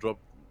Boy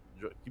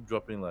keep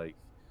dropping, like,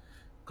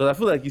 because I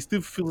feel like he still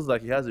feels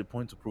like he has a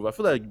point to prove. I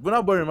feel like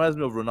Burna Boy reminds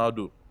me of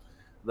Ronaldo.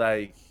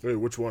 Like, wait,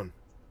 which one?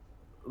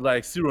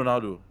 Like, see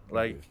Ronaldo.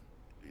 Like,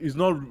 he's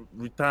not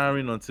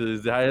retiring until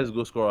he's the highest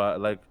goal scorer.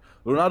 Like,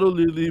 Ronaldo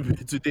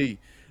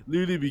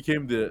literally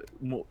became the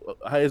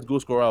highest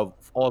goal scorer of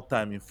all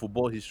time in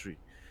football history.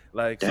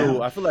 Like,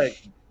 so I feel like,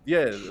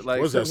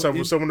 like, what's that?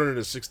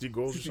 760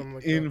 goals or something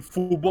like that? In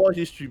football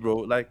history, bro.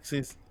 Like,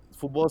 since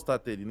football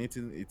started in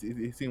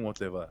 18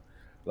 whatever.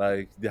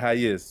 Like the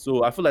highest.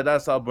 So I feel like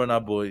that's how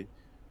Burna Boy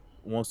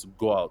wants to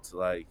go out.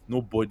 Like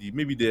nobody,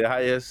 maybe the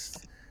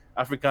highest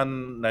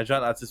African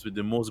Nigerian artist with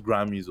the most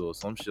Grammys or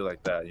some shit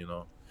like that,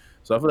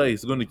 So I feel like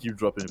he's going to keep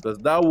dropping because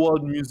that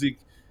world music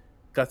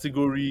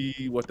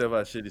category,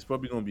 whatever shit, is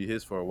probably going to be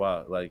his for a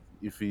while. Like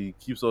if he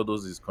keeps all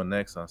his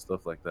connects and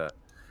stuff like that.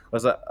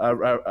 Because I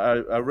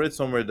read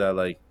somewhere that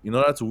like in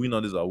order to win all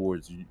these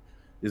awards,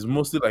 it's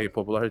mostly like a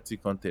popularity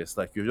contest.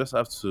 Like you just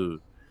have to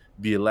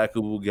be a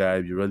likable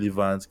guy, be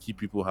relevant, keep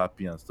people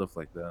happy and stuff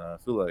like that. And I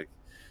feel like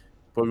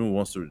probably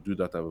wants to do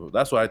that type of.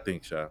 That's what I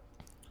think, Sha.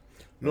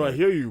 No, I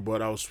hear you,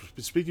 but I was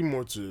speaking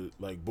more to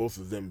like both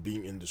of them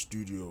being in the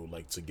studio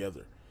like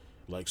together,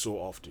 like so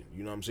often.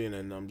 You know what I'm saying?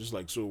 And I'm just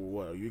like, so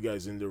what? Are you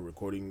guys in there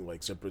recording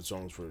like separate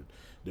songs for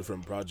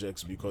different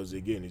projects? Because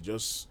again,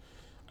 it's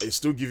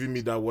still giving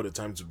me that "What a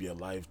Time to Be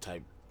Alive"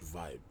 type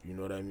vibe. You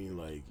know what I mean?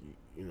 Like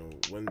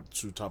when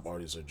two top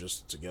artists are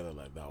just together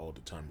like that all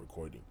the time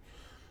recording.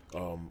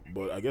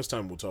 But I guess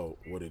time will tell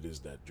what it is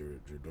that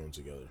you're doing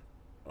together.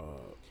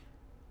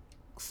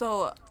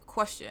 So,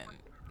 question.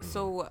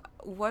 So,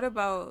 what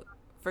about,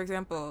 for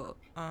example,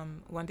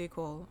 One Day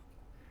Cole,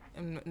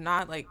 and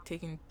not like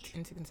taking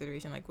into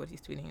consideration like what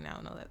he's tweeting now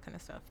and all that kind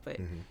of stuff, but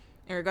in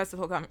regards to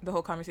the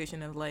whole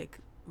conversation of like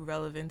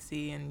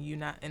relevancy and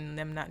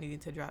them not needing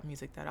to drop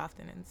music that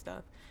often and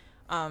stuff,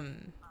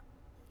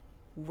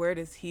 where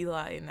does he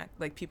lie in that?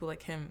 Like people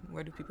like him,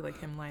 where do people like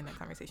him lie in that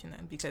conversation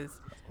then? Because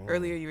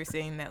earlier you were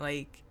saying that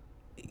like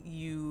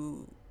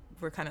you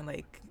were kind of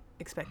like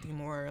expecting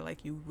more,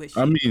 like you wish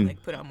I he mean,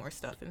 like put out more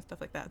stuff and stuff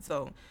like that.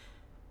 So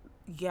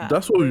yeah,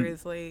 that's what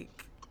whereas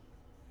like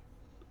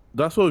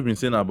that's what we've been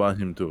saying about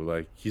him too.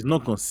 Like he's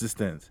not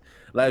consistent.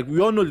 Like we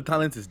all know the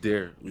talent is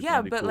there with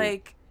yeah, but Wandeko.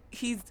 like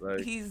he's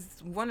Like-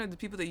 one of the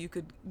people that you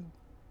could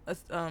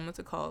what's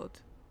it called,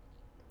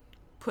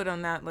 put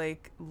on that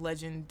like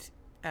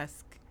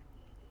legend-esque.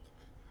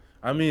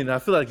 I mean, I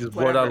feel like it's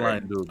Whatever.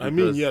 borderline though. I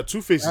mean, because- yeah,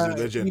 Two Face is a you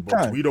legend, but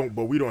can.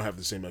 we don't have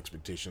the same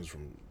expectations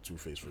from Two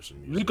Face for some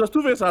music. Because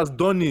Two Face has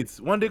done it.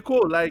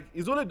 Wandeko, like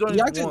he's only done He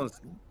it actually-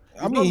 once.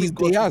 I mean, he has.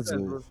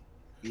 consistent, bro. Though.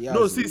 He has, No,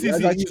 though. see, He has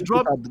actually he's put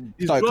dropped- out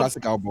he's a dropped-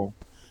 classic album.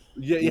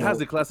 Yeah, he You has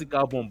know. a classic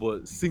album,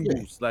 but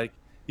singles like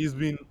his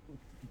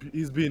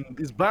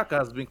back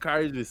has been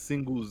carried with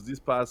singles this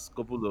past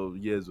couple of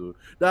years. Oh,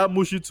 that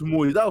Mushi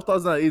Tumo, that was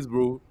 2008,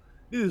 bro.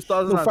 This is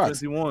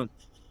 2021.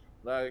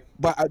 Like,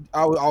 But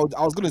I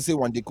was gonna say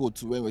one day code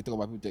too when we're talking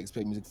about people to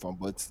expect music from,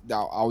 but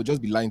I would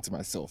just be lying to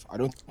myself. I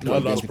don't. think That I'll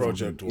get last anything from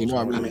project him. was You know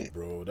what I hard, mean?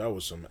 bro. That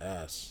was some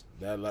ass.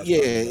 That last Yeah,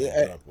 project that yeah.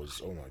 he dropped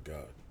was, oh my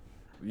god.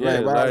 yeah,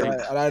 Right, but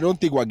like, I don't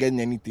think we're getting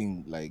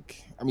anything. Like,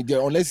 I mean,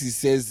 unless he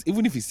says,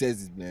 even if he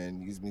says it,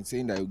 man, he's been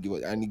saying that he'll give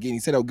us. And again, he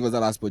said he'll give us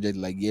that last project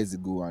like years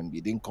ago, and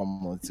it didn't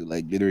come until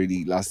like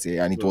literally last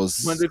year, and it was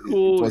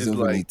Wandeko it wasn't is even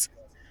like- it.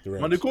 The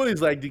rest. Wandeko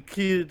is like the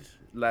kid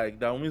like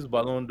that wins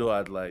Ballon d'Or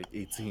at like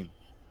 18,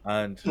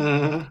 and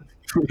Mhm.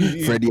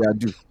 Freddie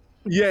Adu.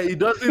 yeah, he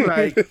doesn't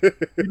like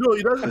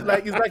he doesn't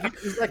like it's like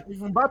if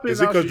Mbappe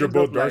Is it now because should you're end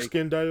both up, dark like,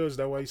 skinned, Dio? Is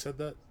that why you said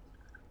that?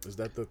 Is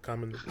that the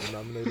common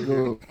denominator?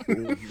 No,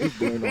 what's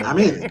going on? I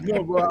mean,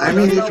 No, bro, I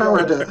mean, if I were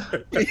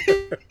understand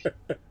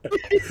to,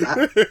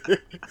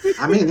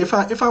 I mean, if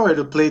I were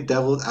to play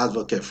devil's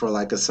advocate for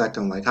like a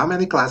second, like how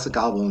many classic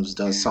albums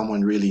does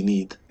someone really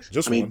need?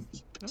 Just I mean,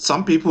 one.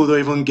 some people don't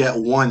even get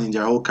one in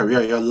their whole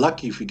career. You're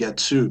lucky if you get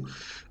two.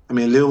 I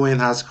mean, Lil Wayne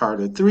has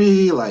Carter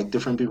 3, like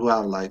different people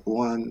have like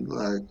one.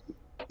 Like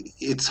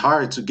it's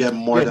hard to get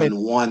more Yeah, than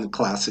one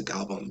classic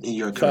album in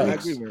your I career.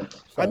 agree, man.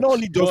 And not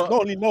only But-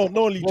 not only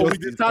but just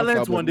with the his talent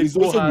album, one, there's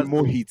Wandeko also has the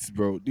more though. hits,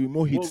 bro. The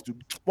more hits Well-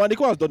 too.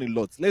 Wandeko has done a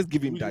lot. Let's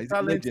give him With the that. He's a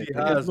talent he legend.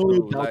 has, There's no though,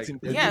 like- doubting.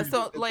 There's Yeah, no- so,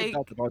 there's no like-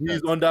 doubt about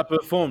he's that.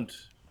 underperformed.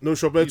 No,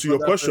 Chopin, He's to your for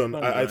that question,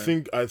 person, I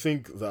man.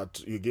 think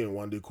that again,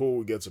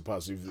 Wandeko gets a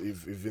pass.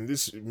 If in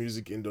this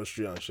music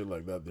industry and shit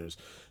like that, there's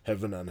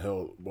heaven and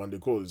hell,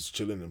 Wandeko is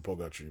chilling in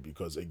purgatory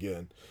because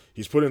again,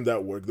 he's put in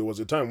that work. There was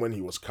a time when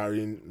he was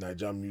carrying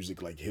Niger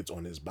music like hits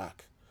on his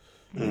back.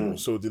 You know,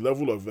 so the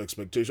level of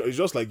expectation it's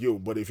just like, yo,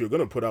 but if you're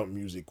gonna put out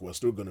music, we're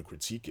still gonna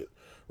critique it,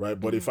 right?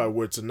 But if I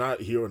were to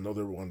not hear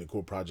another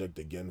Wandeko project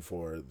again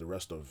for the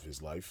rest of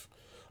his life,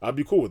 I'd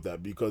be cool with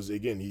that because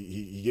again,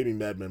 he gave me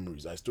mad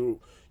memories. I still,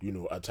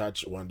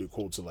 attach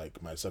Wandeko to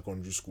like my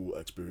secondary school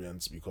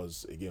experience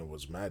because again, it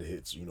was mad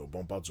hits,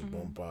 bumper to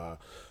bumper,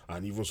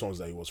 and even songs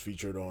that he was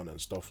featured on and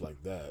stuff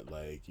like that,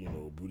 like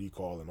Booty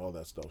Call and all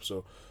that stuff.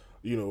 So,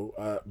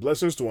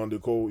 blessings to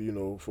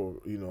Wandeko, for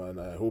and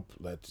I hope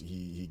that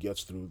he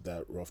gets through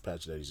that rough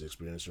patch that he's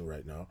experiencing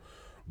right now.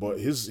 But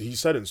he's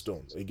set in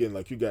stone. Again,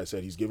 like you guys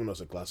said, he's given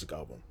us a classic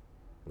album,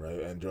 right?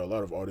 And there are a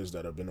lot of artists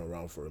that have been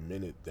around for a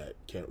minute that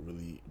can't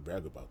really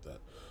brag about that.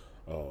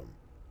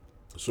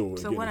 So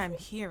So again, what I'm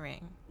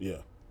hearing yeah,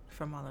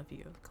 from all of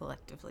you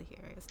collectively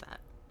here is that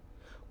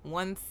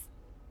once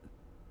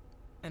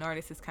an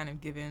artist is kind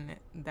of given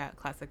that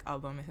classic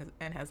album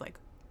and has like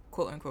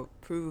quote unquote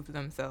proved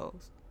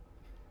themselves,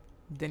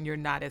 then you're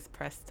not as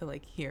pressed to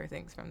like hear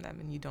things from them,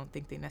 and you don't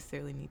think they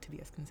necessarily need to be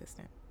as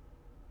consistent.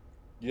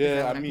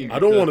 Yeah, I mean, I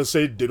don't want to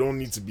say they don't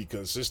need to be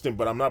consistent,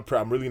 but I'm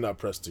really not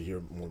pressed to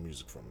hear more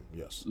music from him.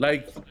 Yes.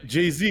 like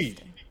Jay-Z,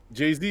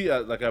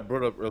 like I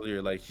brought up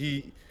earlier, like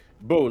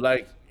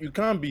like you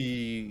can't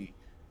be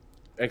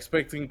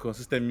expecting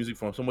consistent music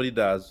from somebody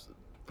that's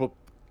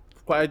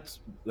quite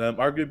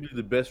arguably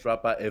the best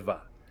rapper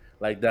ever,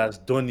 like that's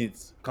done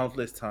it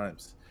countless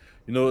times.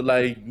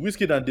 Like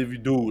Wizkid and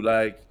Davido,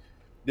 like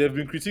they've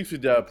been critiqued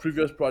with their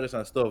previous projects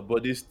and stuff,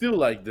 but they still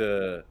like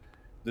the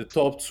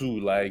top two.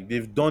 Like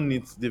they've done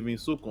it, they've been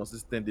so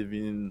consistent. They've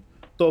been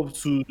top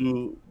two,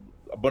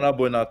 Burna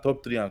Boy now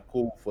top three and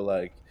Cole for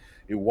like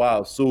a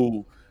while.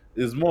 So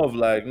it's more of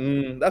like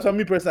that's why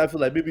me personally I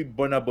feel like maybe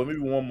Burna Boy, maybe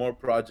one more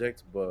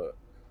project, but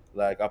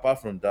like apart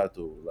from that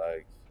though,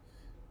 like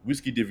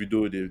Whiskey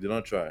Davido, they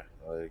don't try.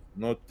 Like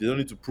they don't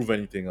need to prove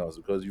anything else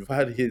because you've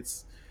had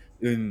hits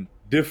in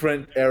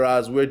different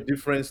eras where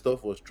different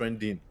stuff was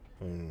trending.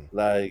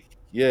 Like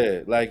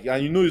yeah, like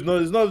and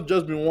it's not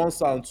just been one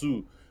sound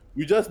too.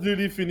 We just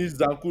literally finished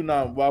Zanku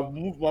now.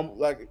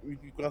 Like you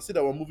can see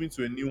that we're moving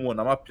to a new one.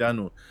 I'm at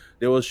piano.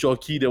 There was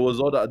Shoki, there was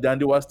other,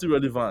 and they were still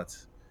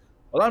relevant.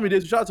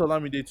 Olamide, shout out to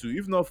Olamide too.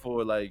 If not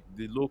for like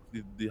the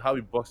how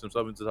he boxed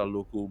himself into that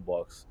local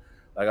box,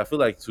 like I feel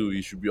like too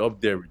he should be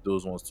up there with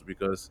those ones too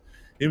because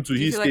him too Do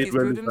you he feel like stayed he's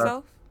proved relevant.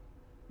 himself?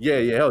 Yeah,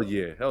 hell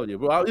yeah.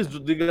 Bro, this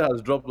nigga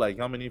has dropped like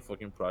how many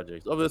fucking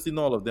projects? Obviously,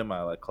 not all of them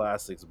are like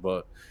classics,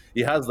 but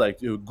he has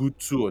like a good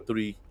 2 or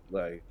 3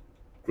 like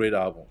great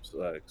albums.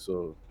 Like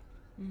so,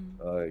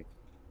 like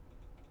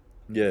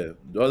yeah.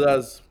 The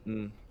others,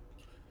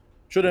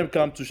 Show them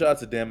come to shout out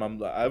to them.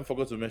 I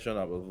forgot to mention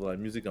about like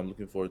music I'm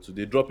looking forward to.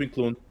 They're dropping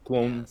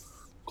Yes.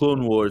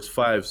 Clone Wars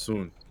 5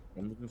 soon.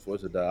 I'm looking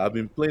forward to that. I've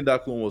been playing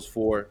that Clone Wars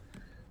 4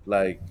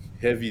 like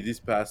heavy these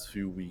past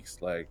few weeks.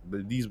 Like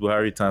these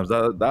Buhari times.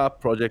 That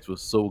project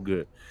was so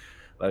good.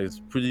 Like it's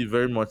pretty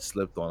very much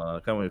slept on. And I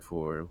can't wait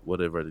for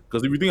whatever.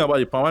 Because if you think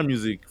about it, Power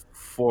Music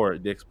 4,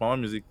 the Power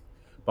Music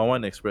Power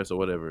One Express or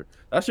whatever,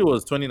 that shit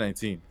was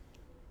 2019.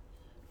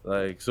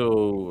 Like so,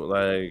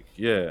 like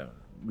yeah,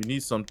 we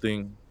need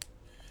something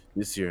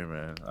this year,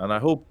 man. And I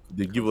hope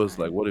they give us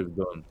like what they've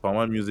done,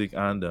 Power Music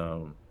and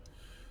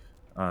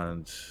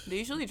They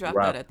usually drop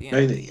rap. that at the end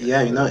of the year.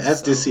 Yeah,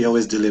 SDC So,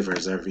 always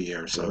delivers every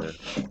year. So Yeah.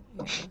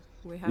 yeah,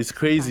 we have It's some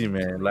crazy, time to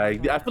man. wait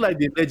Like for I that. feel like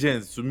they're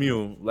legends to me,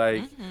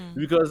 like Mhm.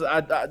 because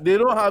they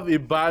don't have a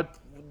bad.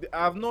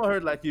 I've not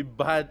heard like a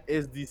bad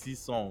SDC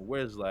song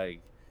where it's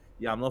like,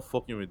 yeah, I'm not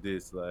fucking with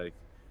this. Like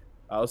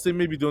I'll say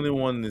maybe the only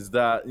one is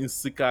that in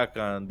Sikak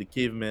and the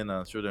Cavemen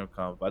and Show Them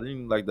Camp. I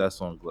didn't like that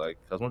song. Like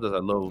as much as I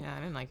love Yeah, I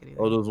didn't like it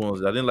all either. those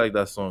ones, I didn't like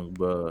that song.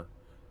 But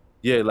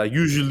yeah, like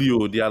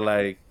usually, they are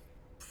like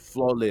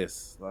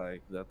flawless,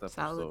 like that type of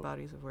Solid stuff.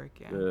 bodies of work,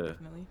 yeah, Yeah.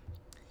 definitely.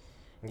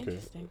 Okay.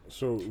 Interesting.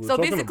 So we're So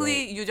talking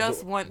basically, about you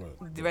just go- want go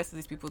ahead. the rest of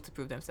these people to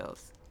prove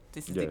themselves.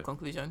 This is Yeah. the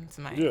conclusion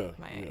to my Yeah,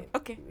 my yeah,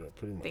 okay. yeah,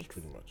 pretty much, Thanks.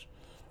 pretty much.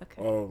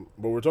 Okay.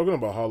 But we're talking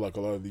about how like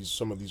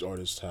some of these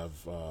artists have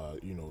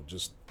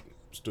just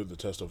stood the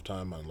test of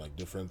time and like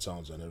different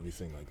sounds and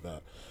everything like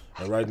that.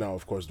 And right now,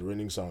 of course, the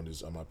reigning sound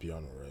is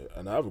Amapiano, right?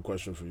 And I have a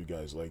question for you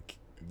guys. Like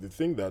the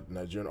thing that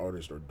Nigerian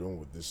artists are doing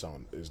with this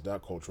sound is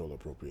that cultural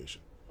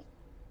appropriation.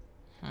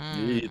 Yeah,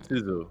 it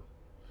is though.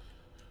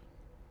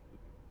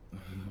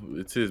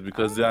 It is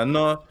because they are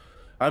not.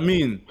 I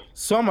mean,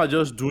 some are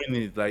just doing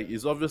it like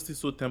it's obviously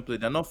so template.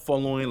 They're not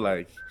following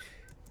like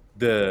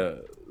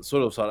the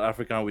sort of South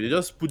African way. They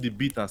just put the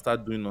beat and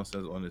start doing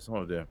nonsense on it. Some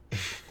of them.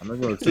 I'm not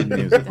gonna say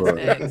names, That's but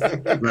facts.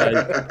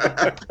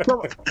 like,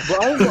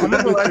 but I'm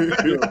not gonna lie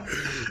to you.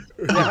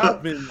 There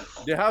have been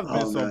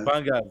oh some man,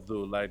 bangers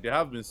though. Like there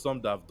have been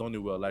some that have done it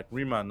well. Like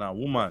Rima now,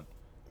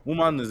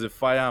 Woman is a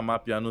fire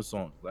Amapiano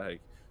song. Like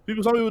some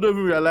people don't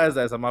even realize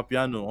that it's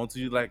Amapiano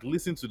until you like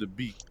listen to the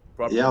beat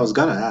yeah, I was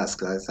properly. gonna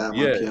ask. Is that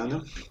my Yeah,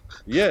 piano?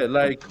 yeah.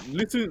 Like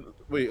listen.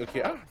 Wait,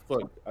 okay.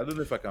 Fuck. I don't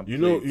know if I can play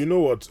it. You know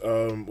what?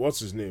 What's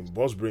his name?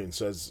 Boss Brain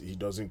says he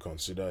doesn't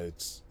consider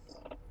it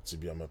to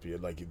be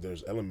Amapiano. Like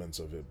there's elements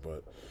of it,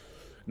 but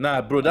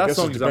Nah, bro, I that guess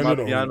song it is depended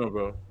on Amapiano, who.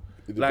 bro.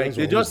 It Like depends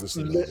they on who's just,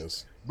 listening, I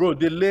guess. bro,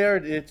 they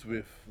layered it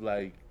with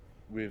like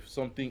with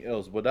something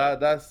else. But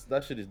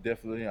that shit is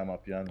definitely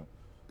Amapiano.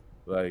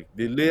 Like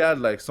they layered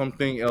like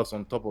something else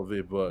on top of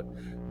it, but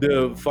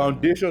the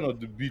foundation of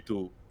the beat,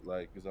 oh,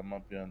 like is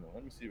Amapiano.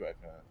 Let me see if I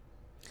can.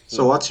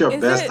 So what's your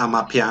Is best it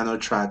Amapiano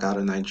track out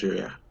of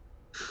Nigeria?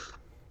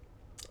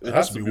 It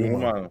has to be Woman.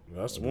 Woman. It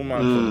has to be Woman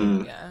for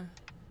me. Mm,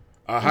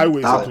 yeah.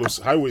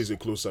 Highway is a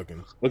close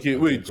second. Okay, I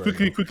wait, think, right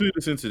now. quickly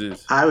listen to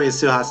this. Highway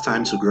still has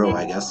time to grow,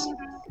 I guess.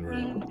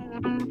 Right.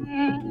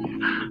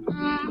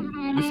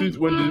 This is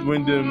when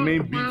the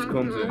main beat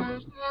comes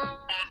in.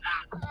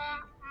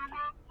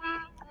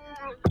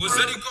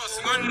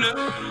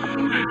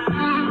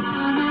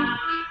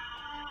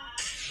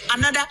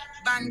 Another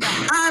banger.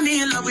 I'm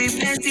in love with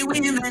plenty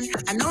women.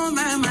 I know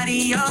my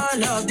money,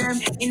 all of them.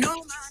 You know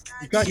You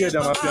my can't hear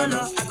daddy, them all Amapiano.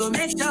 of. I go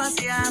make sure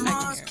say I'm I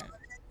on. can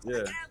hear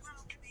it.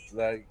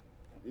 Yeah.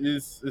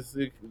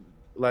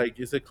 Like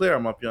it's a clear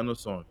Amapiano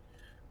song.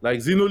 Like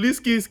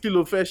Zinoliski's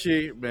Kilo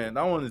Feshe, man,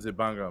 that one is a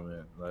banger,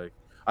 man. Like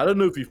I don't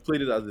know if you've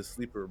played it as a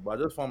sleeper, but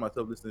I just found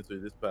myself listening to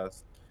it this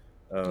past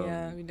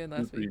Yeah, we did two,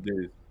 last 3 week.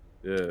 days.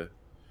 Yeah.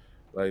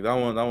 Like that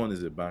one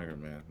is a banger,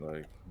 man.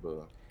 Like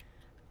but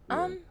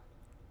yeah.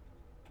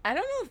 I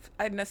don't know if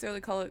I'd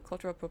necessarily call it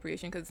cultural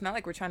appropriation because it's not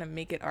like we're trying to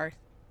make it our.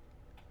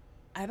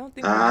 I don't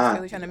think we're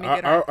necessarily trying to make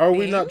it our. Are we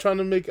thing. not trying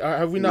to make?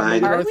 Have we not Nine- made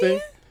it Are our we?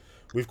 thing?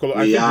 We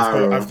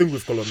are. I think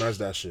we've colonized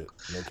that shit.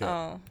 Okay.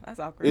 Oh, that's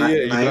awkward. Yeah,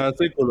 you Ni- can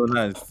say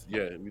colonized.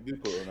 Yeah, we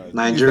did colonize. Is that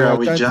Nigeria, we're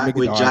we trying to jack make it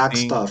we our jack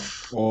thing,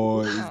 stuff.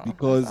 or it's Oh,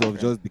 because that's of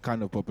awkward. just the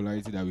kind of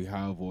popularity that we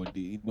have, or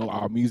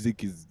our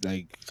music is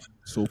like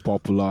so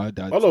popular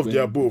that All of when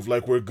the above.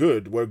 Like we're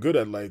good. We're good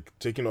at like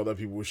taking other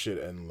people's shit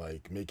and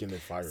like making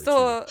it fire.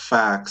 So,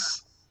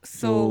 Facts.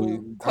 so it's not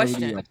really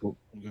question. Go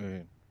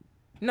ahead.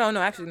 No,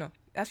 actually, no.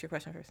 Ask your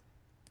question first.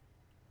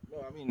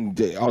 No, I mean,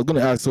 I was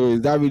gonna ask. So,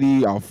 is that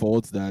really our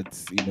fault that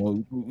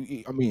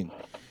I mean,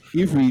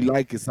 if we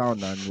like a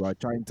sound and we're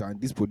trying to,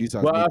 and this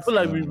producers But I makes feel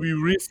like we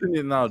rinsing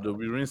it now though.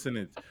 We're rinsing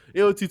it.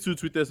 AOT2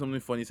 tweeted something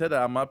funny. He said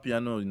that Ama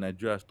Piano in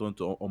Nigeria has turned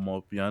to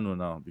Omo Piano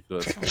now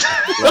because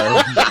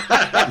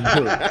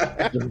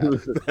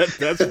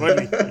That's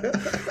funny.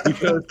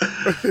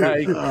 because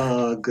like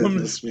Oh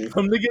goodness me.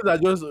 some niggas are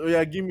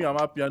just give me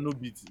Ama Piano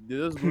beat. They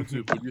just go to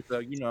a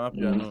producer, give me Ama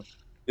Piano.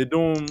 They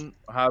don't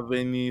have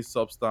any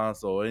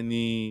substance or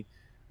any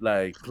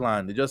like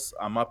plan. They just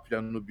Ama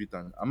Piano beat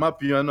and Ama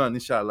Piano and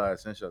Inshallah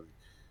essentially.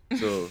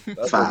 So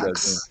that's what they're doing.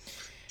 Facts.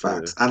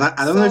 Facts. And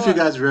I don't know if you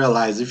guys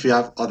realize if you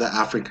have other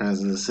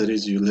Africans in the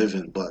cities you live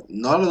in, but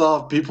not a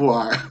lot of people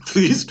are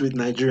pleased with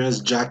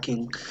Nigerians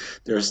jacking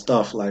their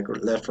stuff like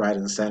left, right,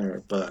 and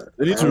center. But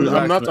They need to I'm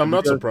relax. not. Man, I'm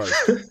not because-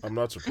 surprised. I'm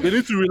not They surprised.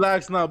 need to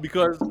relax now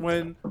because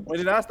when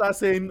they now start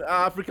saying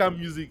African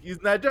music,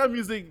 it's Nigerian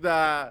music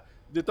that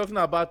they're talking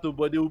about too,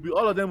 but they will be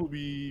all of them will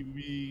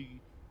be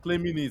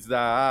claiming it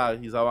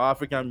that it's our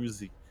African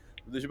music.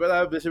 They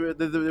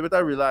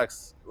better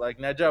relax. Like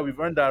Nigeria, we've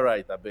earned that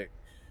right, I beg.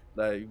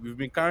 Like we've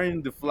been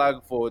carrying the flag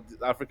for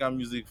African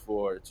music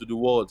to the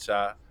world,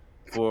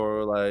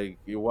 for like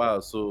a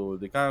while, so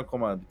they can't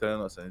come and be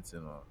telling us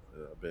anything.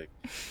 I beg.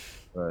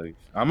 Like,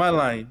 am I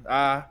lying?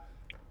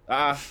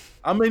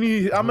 How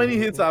many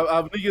hits have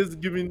niggas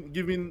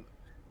giving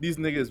these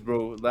niggas,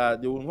 bro?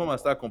 That they will come and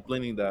start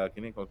complaining that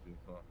can come.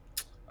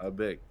 I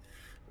beg.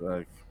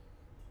 Like,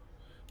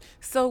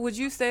 So would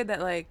you say that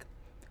like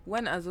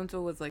when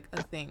Azonto was like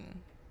a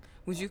thing,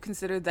 would you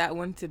consider that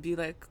one to be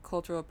like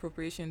cultural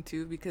appropriation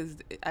too? Because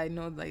I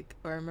know like,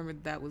 or I remember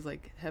that was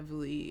like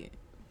heavily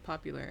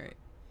popular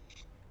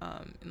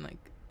in like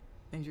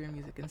Nigerian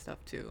music and stuff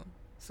too.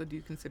 So do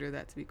you consider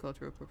that to be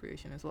cultural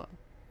appropriation as well?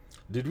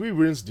 Did we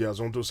rinse the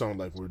Azonto sound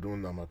like we're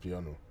doing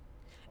Amapiano?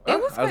 It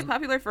was quite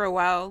popular for a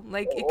while.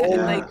 Like it could,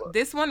 Yeah. like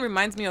this one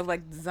reminds me of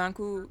like the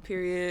Zanku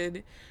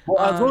period. but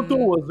Azonto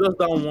was just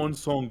that one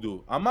song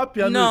though.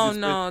 Amapiano No, is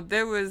no,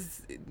 there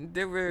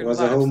were It a was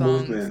lot a whole of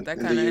songs movement that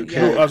in the kind of UK.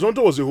 No, yeah.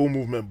 Azonto was a whole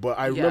movement, but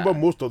I remember Yeah.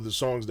 most of the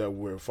songs that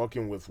we're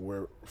fucking with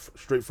were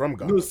straight from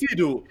Ghana. No, see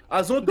though,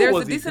 Azonto There's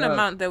was a decent dance.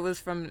 amount that was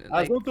from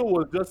like Azonto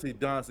was just a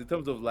dance in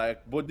terms of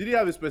like, but did he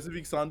have a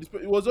specific sound?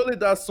 It was only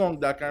that song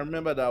that I can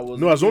remember that was.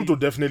 No, Azonto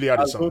definitely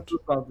had a sound. Azonto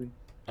sounding.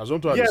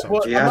 Azonto had Yeah, a sound.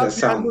 but He had a Amapiano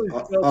sound.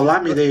 itself is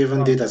Olamide just a even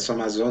sound. did some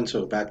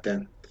Azonto back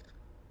then.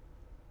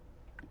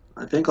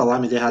 I think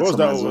Olamide had What was some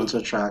that?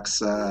 Azonto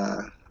tracks.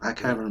 I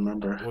can't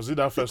remember. Was it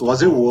that first?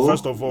 Was of it all, Wo?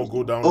 First of all,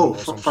 go down. Oh, Low or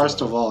some shit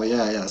first like of all,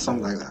 yeah,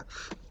 something like that.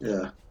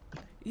 Yeah.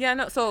 yeah,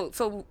 no.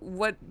 So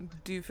what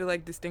do you feel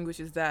like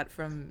distinguishes that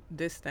from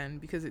this then?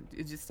 Because it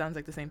just sounds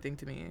like the same thing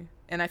to me.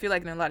 And I feel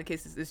like in a lot of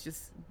cases it's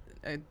just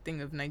a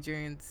thing of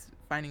Nigerians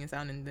finding a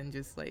sound and then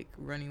just like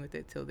running with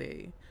it till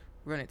they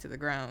run it to the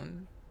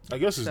ground. I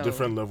guess it's So-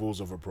 different levels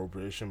of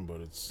appropriation,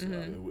 but it's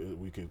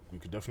we could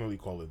definitely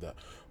call it that.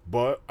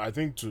 But I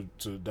think to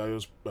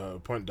Dayo's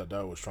point that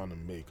Dayo was trying to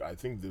make, I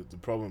think the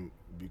problem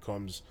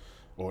becomes,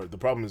 or the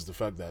problem is the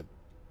fact that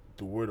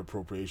the word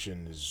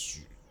appropriation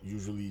is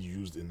usually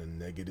used in a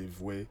negative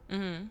way,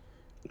 and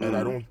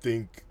I don't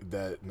think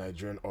that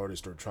Nigerian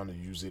artists are trying to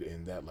use it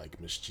in that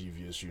like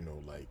mischievous,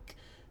 like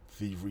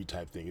thievery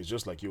type thing. It's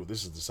just like, yo,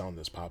 this is the sound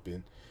that's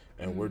popping,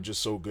 and we're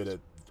just so good in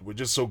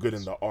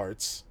the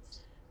arts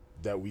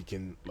that we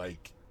can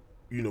like,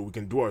 we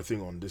can do our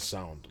thing on this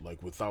sound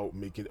like without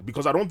making,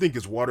 because I don't think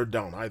it's watered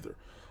down either.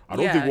 I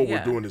don't think what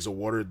we're doing is a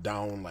watered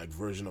down like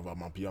version of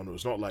Amapiano.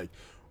 It's not like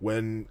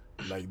when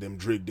like them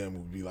Drake them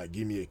would be like,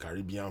 give me a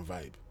Caribbean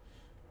vibe,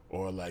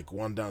 or like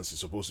one dance is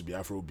supposed to be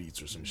Afro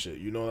beats or some shit.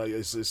 Like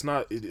it's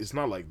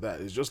not like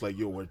that. It's just like,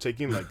 yo, we're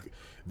taking like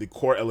the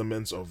core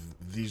elements of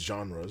these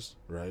genres,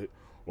 right?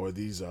 Or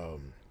these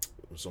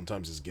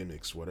sometimes it's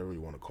gimmicks, whatever you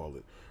want to call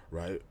it,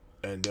 right?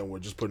 And then we're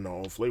just putting our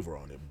own flavor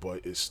on it.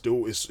 But it's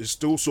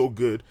still so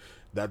good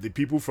that the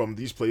people from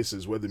these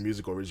places where the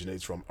music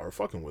originates from are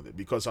fucking with it.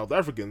 Because South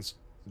Africans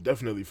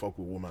definitely fuck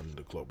with Woman in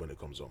the Club when it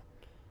comes on.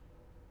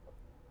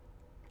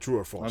 True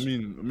or false? I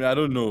mean, I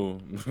don't know.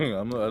 I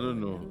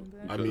don't know.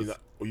 I mean,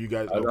 you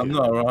guys. I'm Okay.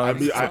 not around. I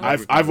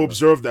mean, I've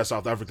observed that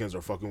South Africans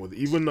are fucking with it.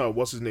 Even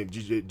what's his name,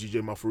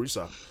 DJ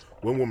Maforisa,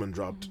 when Woman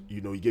dropped,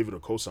 he gave it a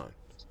cosign.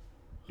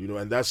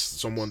 And that's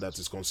someone that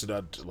is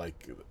considered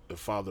like the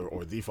father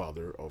or the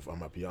father of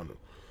Amapiano.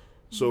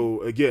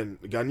 So again,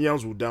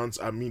 Ghanaians will dance.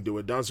 I mean, they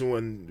were dancing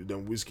when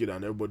then Wizkid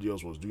and everybody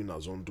else was doing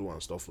Azonto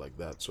and stuff like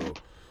that.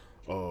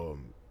 So,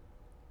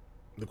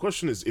 the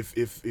question is,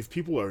 if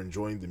people are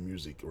enjoying the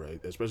music,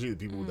 right, especially the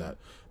people that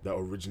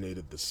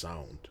originated the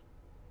sound,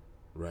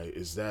 right,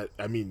 is that,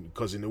 I mean,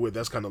 because in a way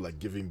that's kind of like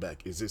giving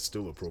back. Is it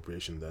still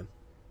appropriation then?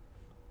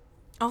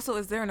 Also,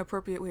 is there an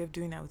appropriate way of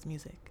doing that with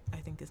music? I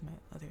think is my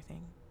other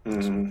thing.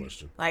 That's my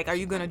question. Like, are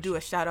you gonna do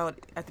a shout out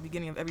at the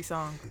beginning of every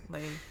song?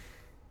 Like,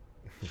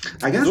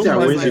 I guess there are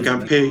ways you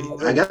can pay.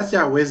 I guess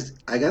there are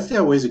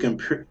ways you can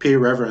pay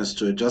reverence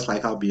to it, just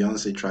like how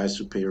Beyonce tries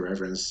to pay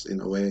reverence in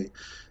a way.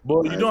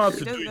 But you don't have She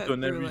to does do it that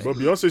on every. through,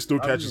 But Beyonce still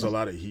catches a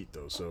lot of heat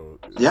though. So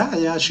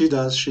Yeah, she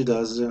does. See,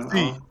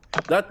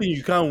 that thing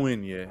you can't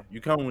win, yeah.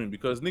 You can't win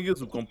because niggas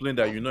will complain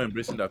that you're not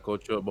embracing that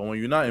culture, but when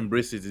you're not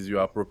embracing it, is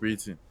you're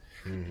appropriating.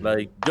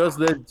 Like, just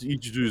let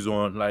each do his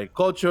own. Like,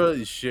 culture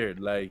is shared.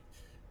 Like,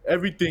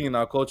 everything in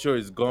our culture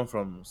is gone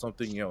from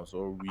something else,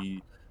 or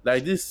we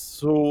like this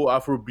whole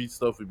Afrobeat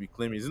stuff we be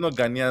claiming. It's not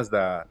Ghanaians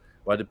that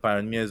were the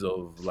pioneers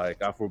of like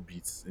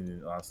Afrobeats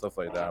and stuff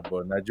like that,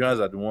 but Nigerians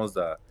are the ones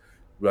that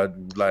were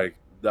like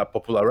that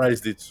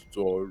popularized it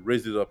or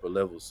raised it up a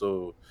level.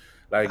 So,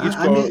 like,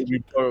 I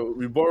mean-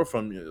 we borrow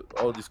from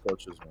all these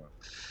cultures, man.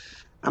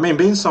 I mean,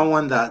 being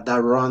someone that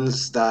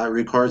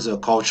records a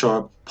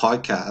culture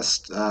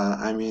podcast,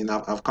 I mean,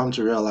 I've come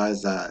to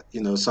realize that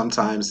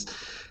sometimes,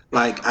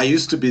 like I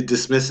used to be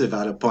dismissive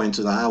at a point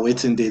to that,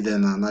 waiting day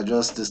then and I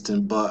just this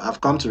thing, but I've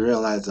come to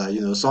realize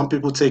that some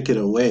people take it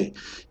away.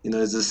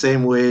 It's the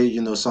same way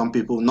some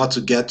people, not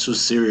to get too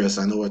serious.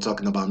 I know we're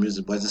talking about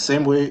music, but it's the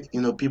same way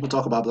people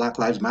talk about Black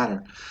Lives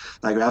Matter.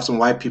 Like we have some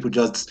white people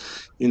just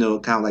kind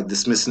of like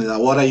dismissing it. Like,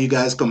 what are you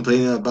guys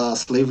complaining about?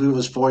 Slavery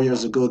was 4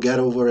 years ago. Get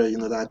over it.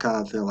 That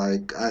kind of thing.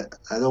 Like,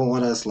 I don't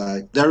want us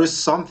like there is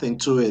something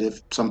to it.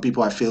 If some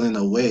people are feeling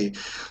away,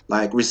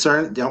 like we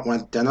certain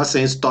they're not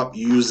saying stop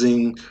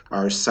using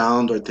our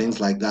sound or things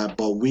like that,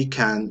 but we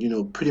can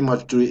pretty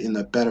much do it in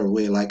a better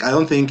way. Like I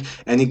don't think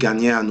any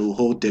Ghanaian will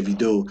hold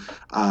Davido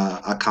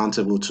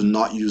accountable to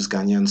not use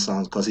Ghanaian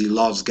sounds because he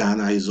loves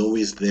Ghana. He's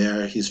always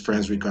there. He's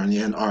friends with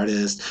Ghanaian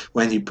artists.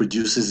 When he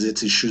produces it,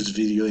 he shoots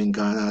video in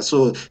Ghana.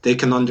 So they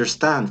can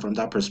understand from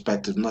that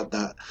perspective, not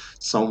that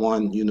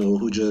someone,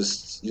 who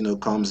just,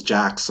 comes,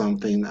 jacks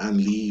something and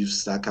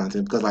leaves, that kind of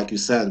thing. Because like you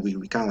said,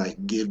 we kind of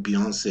like give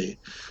Beyonce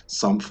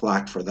some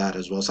flack for that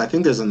as well. So I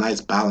think there's a nice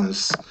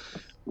balance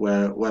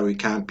where we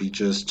can't be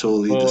just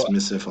totally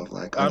dismissive of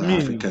like other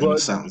African but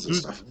sounds and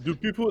stuff. do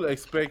people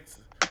expect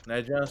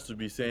Nigerians to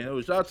be saying,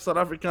 "Oh, shout out to South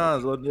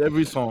Africans" on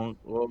every song?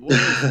 Or what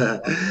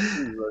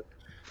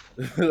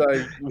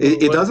like,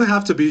 It doesn't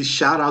have to be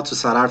shout out to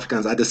South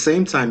Africans. At the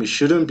same time, it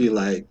shouldn't be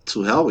like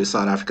to hell with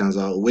South Africans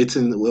or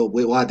waiting.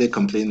 What are they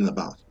complaining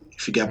about?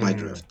 If you get my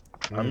drift.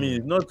 I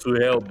mean, not to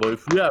hell, but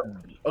if we are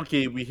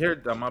okay, we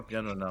heard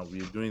Amapiano now.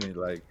 We're doing it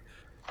like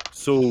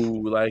so.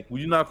 Like, will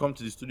you not come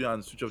to the studio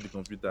and switch off the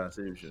computer and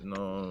say we should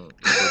no?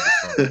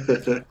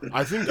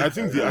 I think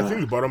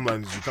the bottom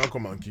line is you can't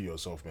come and kill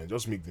yourself, man.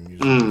 Just make the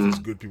music. If it's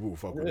good, people will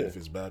fuck with it. If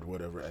it's bad,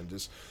 whatever. And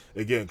just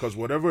again, because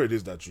whatever it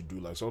is that you do,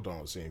 like Sultan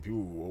was saying,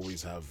 people will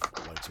always have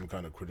like some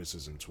kind of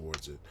criticism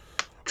towards it.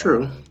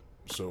 True.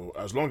 So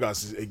as long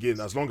as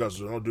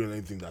we're not doing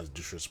anything that's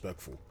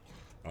disrespectful,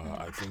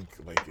 I think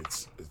like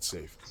it's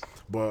safe.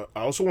 But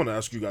I also want to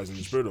ask you guys, in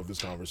the spirit of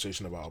this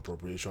conversation about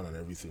appropriation and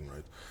everything,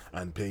 right,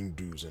 and paying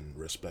dues and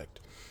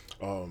respect.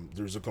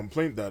 There's a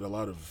complaint that a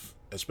lot of,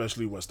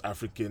 especially West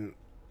African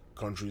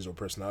countries or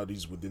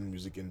personalities within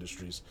music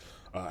industries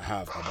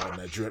have about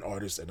Nigerian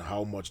artists and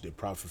how much they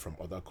profit from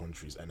other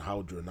countries and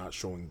how they're not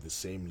showing the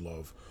same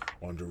love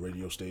on the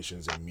radio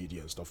stations and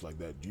media and stuff like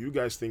that. Do you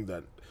guys think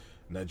that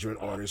Nigerian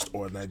artists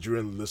or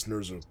Nigerian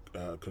listeners or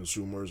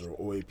consumers or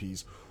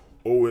OAPs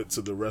owe it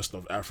to the rest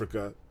of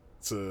Africa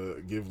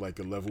to give like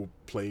a level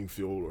playing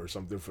field or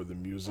something for the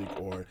music,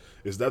 or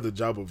is that the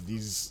job of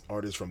these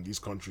artists from these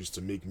countries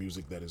to make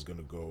music that is going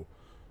to go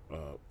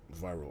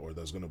viral or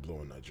that's going to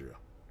blow in Nigeria?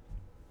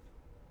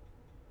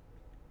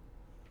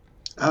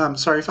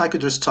 Sorry if I could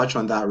just touch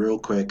on that real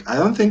quick. I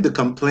don't think the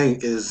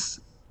complaint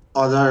is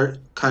other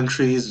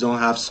countries don't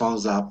have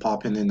songs that are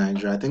popping in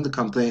Nigeria. I think the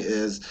complaint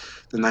is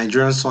the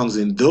Nigerian songs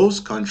in those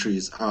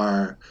countries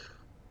are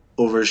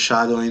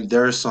overshadowing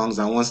their songs,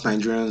 and once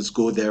Nigerians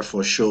go there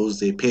for shows,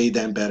 they pay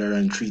them better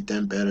and treat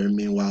them better.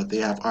 Meanwhile, they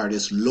have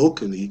artists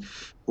locally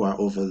who are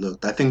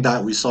overlooked. I think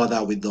that we saw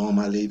that with the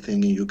Omale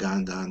thing in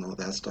Uganda and all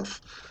that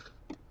stuff.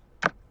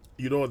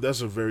 You know,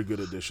 that's a very good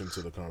addition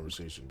to the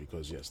conversation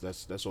because yes,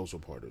 that's also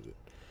part of it,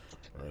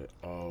 right?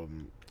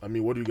 I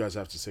mean, what do you guys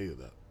have to say to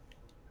that?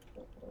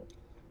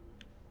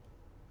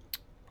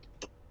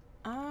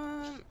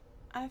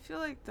 I feel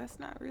like that's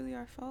not really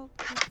our fault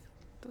with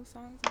those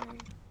songs.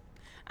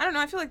 I don't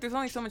know. I feel like there's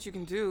only so much you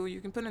can do. You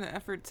can put in the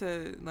effort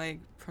to like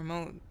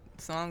promote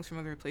songs from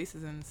other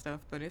places and stuff.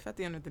 But if at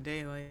the end of the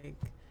day, like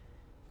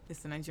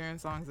it's the Nigerian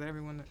songs that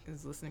everyone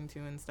is listening to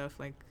and stuff,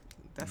 like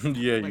that's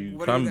yeah, like, you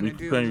what are you can't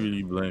gonna do?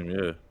 really blame.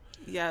 Yeah,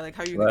 Yeah, like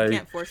how you like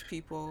can't force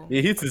people.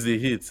 a hit is a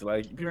hit.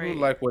 Like people Right.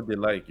 like what they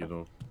like,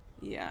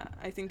 Yeah,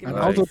 I think. And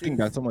Like- I also think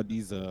that some of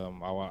these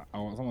our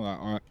some of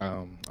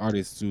our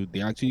artists too,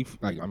 they actually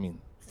like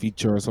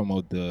feature some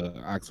of the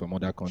acts from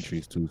other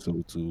countries too.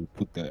 So to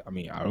put the,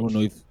 I don't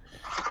know if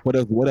what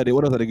else are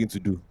they going to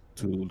do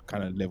to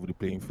kind of level the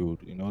playing field?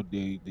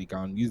 They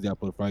can use their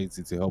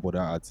popularity to help other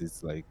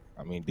artists. Like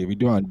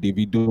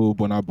Davido,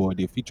 Burna Boy,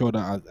 they feature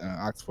other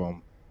acts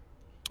from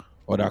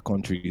other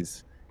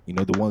countries.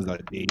 The ones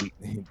that they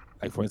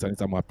like, for instance,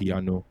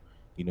 Amapiano.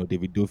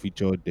 Davido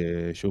featured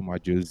the Show My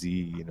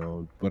Josie.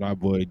 Burna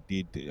Boy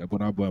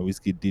and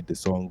Whiskey did the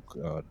song,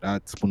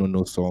 that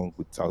Sponono song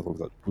with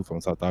people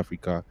from South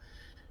Africa.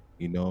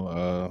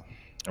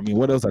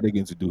 What else are they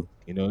going to do?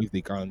 If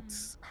they can't,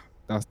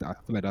 I feel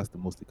like that's the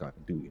most they can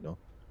do.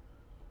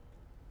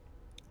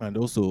 And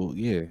also,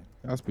 yeah,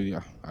 that's pretty.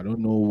 I don't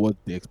know what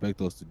they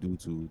expect us to do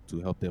to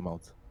help them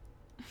out.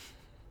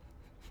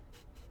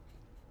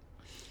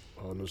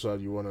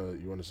 Nusad, you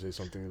wanna say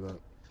something to that?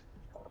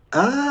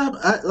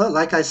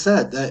 Like I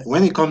said,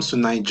 when it comes to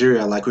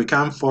Nigeria, like we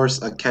can't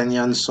force a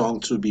Kenyan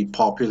song to be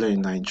popular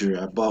in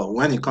Nigeria, but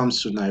when it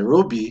comes to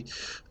Nairobi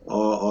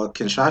or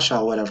Kinshasa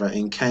or whatever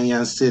in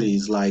Kenyan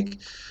cities, like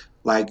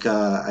like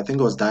I think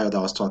it was Dio that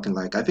was talking.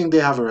 Like I think they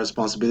have a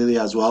responsibility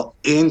as well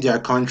in their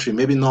country,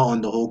 maybe not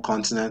on the whole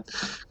continent,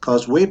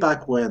 because way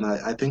back when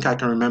I think I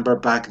can remember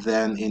back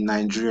then in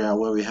Nigeria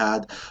where we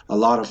had a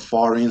lot of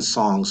foreign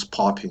songs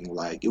popping.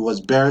 Like it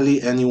was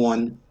barely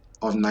anyone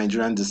of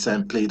Nigerian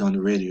descent played on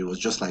the radio. It was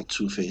just like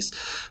Two Face,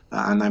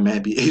 and I may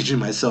be aging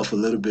myself a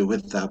little bit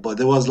with that, but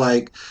there was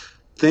like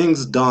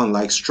things done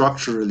like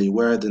structurally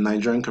where the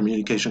Nigerian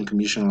Communication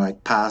Commission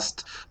like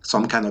passed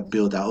some kind of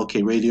bill that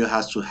okay, radio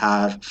has to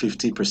have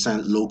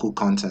 50% local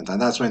content,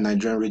 and that's when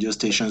Nigerian radio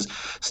stations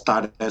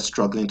started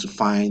struggling to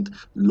find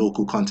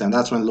local content.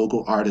 That's when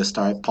local artists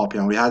started popping.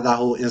 And we had that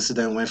whole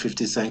incident when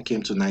 50 Cent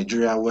came to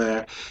Nigeria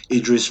where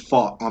Idris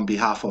fought on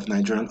behalf of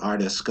Nigerian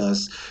artists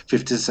because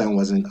 50 Cent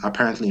was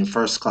apparently in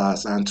first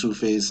class and Two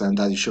Face and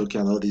Daddy Shoki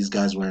and all these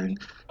guys were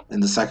in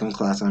the second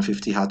class, and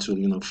 50 had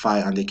to,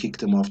 fight, and they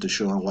kicked him off the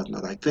show and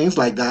whatnot. Like things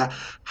like that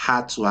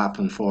had to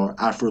happen for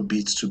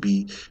Afrobeats to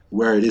be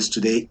where it is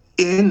today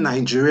in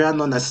Nigeria,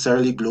 not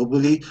necessarily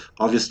globally.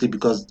 Obviously,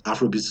 because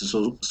Afrobeats is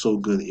so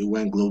good, it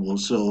went global.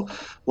 So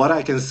what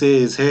I can say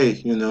is,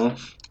 hey,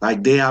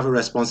 like they have a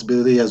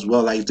responsibility as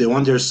well. Like if they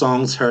want their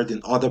songs heard in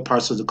other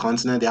parts of the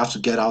continent, they have to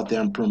get out there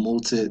and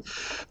promote it,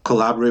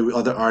 collaborate with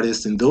other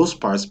artists in those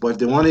parts. But if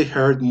they want it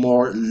heard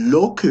more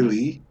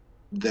locally,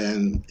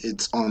 then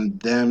it's on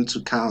them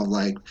to kind of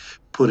like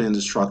put in the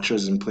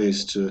structures in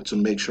place to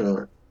make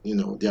sure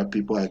their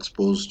people are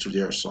exposed to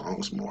their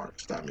songs more,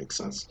 if that makes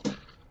sense.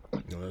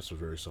 No, that's a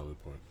very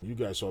solid point. You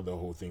guys saw the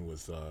whole thing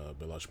with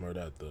Belash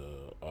Murda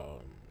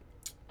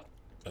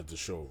at the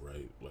show,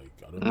 right? Like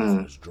I don't know if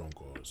he was drunk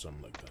or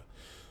something like that.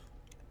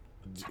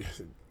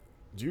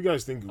 Do you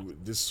guys think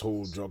this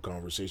whole drug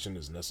conversation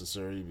is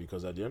necessary?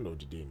 Because at the end of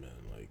the day, man,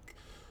 like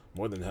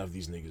more than half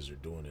these niggas are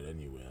doing it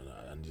anyway,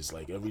 and it's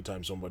like every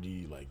time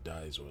somebody like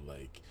dies or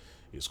like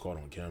is caught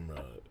on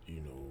camera,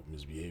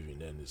 misbehaving,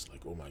 then it's like,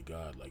 oh my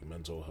god, like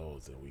mental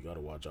health, and we gotta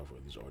watch out for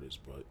these artists.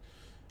 But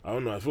I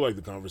don't know, I feel like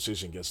the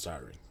conversation gets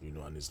tiring,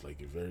 and it's like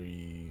a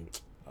very,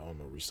 I don't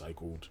know,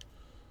 recycled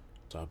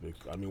topic.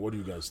 I mean, what do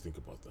you guys think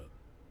about that?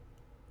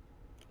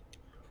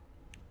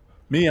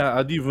 Me,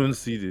 I didn't even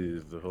see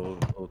the whole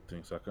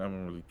thing, so I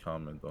can't really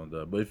comment on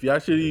that. But if you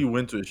actually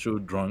went to a show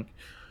drunk,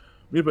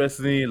 me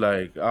personally,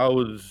 like I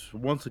would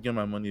want to get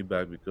my money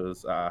back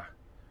because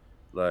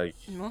like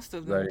most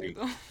of them like,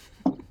 do.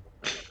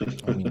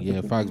 I mean,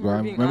 yeah, facts, bro. I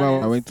remember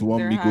when I went to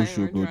one Migos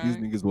show, bro. These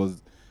niggas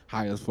was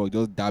high as fuck,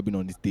 just dabbing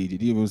on the stage. They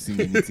didn't even sing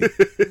anything.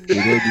 They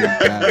did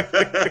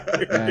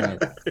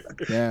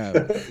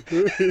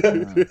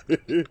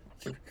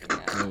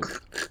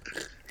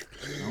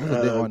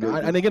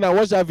and again, I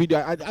watched that video.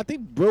 I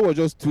think bro was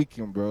just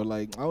tweaking, bro.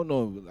 Like I don't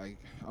know, like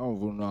I don't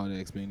even know how to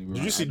explain it, bro.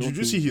 Did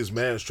you see his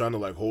man's trying to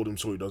like hold him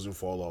so he doesn't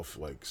fall off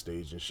like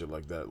stage and shit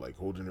like that, like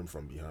holding him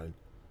from behind?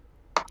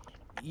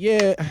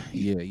 Yeah.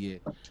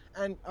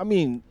 And I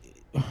mean,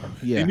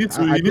 yeah, he needs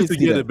to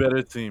get a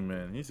better team,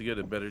 man. He needs to get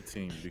a better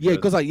team.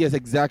 Because yes,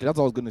 exactly. That's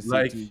what I was gonna say.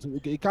 Like, too.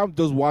 He can't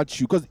just watch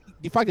you, because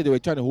the fact that they were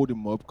trying to hold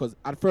him up, because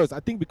at first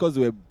I think because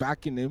they were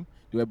backing him,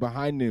 they were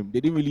behind him,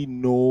 they didn't really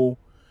know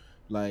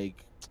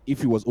like if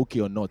he was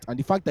okay or not. And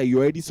the fact that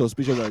you're already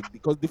suspicious, like,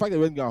 because the fact that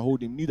they weren't gonna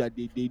hold him, knew that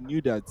they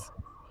knew that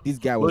this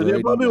guy was. Well,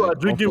 they probably were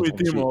drinking with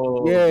him,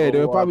 they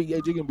were probably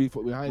drinking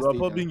behind. They were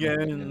probably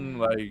getting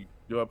like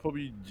they were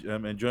probably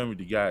enjoying with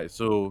the guy.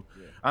 So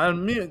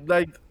and me,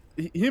 like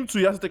him too,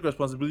 he has to take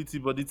responsibility,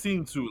 but the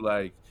team too,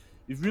 like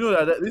if you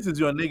know that this is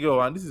your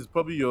nigga and this is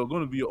probably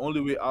going to be your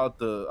only way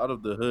out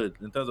of the hood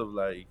in terms of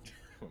like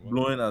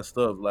blowing and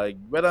stuff, like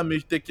better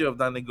take care of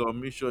that nigga or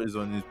make sure he's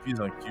on his P's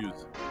and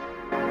Q's.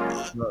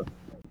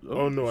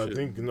 Oh no, shit. I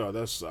think no.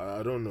 That's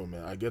I don't know,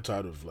 man. I get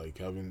tired of like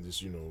having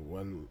this,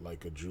 when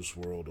like a Juice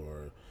WRLD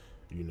or,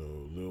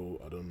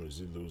 Lil, I don't know, is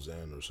it Lil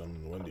Xan or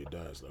something? When they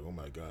die, it's like, oh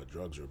my god,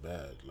 drugs are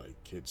bad. Like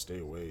kids, stay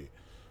away.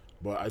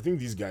 But I think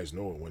these guys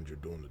know it when you're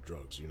doing the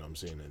drugs. You know what I'm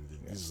saying? And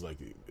this is like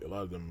a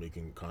lot of them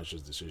making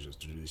conscious decisions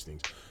to do these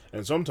things.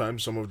 And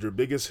sometimes some of their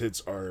biggest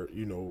hits are,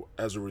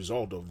 as a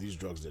result of these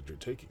drugs that you're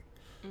taking.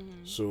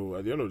 Mm-hmm. So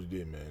at the end of the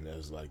day, man,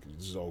 as like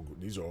these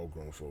are all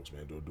grown folks,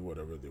 man. They'll do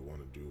whatever they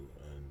want to do,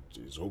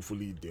 and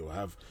hopefully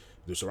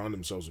they'll surround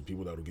themselves with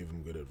people that will give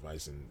them good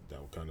advice and that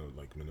will kind of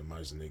like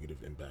minimize the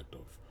negative impact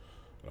of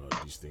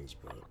these things.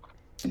 But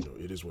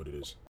it is what it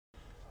is.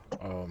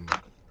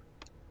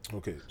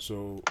 Okay,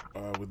 so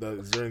with that,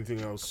 is there anything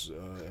else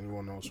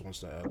anyone else wants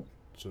to add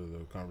to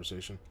the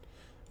conversation?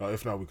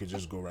 If not, we could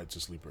just go right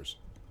to sleepers.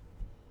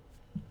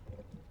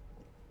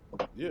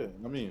 Yeah,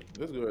 I mean,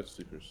 let's go right to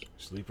sleepers.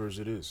 Sleepers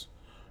it is.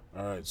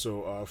 All right,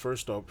 so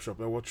first up,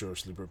 Chopin, what's your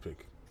sleeper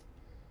pick?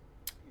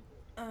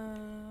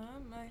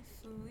 My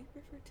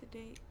sleeper for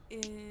today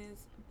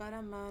is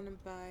Badaman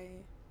by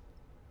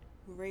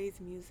Ray's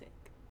Music.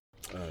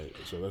 All right,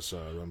 so let's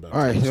run back.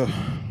 All right,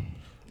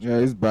 yeah,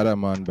 it's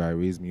Badaman by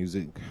Ray's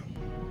Music.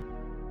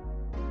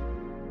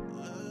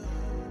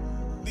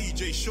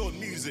 DJ Short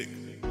Music,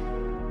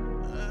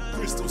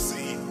 Crystal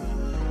C,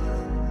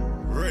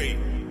 Ray.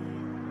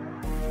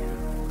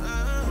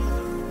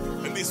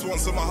 And this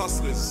one's for my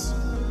hustlers,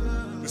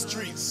 the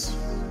streets,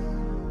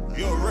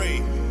 Yo, Ray.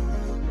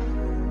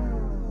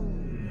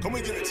 Come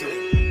and give it to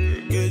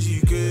me. Get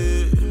you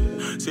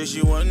good. Say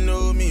she wanna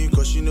know me,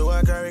 cause she know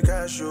I carry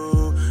cash,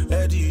 oh.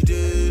 Eddie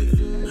did.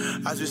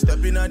 As we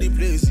stepping out the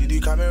place, see the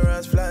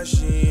cameras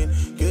flashing.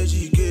 Get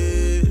you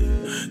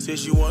good. Say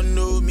she wanna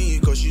know me,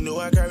 cause she know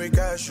I carry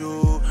cash,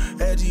 oh.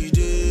 Eddie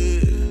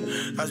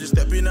did. As we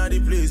stepping out the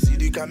place, see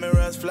the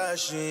cameras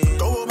flashing.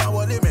 Go my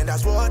wallet, man,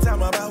 that's what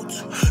I'm about.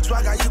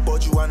 Swagger you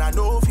bought you and I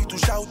know fit to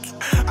shout.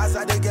 As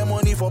I they get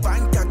money for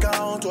bank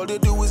account, all they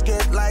do is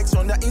get likes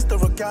on their Insta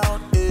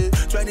account.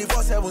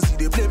 24/7, see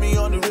they play me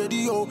on the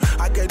radio.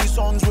 I get these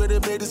songs where they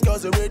play this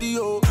girls the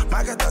radio.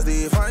 Marketers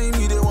they find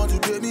me, they want to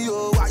pay me,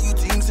 oh. Why you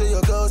think say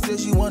your girl say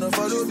she wanna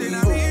follow me? Say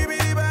na me be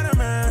the better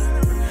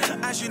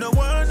man, and she don't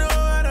want no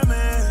other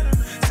man.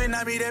 Say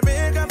na me they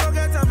make her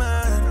forget a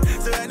man.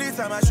 So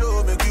anytime I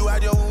show, make you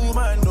add your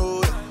woman,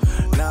 no.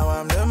 Now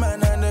I'm the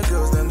man and the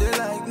girls, them they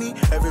like me.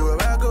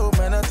 Everywhere I go,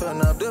 man, I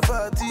turn up the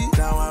party.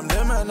 Now I'm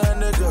the man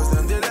and the girls,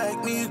 them they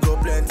like me. Go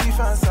plenty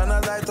fans and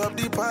I light up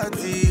the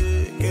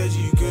party. Get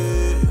you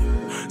good.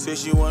 Say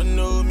she wanna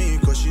know me,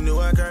 cause she know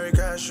I carry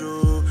cash,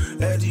 oh.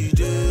 Eddie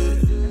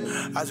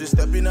did. As we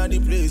stepping out the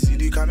place, see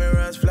the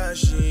cameras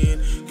flashing.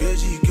 Get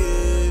you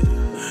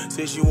good.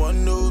 Say she wanna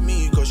know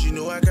me, cause she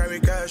know I carry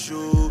cash,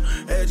 oh.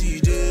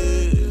 Eddie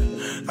did.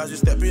 As we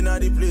stepping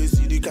out the place,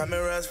 see the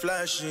cameras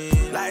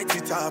flashing. Light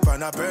it up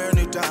and I burn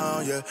it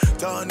down, yeah.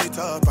 Turn it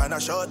up and I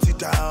shut it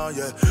down,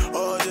 yeah.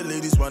 All the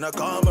ladies wanna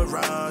come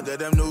around, let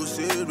them know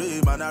say,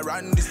 man, I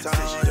run this town.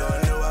 Say she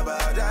don't know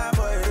about that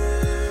boy.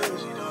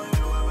 She don't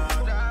know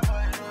about that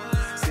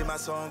boy. Say my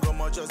song go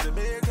much just to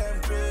make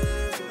them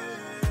crazy.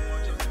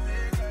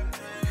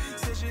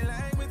 Say she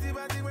like me, the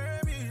body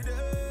where me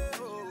there.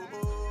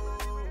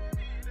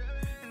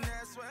 And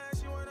that's why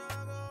she wanna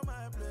go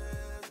my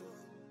place.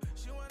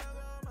 She wanna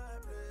go my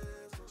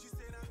place. She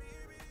said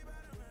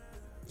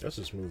I'm That's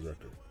a smooth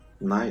record.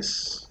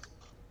 Nice.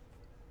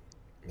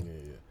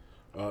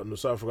 Yeah. No,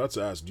 so I forgot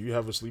to ask. Do you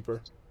have a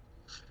sleeper?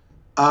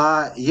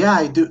 Yeah,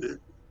 I do.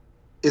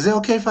 Is it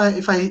okay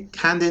if I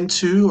hand in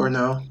two or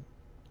no?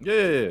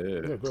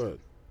 Yeah, go ahead.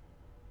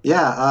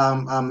 Yeah,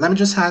 let me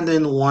just hand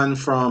in one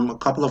from a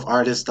couple of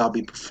artists that'll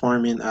be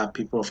performing at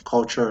People of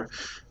Culture.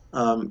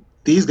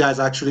 These guys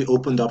actually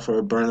opened up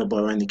for Burna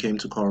Boy when he came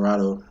to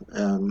Colorado.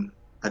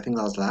 I think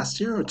that was last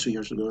year or 2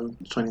 years ago,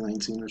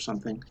 2019 or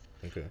something.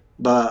 Okay.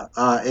 But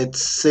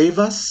it's Save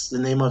Us, the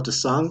name of the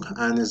song,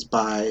 and it's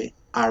by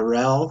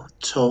Arel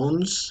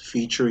Tones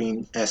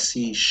featuring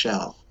SC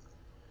Shell.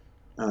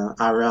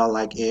 Arel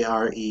like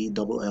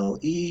ARELLE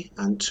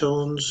and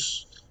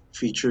Tones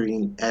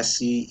featuring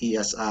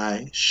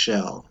SCESI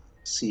Shell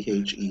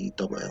CHELLE.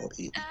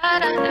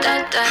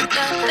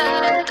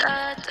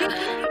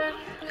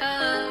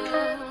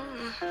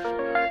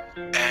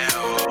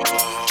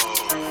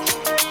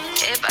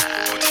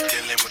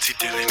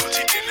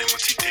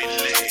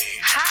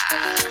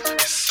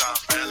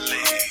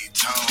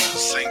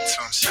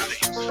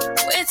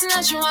 Waiting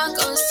that you want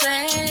go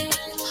say,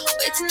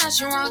 waiting that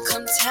you want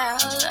come tell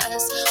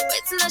us,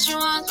 waiting that you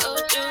want go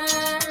do.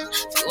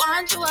 If you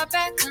want to, I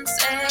bet come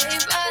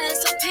save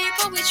us. Some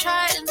people we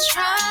try and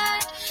try,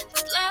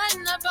 the blood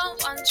in the bone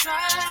one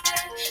try.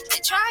 They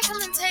try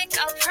come and take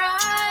our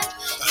pride.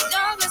 You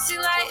know we see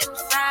light and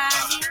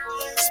fight.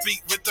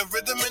 Speak with the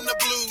rhythm and the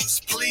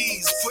blues,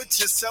 please put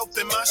yourself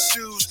in my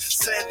shoes.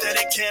 Said that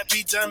it can't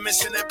be done,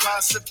 mission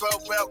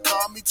impossible. Well,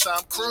 call me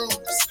Tom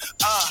Cruise.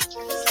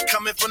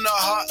 Coming from the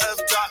heart of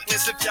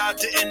darkness. If y'all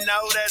didn't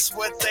know, that's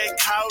what they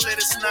call it.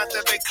 It's not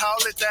that they call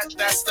it that.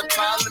 That's the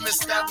problem.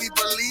 It's that we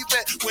believe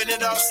it when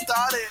it all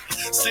started.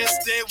 Since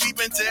then, we've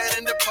been dead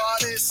and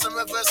departed. Some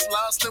of us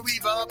lost and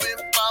we've all been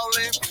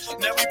falling.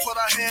 Now we put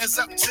our hands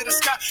up to the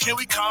sky and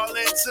we call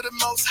it to the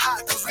Most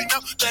High, cause we know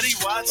that He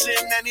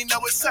watching and He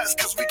know it's us,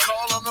 cause we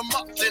call on Him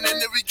often,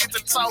 and then we get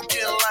to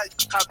talking like,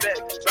 I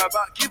bet,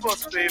 Rabbi, give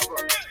us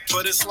favor.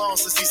 But it's long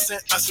since He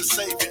sent us a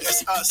Savior,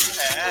 it's us.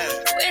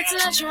 Waiting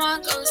that you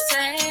want go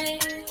say,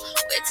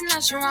 waiting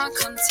that you want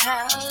come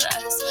tell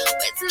us,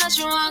 waiting that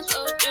you want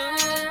go do.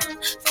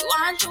 If you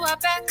want to, I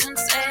bet come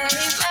save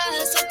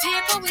us. Some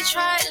people we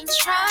try and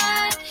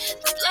try,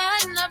 the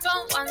blood in the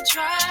bone one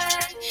try.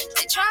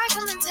 They try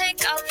come and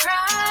take our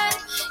pride.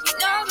 You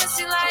know we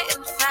see light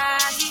and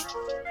fight.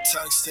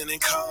 Tungsten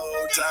and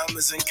coal,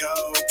 diamonds and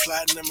gold,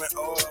 platinum and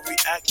ore. We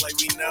act like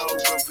we know,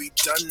 but we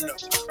don't know.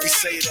 We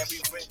say it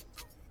everywhere.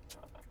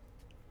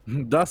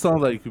 That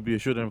sounds like it could be a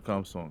Show Them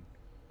Come song.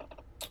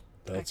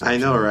 I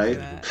know, right?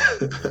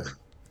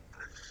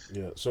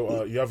 Yeah.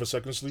 So you have a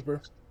second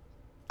sleeper?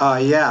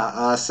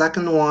 Yeah.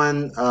 Second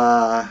one,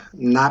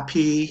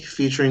 Nappy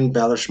featuring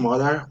Bella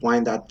Schmoller,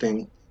 Wind That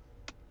Thing.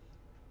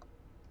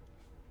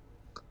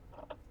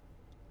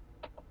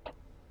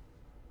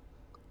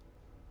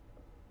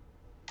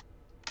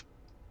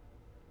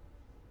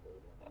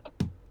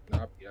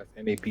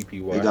 Nappy.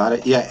 You got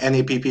it? Yeah,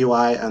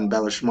 Nappy and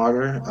Bella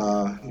Schmoller,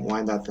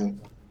 Wind That Thing.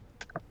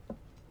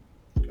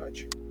 Got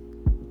you.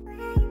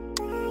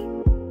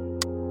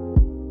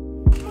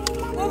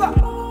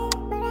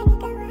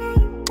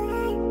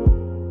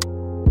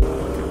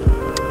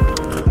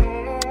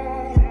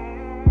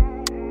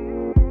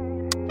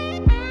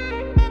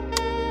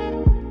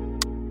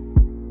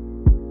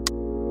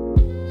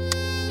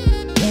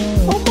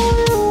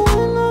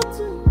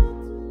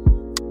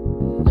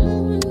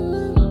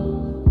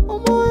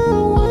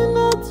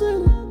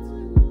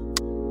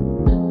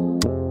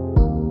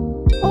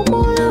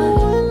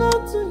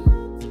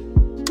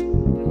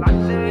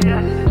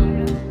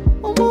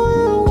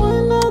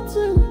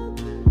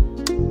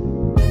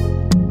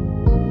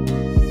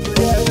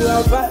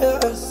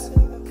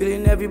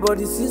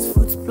 everybody 6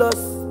 foot plus.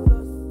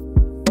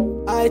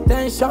 High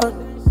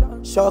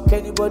tension, shock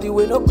anybody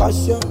with no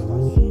caution.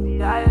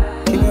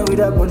 Killing with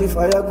that body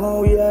fire,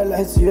 gun we are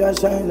lights, we are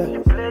shine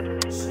like.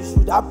 She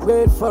should have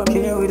prayed for me.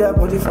 Killing with that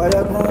body fire,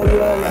 gun we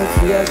are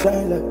lights, we are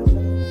shine like.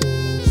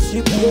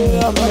 She play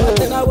on my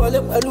then I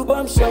wallet pẹ̀lú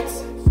bomb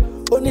shots.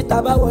 Only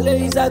taba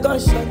wallet is a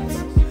gunshot.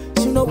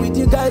 She know with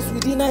the guys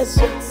with the nice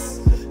shots.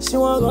 She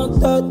want run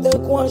third,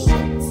 take one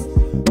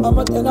shot.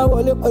 I'ma then I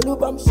wallet pẹ̀lú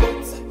bomb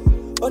shots.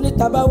 Only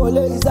taba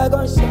wallet is a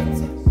gunshot.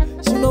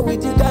 She know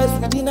with the guys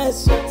with the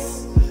nice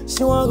shots.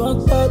 She want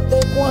run third,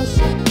 take one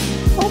shot.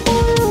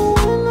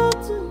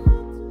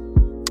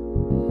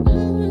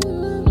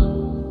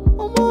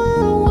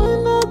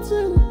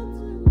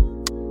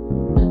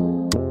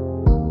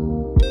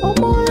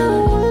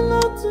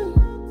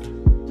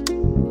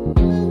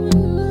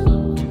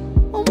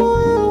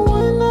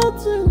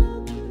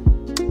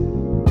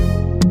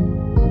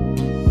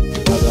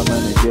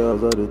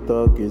 All the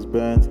talk is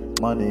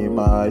bent. Money in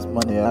my eyes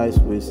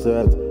we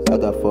set. I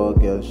got 4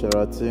 girls,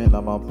 Sheraton,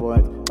 I'm on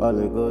point. All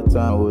the good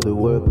time with the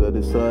work of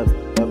the sweat.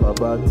 Never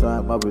bad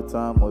time, every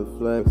time we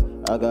flex.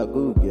 I got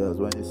good girls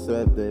when you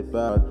said they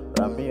bad.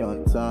 Ram me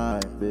on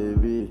time,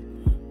 baby.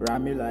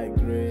 Ram me like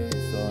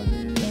grace on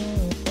you.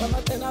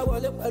 Mama ten I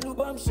wallet pẹ̀lú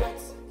bomb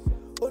shots.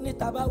 Only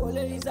taba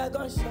wallet is a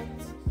gunshot.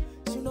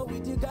 She know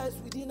with the guys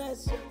with the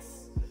nice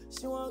shots.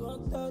 She want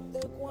run third,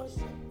 take one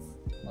shot.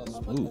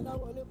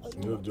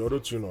 The other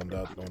tune on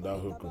that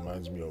hook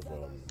reminds me of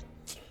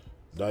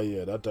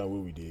that time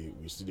where we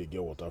still they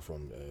get water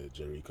from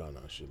Jerry Can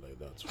and shit like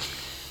that.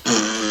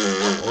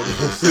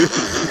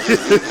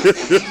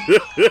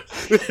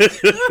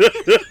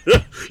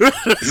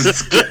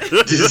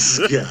 This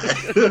guy.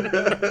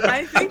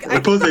 I think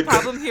the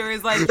problem here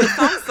is like it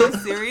sounds so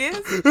serious,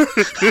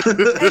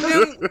 and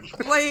then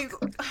like.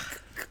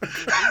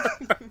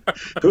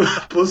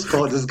 Post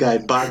call this guy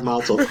bad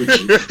mouth or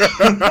Gucci.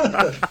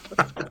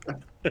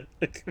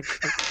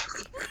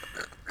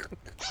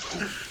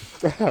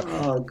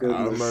 Oh goodness.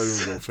 I'm not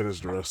even gonna finish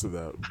the rest of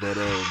that. But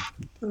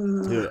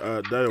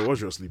Dayo,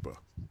 what's your sleeper?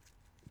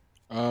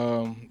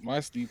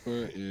 My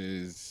sleeper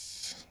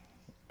is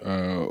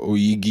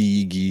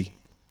Oyigi Yigi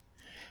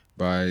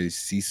by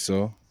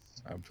Seesaw.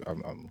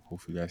 I'm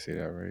hopefully I say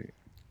that right.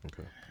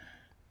 Okay.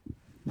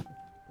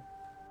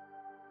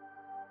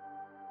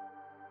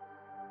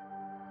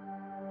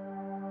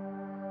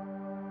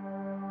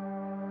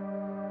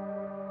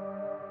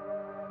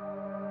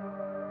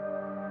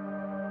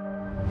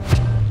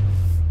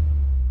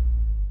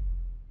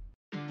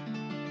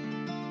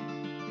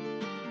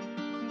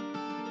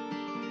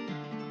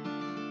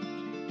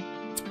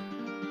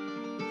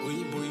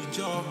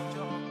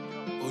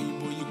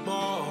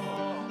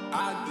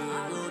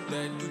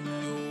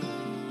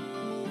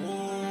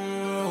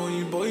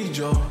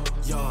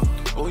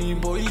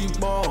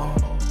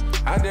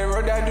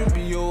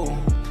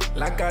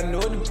 Like I know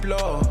the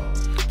plot.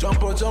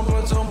 Jumpo,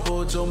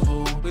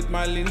 with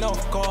my lean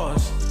of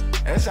course.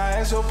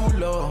 SIS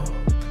pull up.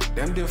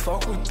 Them they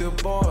fuck with the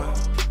boy.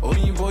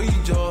 Oyinbo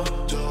Ijo,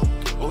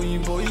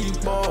 Oyinbo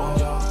Ipo.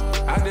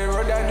 I dey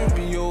rather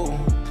do BO.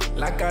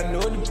 Like I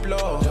know the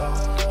plot.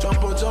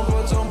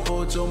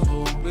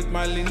 Jumpo, with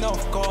my lean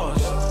of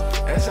course.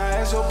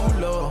 SIS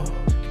pull up.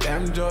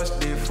 Them just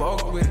they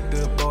fuck with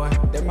the boy.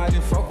 Them a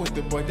they fuck with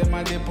the boy. Them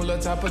a they pull a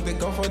top but they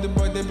go for the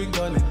boy. They be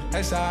gunning.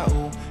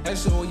 SIO,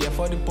 SO, yeah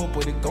for the popo.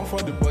 They come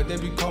for the boy. They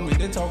be coming.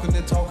 They talking,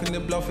 they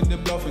bluffing.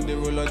 They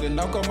roll out. They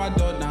knock on my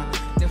door now.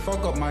 They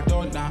fuck up my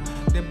door now.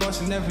 They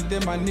busting every day.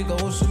 My nigga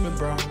who sue me,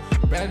 bro.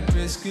 Bad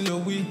bitch, kilo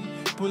we.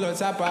 Pull up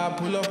top, I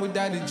pull up with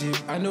daddy Jeep.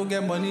 I no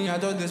get money, I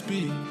don't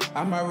speed.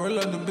 I might roll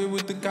up the bit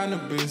with the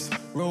cannabis.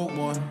 Roll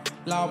one,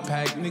 loud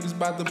pack. Niggas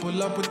about to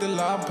pull up with the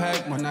loud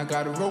pack. Man, I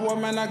gotta roll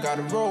one, man, I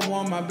gotta roll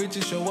one. My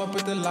bitches show up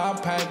with the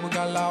loud pack. We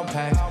got loud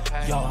pack.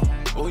 Yo,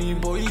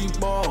 Oyinbo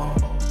Ipo.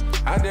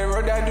 I dey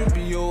roll that do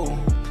BO.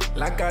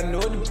 Like I know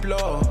the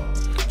plot.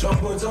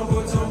 Jumbo,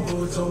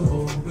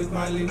 with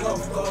my lean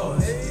of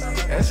course.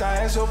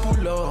 SIS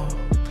pull up.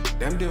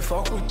 Them they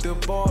fuck with the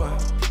boy.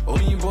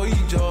 Oyinbo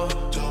Ijo.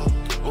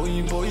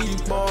 Oyinbo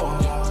Ipo.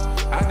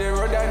 I dey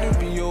roll that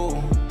do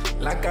BO.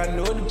 Like I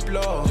know the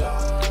plot.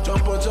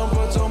 Jumbo,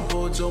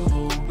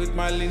 with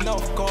my lean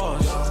of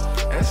course.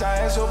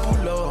 SIS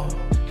pull up.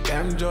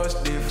 Them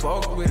just they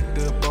fuck with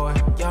the boy.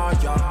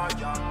 Yeah.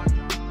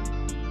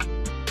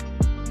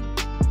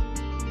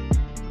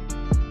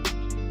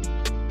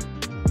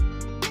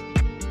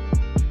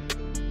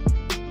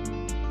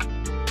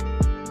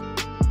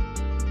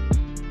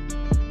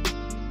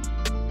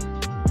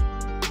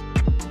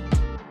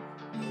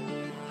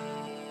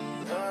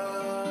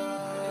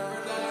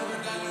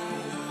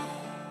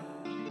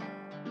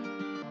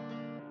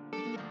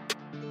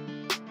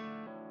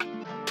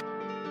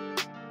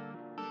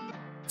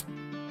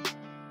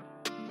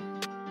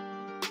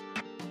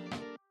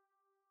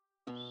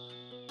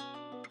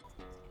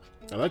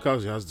 I like how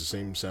he has the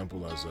same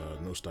sample as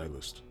No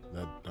Stylist,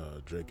 that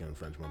Drake and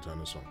French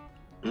Montana song.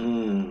 I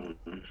didn't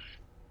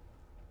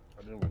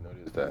even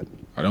notice that.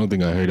 I don't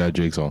think I heard that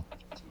Drake song.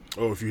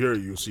 Oh, if you hear it,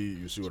 you see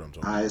what I'm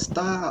talking I about.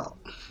 style.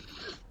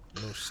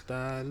 No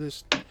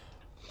stylist.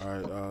 All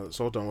right,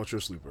 Sultan, what's your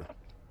sleeper?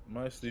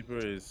 My sleeper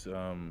is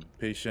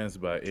Patience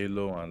by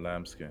Alo and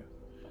Lambskin.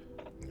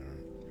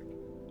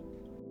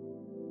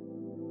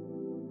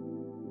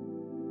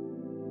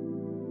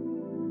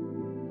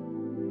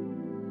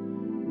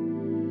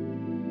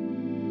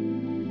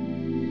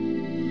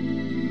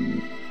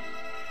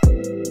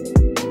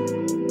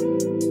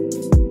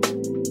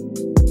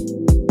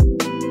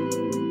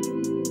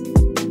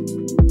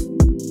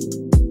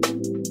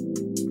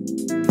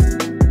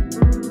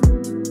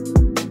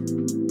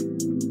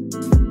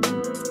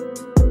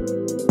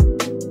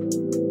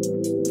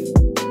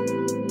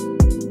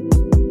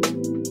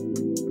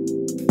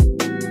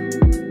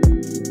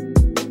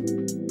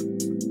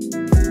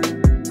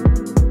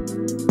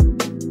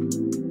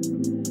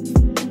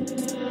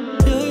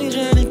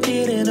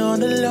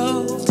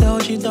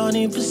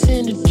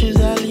 Percentages,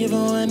 I leave it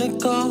when I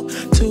go.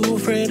 Too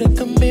afraid of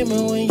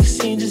commitment when you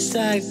seen just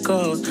how it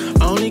goes.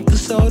 Only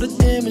console the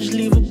damage,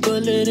 leave a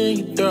bullet in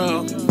your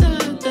throat. Still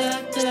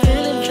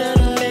I'm trying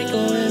to make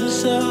a win,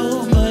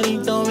 so money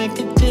don't make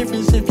a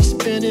difference if you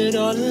spend it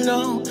all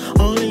alone.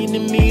 Only to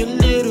me a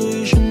little,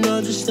 you should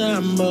know just how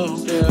I'm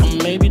move.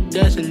 Or maybe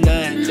that's a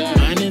lie,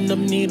 might end up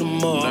needing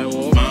more. My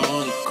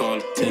only call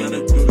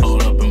attendant,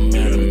 hold up a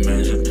mirror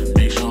measure.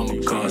 Make sure I'm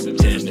a car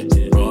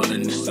attendant,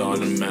 rolling this all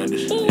that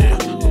matters.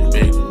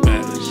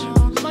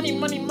 Money.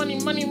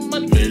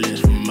 Millions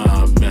for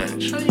my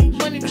bench. Money.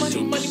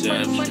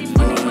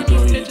 Grab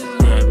it.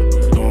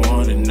 Don't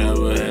want it,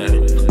 never had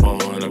it.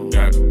 Want I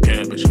got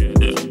cabbage.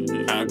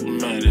 Yeah, I can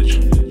manage.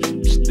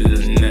 Still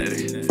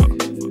genetic.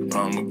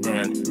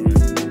 Pomegranate.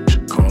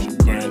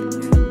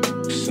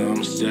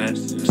 Somerset.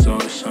 So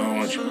it's on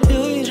what you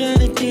do. Trying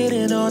to get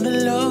it on the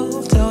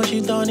low. Told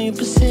you don't need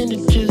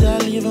percentages. I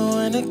leave it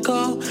when I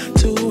go.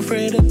 Too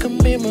afraid of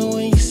commitment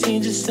when you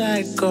seen just how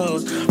it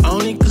goes.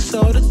 Only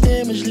console the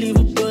damage, leave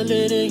a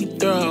bullet in your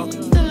throat.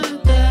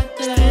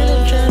 Still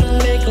I'm trying to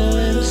make a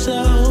win, so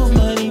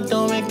money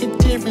don't make a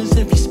difference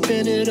if you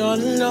spend it all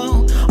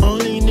alone.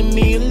 Only to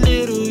me a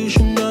little, you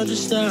should know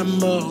just how I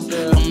move.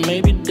 Or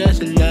maybe that's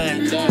a lie,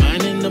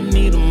 might end up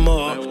needing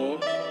more.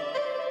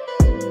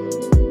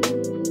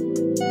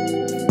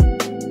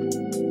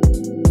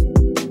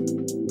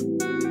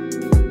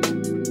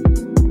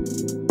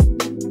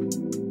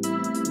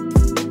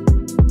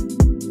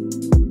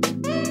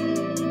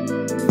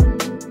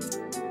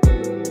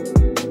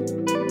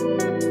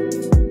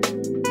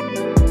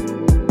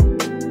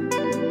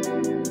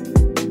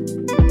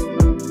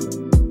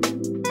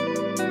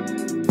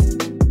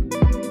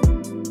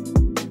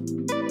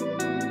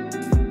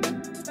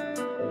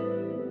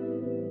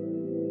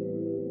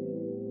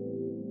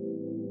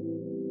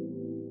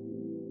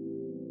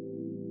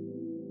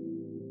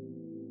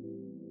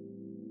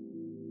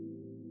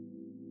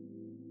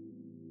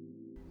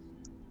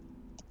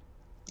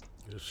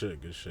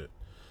 Good shit.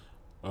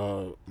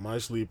 My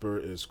sleeper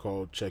is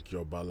called Check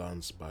Your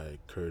Balance by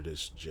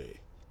Curtis J.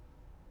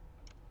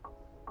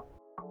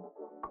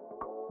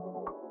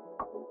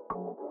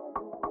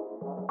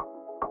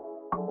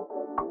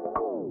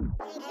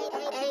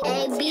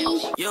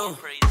 Yo,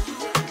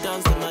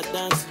 dance them a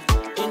dance.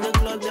 In the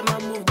club, them a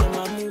move.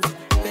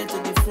 Head to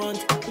the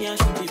front, yeah,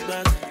 should be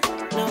back.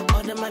 Now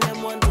all them and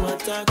them want to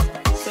attack.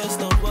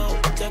 First of all,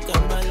 check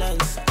and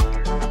balance.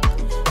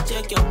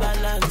 Check your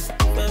balance.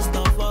 First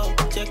of all,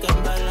 check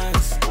and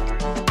balance.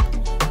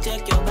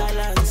 Check your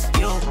balance.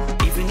 Yo,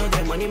 if you know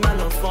the money, man,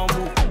 love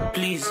fumble.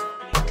 Please,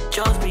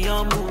 just be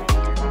humble.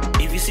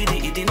 If you see the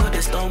eating, know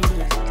they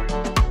stumble.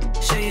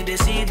 Show you they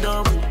see it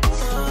double.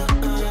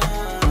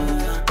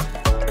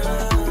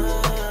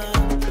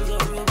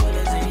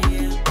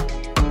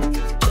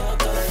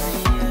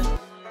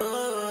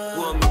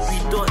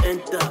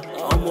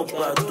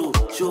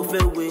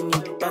 Chauffeur Winnie,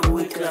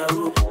 Bagwe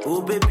Claro.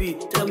 Oh baby,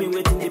 tell me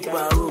what's in the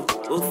paro.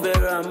 Oh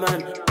Ferra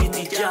man,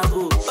 pity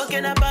Jago.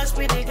 Okay, now pass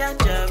me the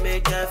ganja,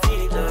 make her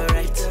feel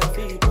alright.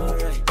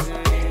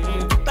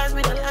 Pass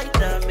me the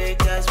lighter,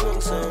 make her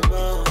smoke some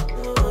more.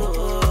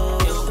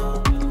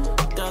 Yo,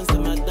 dance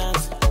them a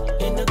dance.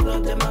 In the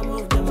club, them a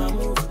move.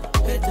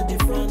 Head to the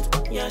front,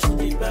 yeah, should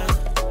be back.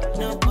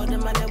 Now all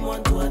them and them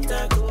want to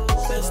attack.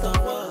 First of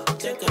all,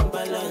 check and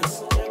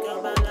balance.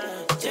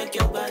 Check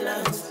your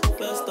balance.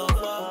 First of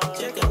all,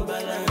 check and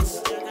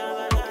balance.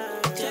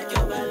 Check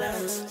your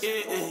balance.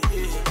 Yeah.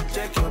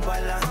 Check your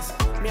balance.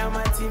 Me and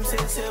my team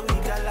say we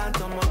gallant.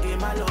 I'm a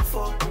game I love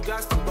for. You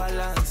got to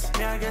balance.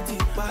 Me I get it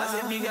back. I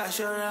say big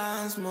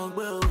assurance, more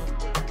bro.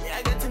 Me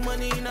I get the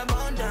money in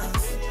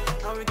abundance.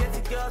 And we get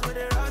the girls with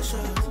the rush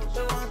us.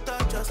 They won't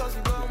touch us cause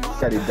we go more.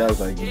 Look at it does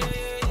like you.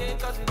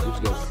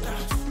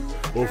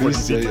 Well, for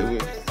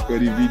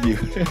the video.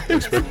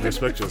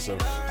 Respect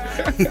yourself.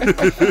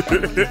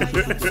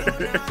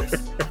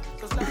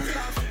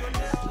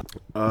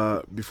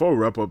 Before we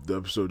wrap up the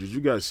episode, did you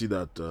guys see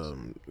that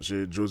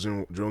Jones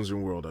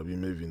in World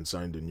Mavin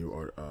signed a new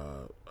art?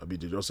 They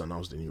just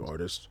announced a new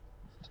artist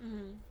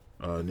named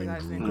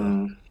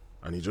Bruga,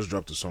 and he just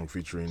dropped a song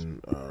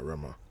featuring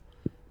Rema.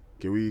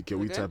 Can we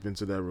good? tap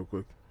into that real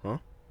quick? Huh?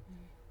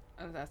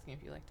 I was asking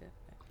if you liked it.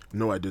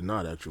 No, I did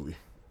not actually.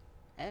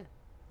 Eh.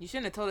 You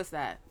shouldn't have told us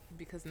that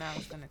because now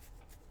it's gonna.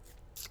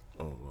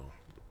 Oh well,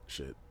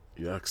 shit.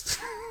 You asked.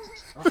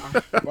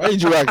 Why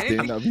did you ask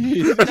then? No,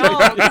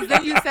 because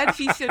then you said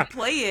she should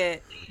play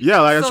it.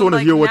 Yeah, like I just want to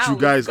hear what you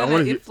guys. I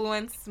want to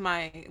influence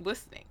my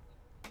listening.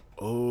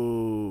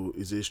 Oh,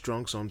 is a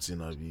strong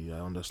something, Abby. I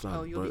understand.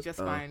 Oh, you'll be just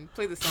fine.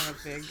 Play the song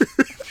of Big.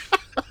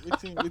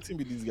 Waiting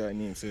be this guy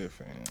name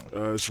safe.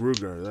 It's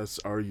Ruger. That's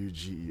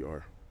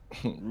Ruger.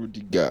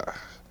 Rudiger.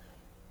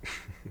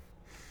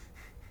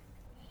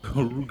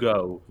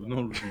 Rugal,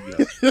 no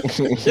Rudiger.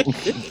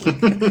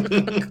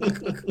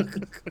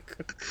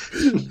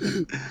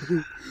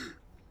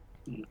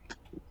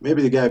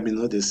 Maybe the guy may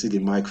not see the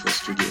mic for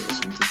studio or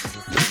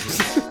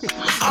something.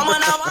 I'm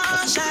on a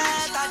one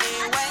shot a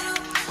day way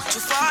to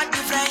 4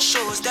 different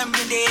shows. Them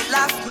they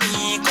laugh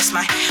me cause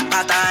my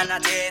pattern a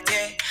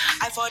tete.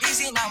 I for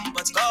easy now,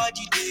 but God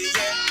you do,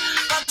 yeah.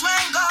 But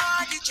when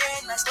God you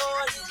change my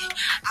story,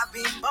 I've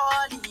been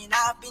balling,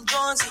 I've been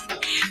jonesing,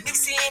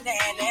 mixing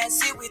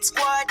NSC with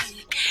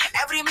squaddy.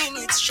 Every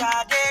minute,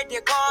 Shade,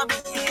 they call me.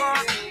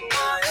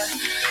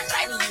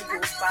 Tiny go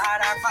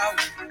para power.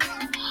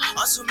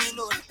 Also me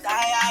no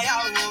die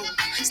out.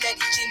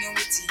 Steady chilling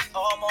with it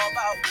all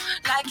about.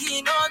 Like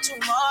you know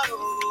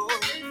tomorrow.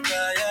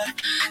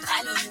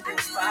 Tiny go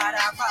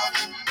para power.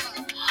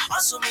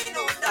 Also me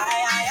no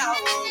die out.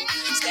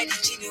 Steady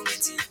chilling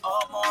with it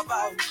all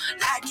about.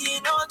 Like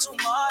you know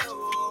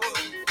tomorrow.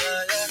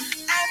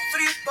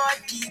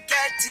 Everybody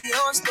get their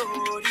own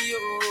story.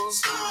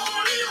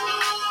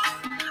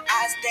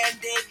 As them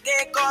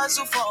they cause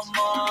you for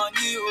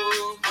money,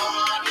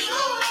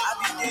 I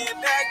be they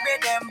beg me,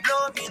 them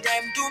blow me,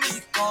 them do me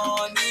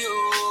corny,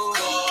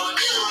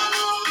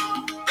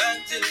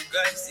 Can't you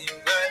guys see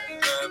my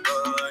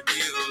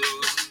body,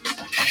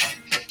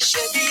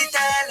 Shebi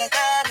tele,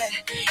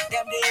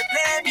 them they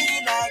play me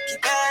like a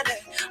belly.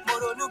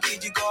 Moronu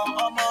gidi gum,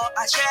 omo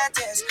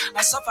achetes.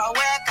 I suffer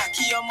work,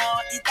 aki omo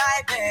itai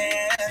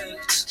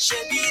belt.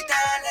 Shebi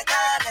tele,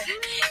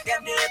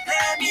 them they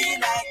play me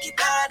like a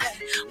belly.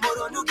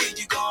 Moronu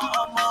gidi gum,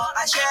 omo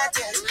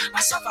achetes.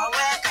 I suffer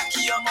work,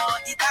 aki omo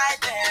itai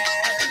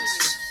belt.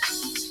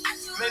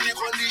 Many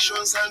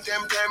conditions and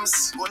temptams.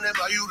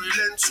 Whenever you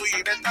relent, so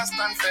you better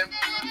stand firm.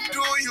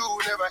 Do you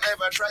never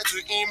ever try to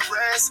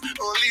impress?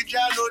 Only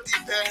Jah know the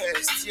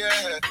best,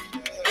 yeah.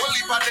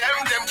 Only for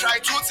them try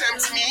to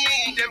tempt me.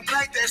 Them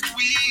try test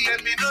we,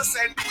 them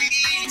innocent we.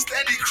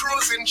 Steady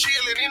cruising,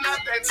 chilling in a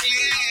Bentley.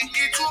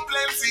 It too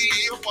plenty,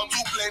 for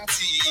too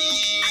plenty.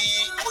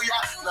 Oh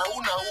yeah, now,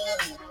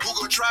 who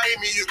go try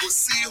me? You go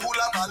see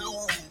hula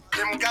baloo.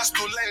 Them gas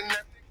to learn.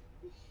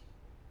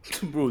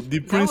 Bro, the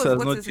prince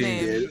has not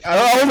changed.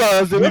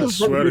 I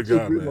swear to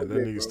God, man, that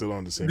nigga's still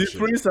on the same shit. The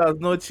prince has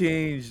not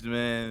changed,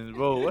 man.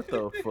 Bro, what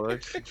the fuck?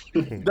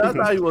 That's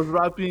how he was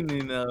rapping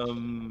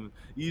in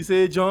he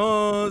said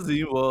Jones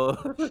he was.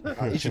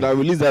 You should have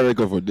released that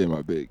record for them,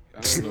 I beg. I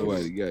don't know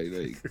why the guy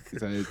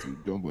decided to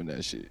jump on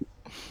that shit.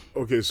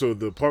 Okay, so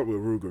the part with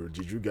Ruger,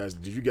 did you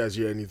guys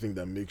hear anything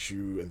that makes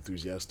you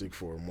enthusiastic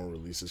for more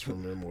releases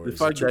from him, or the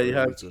fact that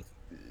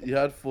he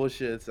had 4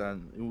 shirts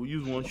and he will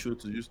use one show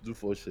to do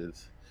 4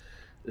 shirts.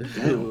 Or you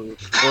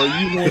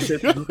want to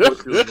do 4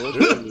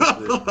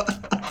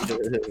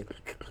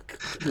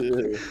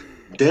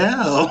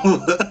 Damn.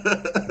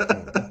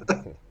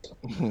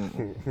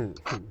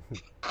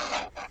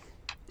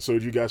 So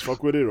do you guys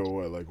fuck with it or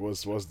what? Like,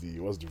 what's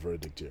the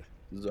verdict here?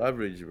 It's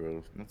average,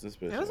 bro. Nothing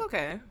special. It was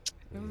okay.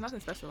 It was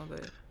nothing special,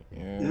 but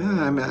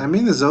yeah. I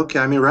mean, it's okay.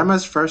 I mean,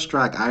 Rema's first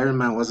track, Iron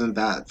Man, wasn't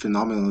that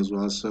phenomenal as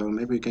well. So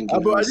maybe we can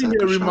give him a second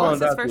shot.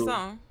 What's his first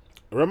song?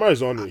 Rema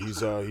is on it. He's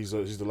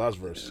the last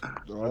verse. I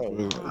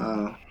don't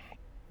know.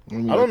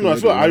 I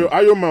feel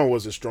Iron Man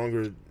was a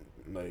stronger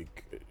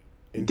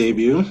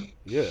debut.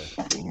 Yeah.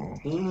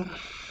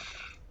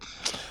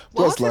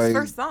 What was his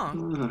first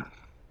song?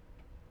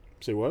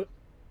 Say what?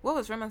 What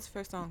was Rema's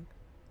first song?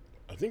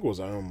 I think it was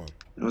Iron Man.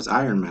 It was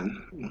Iron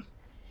Man.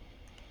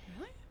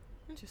 Really?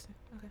 Interesting.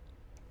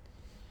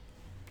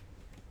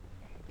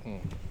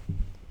 Okay.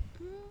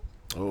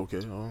 Oh,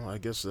 okay. Oh, I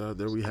guess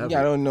there we have it.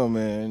 I don't know,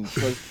 man.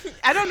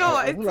 I don't know.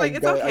 It's like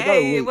it's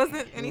okay. It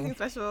wasn't anything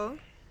special.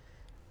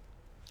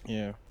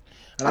 Yeah.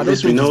 And at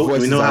least we know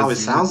how it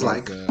sounds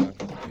like.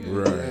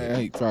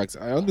 Right. Facts.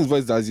 I don't think his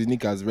voice is as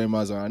unique as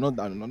Rema's. I know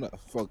that.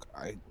 Fuck.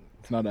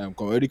 Not that I'm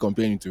already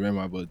comparing to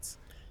Rema, but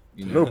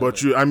you know. No,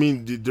 but I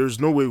mean, there's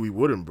no way we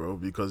wouldn't, bro,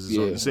 because it's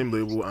on the same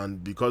label,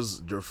 and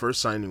because their first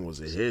signing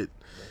was a hit.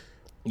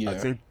 Yeah. I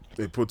think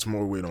it puts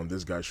more weight on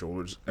this guy's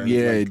shoulders. And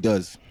it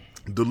does.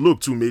 The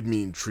look too made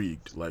me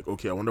intrigued. Like,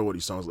 okay, I wonder what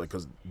he sounds like,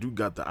 because dude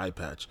got the eye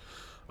patch,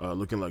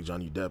 looking like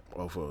Johnny Depp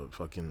off of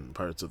fucking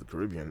Pirates of the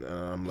Caribbean,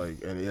 and I'm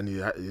like, and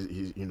he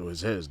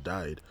his hair has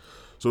dyed,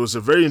 so it's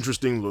a very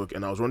interesting look,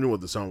 and I was wondering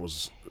what the sound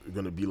was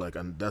gonna be like,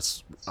 and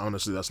that's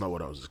honestly not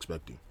what I was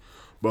expecting.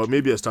 But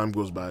maybe as time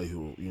goes by,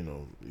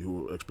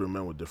 he'll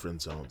experiment with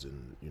different sounds,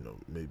 and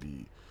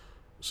maybe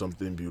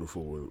something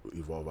beautiful will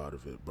evolve out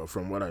of it. But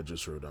from what I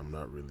just heard, I'm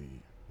not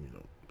really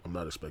I'm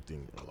not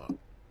expecting a lot.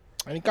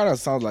 And it kind of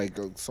sounds like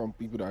some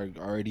people that are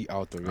already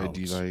out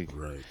already, like,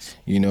 right.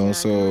 Yeah,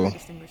 so I can really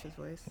distinguish his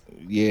voice.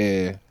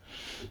 yeah.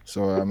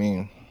 So I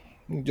mean,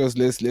 just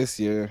let's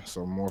hear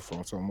some more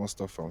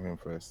stuff from him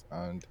first.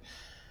 And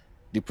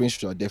the Prince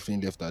should have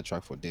definitely left that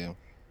track for them.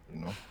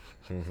 It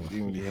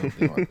didn't really help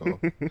them at all.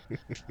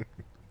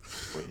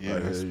 But yeah, I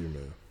hear you,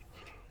 man.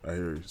 I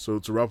hear you. So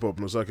to wrap up,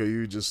 Nosaka,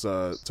 you just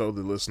tell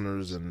the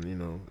listeners and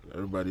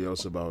everybody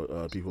else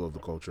about people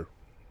of culture.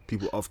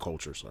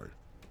 Sorry.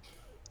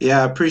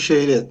 Yeah,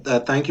 appreciate it.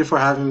 Thank you for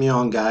having me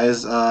on,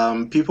 guys.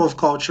 People of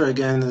Culture,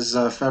 again, is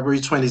February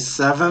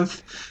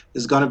 27th.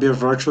 It's going to be a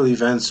virtual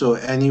event, so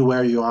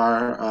anywhere you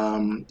are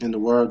in the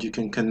world, you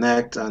can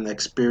connect and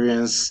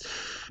experience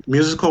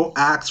musical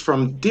acts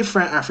from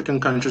different African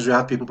countries. We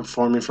have people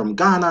performing from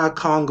Ghana,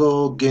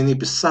 Congo,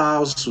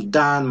 Guinea-Bissau,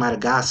 Sudan,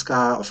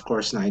 Madagascar, of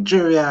course,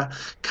 Nigeria,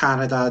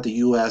 Canada, the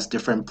US,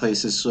 different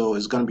places. So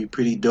it's going to be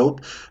pretty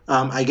dope.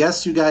 I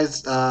guess you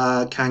guys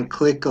can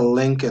click a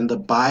link in the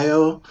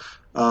bio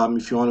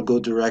if you want to go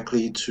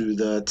directly to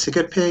the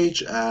ticket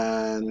page.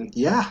 And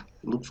yeah,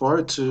 look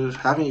forward to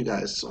having you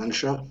guys on the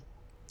show.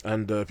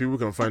 And people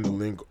can find the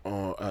link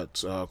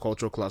at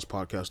Cultural Class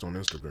Podcast on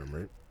Instagram,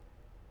 right?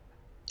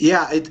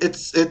 Yeah,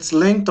 it's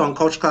linked on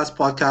Culture Class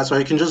Podcast, or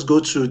you can just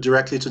go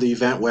directly to the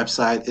event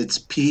website. It's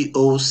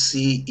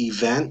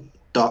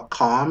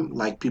POCevent.com,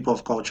 like People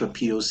of Culture,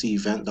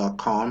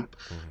 POCevent.com.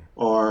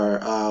 Or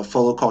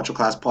follow Culture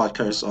Class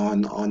Podcast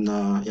on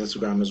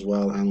Instagram as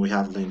well, and we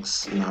have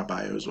links in our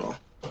bio as well.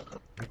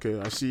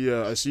 Okay, I see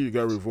you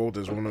got Revolt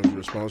as one of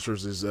your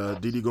sponsors. Is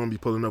Didi gonna be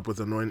pulling up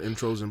with annoying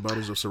intros and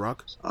bottles of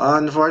Ciroc?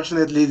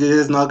 Unfortunately, it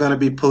is not gonna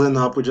be pulling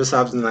up. We just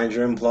have the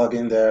Nigerian plug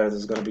in there.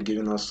 That's gonna be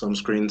giving us some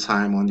screen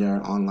time on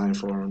their online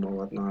forum or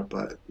whatnot.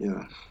 But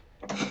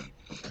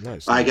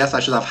Nice. I guess I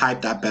should have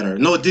hyped that better.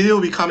 No, Didi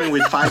will be coming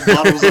with 5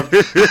 bottles of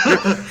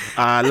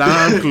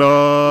alarm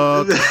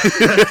clock.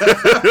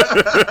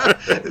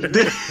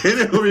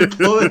 Didi will be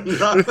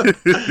pulling up.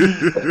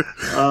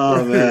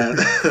 Oh man.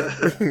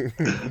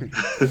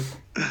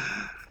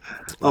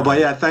 But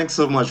yeah, thanks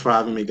so much for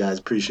having me, guys.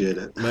 Appreciate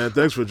it. Man,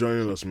 thanks for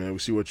joining us, man. We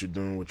see what you're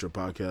doing with your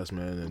podcast,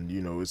 man, and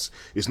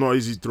it's not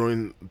easy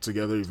throwing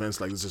together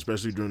events like this,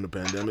 especially during the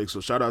pandemic. So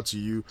shout out to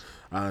you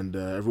and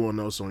everyone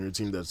else on your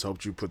team that's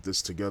helped you put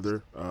this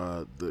together.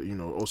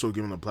 Also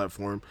giving a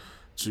platform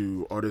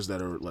to artists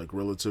that are like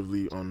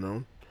relatively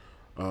unknown.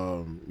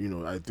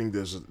 I think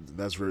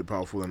that's very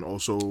powerful, and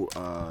also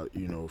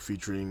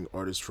featuring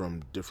artists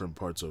from different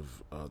parts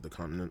of the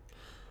continent.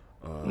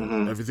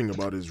 Everything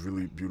about it is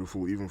really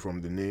beautiful, even from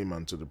the name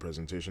and to the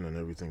presentation and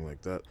everything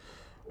like that.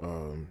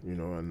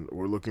 And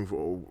we're looking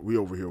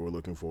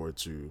forward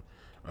to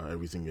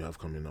everything you have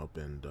coming up,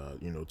 and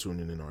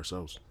tuning in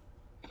ourselves.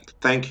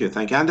 Thank you.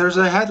 And there's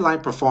a headline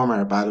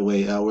performer, by the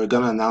way. We're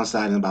gonna announce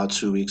that in about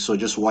 2 weeks, so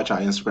just watch our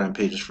Instagram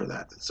pages for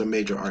that. It's a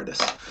major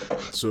artist.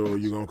 So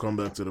you gonna come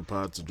back to the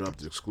pod to drop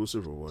the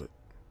exclusive or what?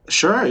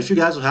 Sure, if you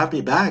guys will have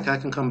me back, I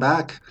can come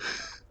back.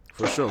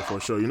 For sure.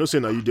 Saying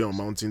that you there on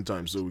mountain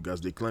time, so guys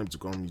they climb to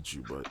come meet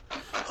you, but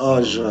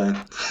sure.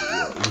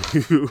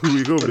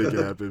 We gonna make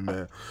it happen,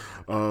 man.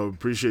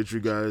 Appreciate you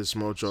guys,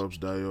 Small Chops,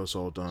 Dio,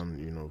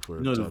 Sultan, for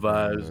the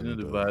vibes.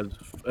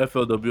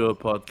 FLWL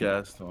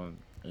podcast on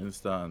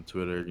Insta and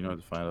Twitter. You know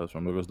to find us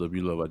from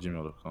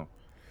logoswlove@gmail.com.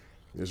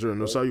 Yes, sir.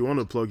 Nosa, you want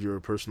to plug your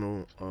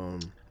personal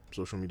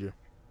social media?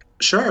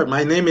 Sure.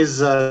 My name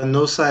is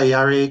Nosa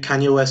Ayare.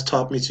 Kanye West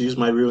taught me to use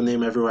my real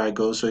name everywhere I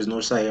go, so it's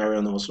Nosa Ayare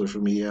on all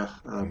social media.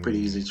 Pretty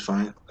easy to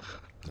find.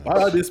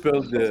 How do you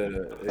spell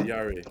the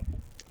Ayare?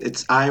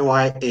 It's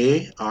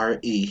Iyaare.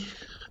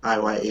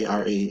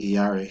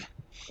 Iyaare.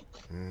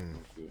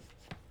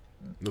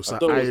 Nosa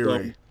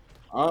Ayare.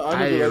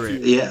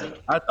 Yeah.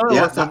 I thought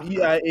it was some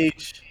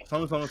EIH.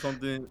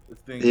 Something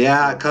thing.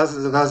 Yeah,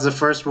 because the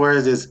first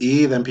word is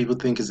E, then people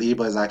think it's E,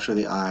 but it's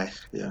actually I.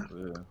 Yeah.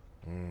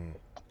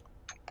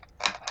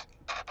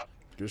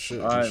 Good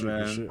shit. All right,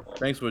 man.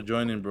 Thanks for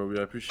joining, bro. We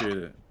appreciate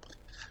it.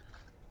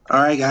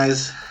 All right,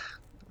 guys.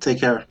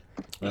 Take care.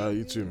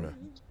 You too, man.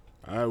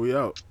 All right, we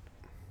out.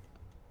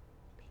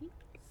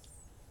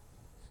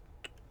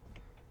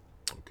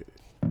 Okay,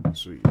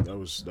 sweet. That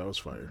was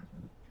fire.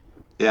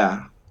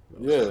 Yeah.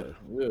 Yeah.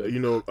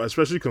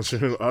 Especially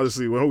considering,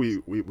 honestly, when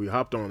we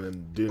hopped on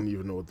and didn't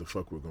even know what the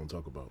fuck we were gonna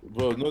talk about.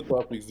 Bro, no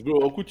topics,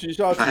 bro. Okuchi,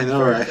 shout out I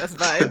know, right? That's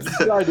vibes.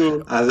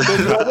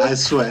 I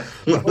swear.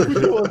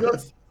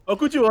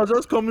 Okuchi was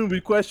just coming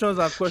with questions.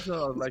 I was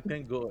like,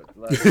 thank God.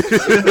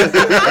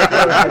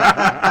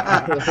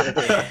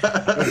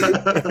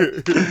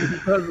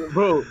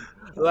 Bro,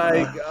 I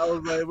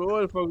was like, but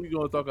what the fuck are we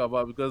gonna talk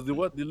about? Because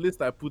the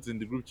list I put in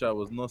the group chat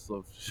was not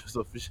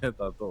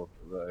sufficient at all.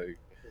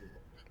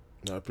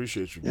 I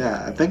appreciate you guys.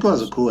 Yeah, I think it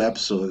was a cool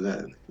episode.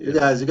 Man. You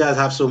guys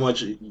have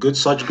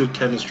such good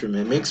chemistry,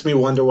 man. Makes me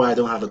wonder why I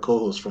don't have a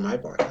co-host for my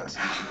podcast.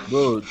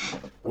 Bro,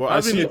 well,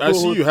 I see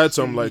you had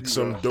some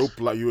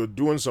dope, like you were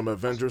doing some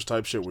Avengers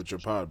type shit with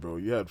your pod, bro.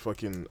 You had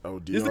fucking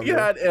LD. This nigga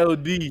had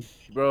LD,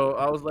 bro.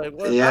 I was like,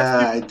 what?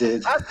 Yeah, I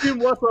did. Ask him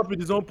what's up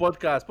with his own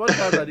podcast.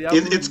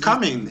 It's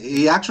coming.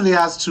 He actually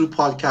has 2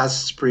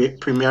 podcasts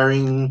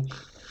premiering.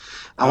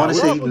 I want to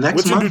say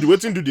next month.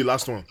 What's into the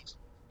last one?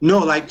 No,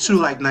 like 2,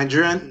 like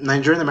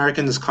Nigerian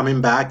American is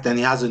coming back. Then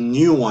he has a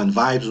new one,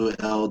 Vibes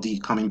with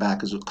LD,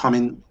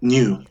 coming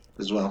new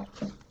as well.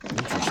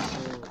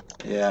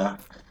 Yeah.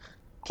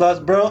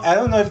 Plus, bro, I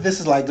don't know if this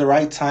is like the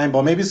right time,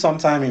 but maybe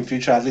sometime in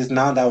future, at least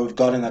now that we've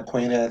gotten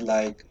acquainted,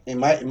 like it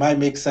might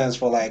make sense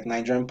for like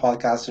Nigerian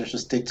podcasters to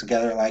stick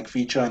together, like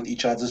feature on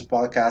each other's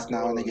podcast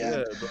now and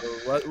again.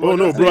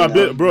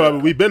 Yeah, bro.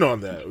 We've been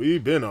on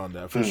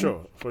that for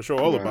sure.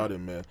 All about it,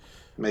 man.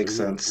 Makes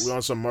sense. We're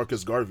on some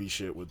Marcus Garvey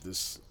shit with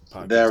this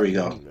podcast. There we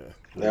go.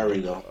 There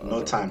we go.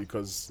 No time.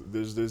 Because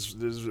there's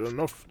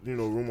enough,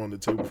 room on the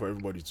table for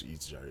everybody to eat,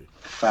 Jerry.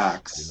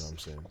 Facts. You know what I'm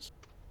saying?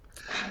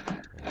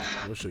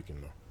 No shaking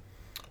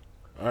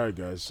though. All right,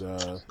 guys.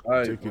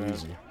 Take it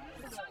easy.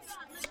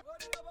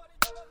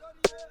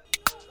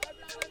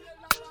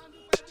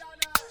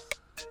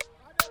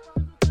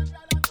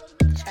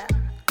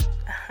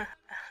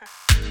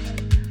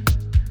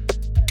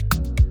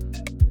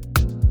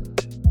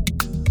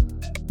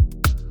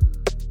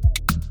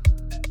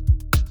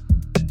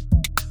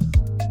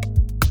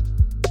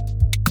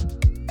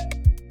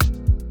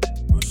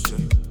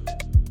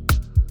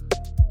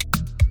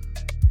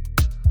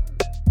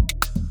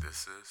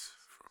 This is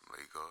from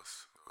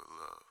Lagos with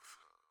love.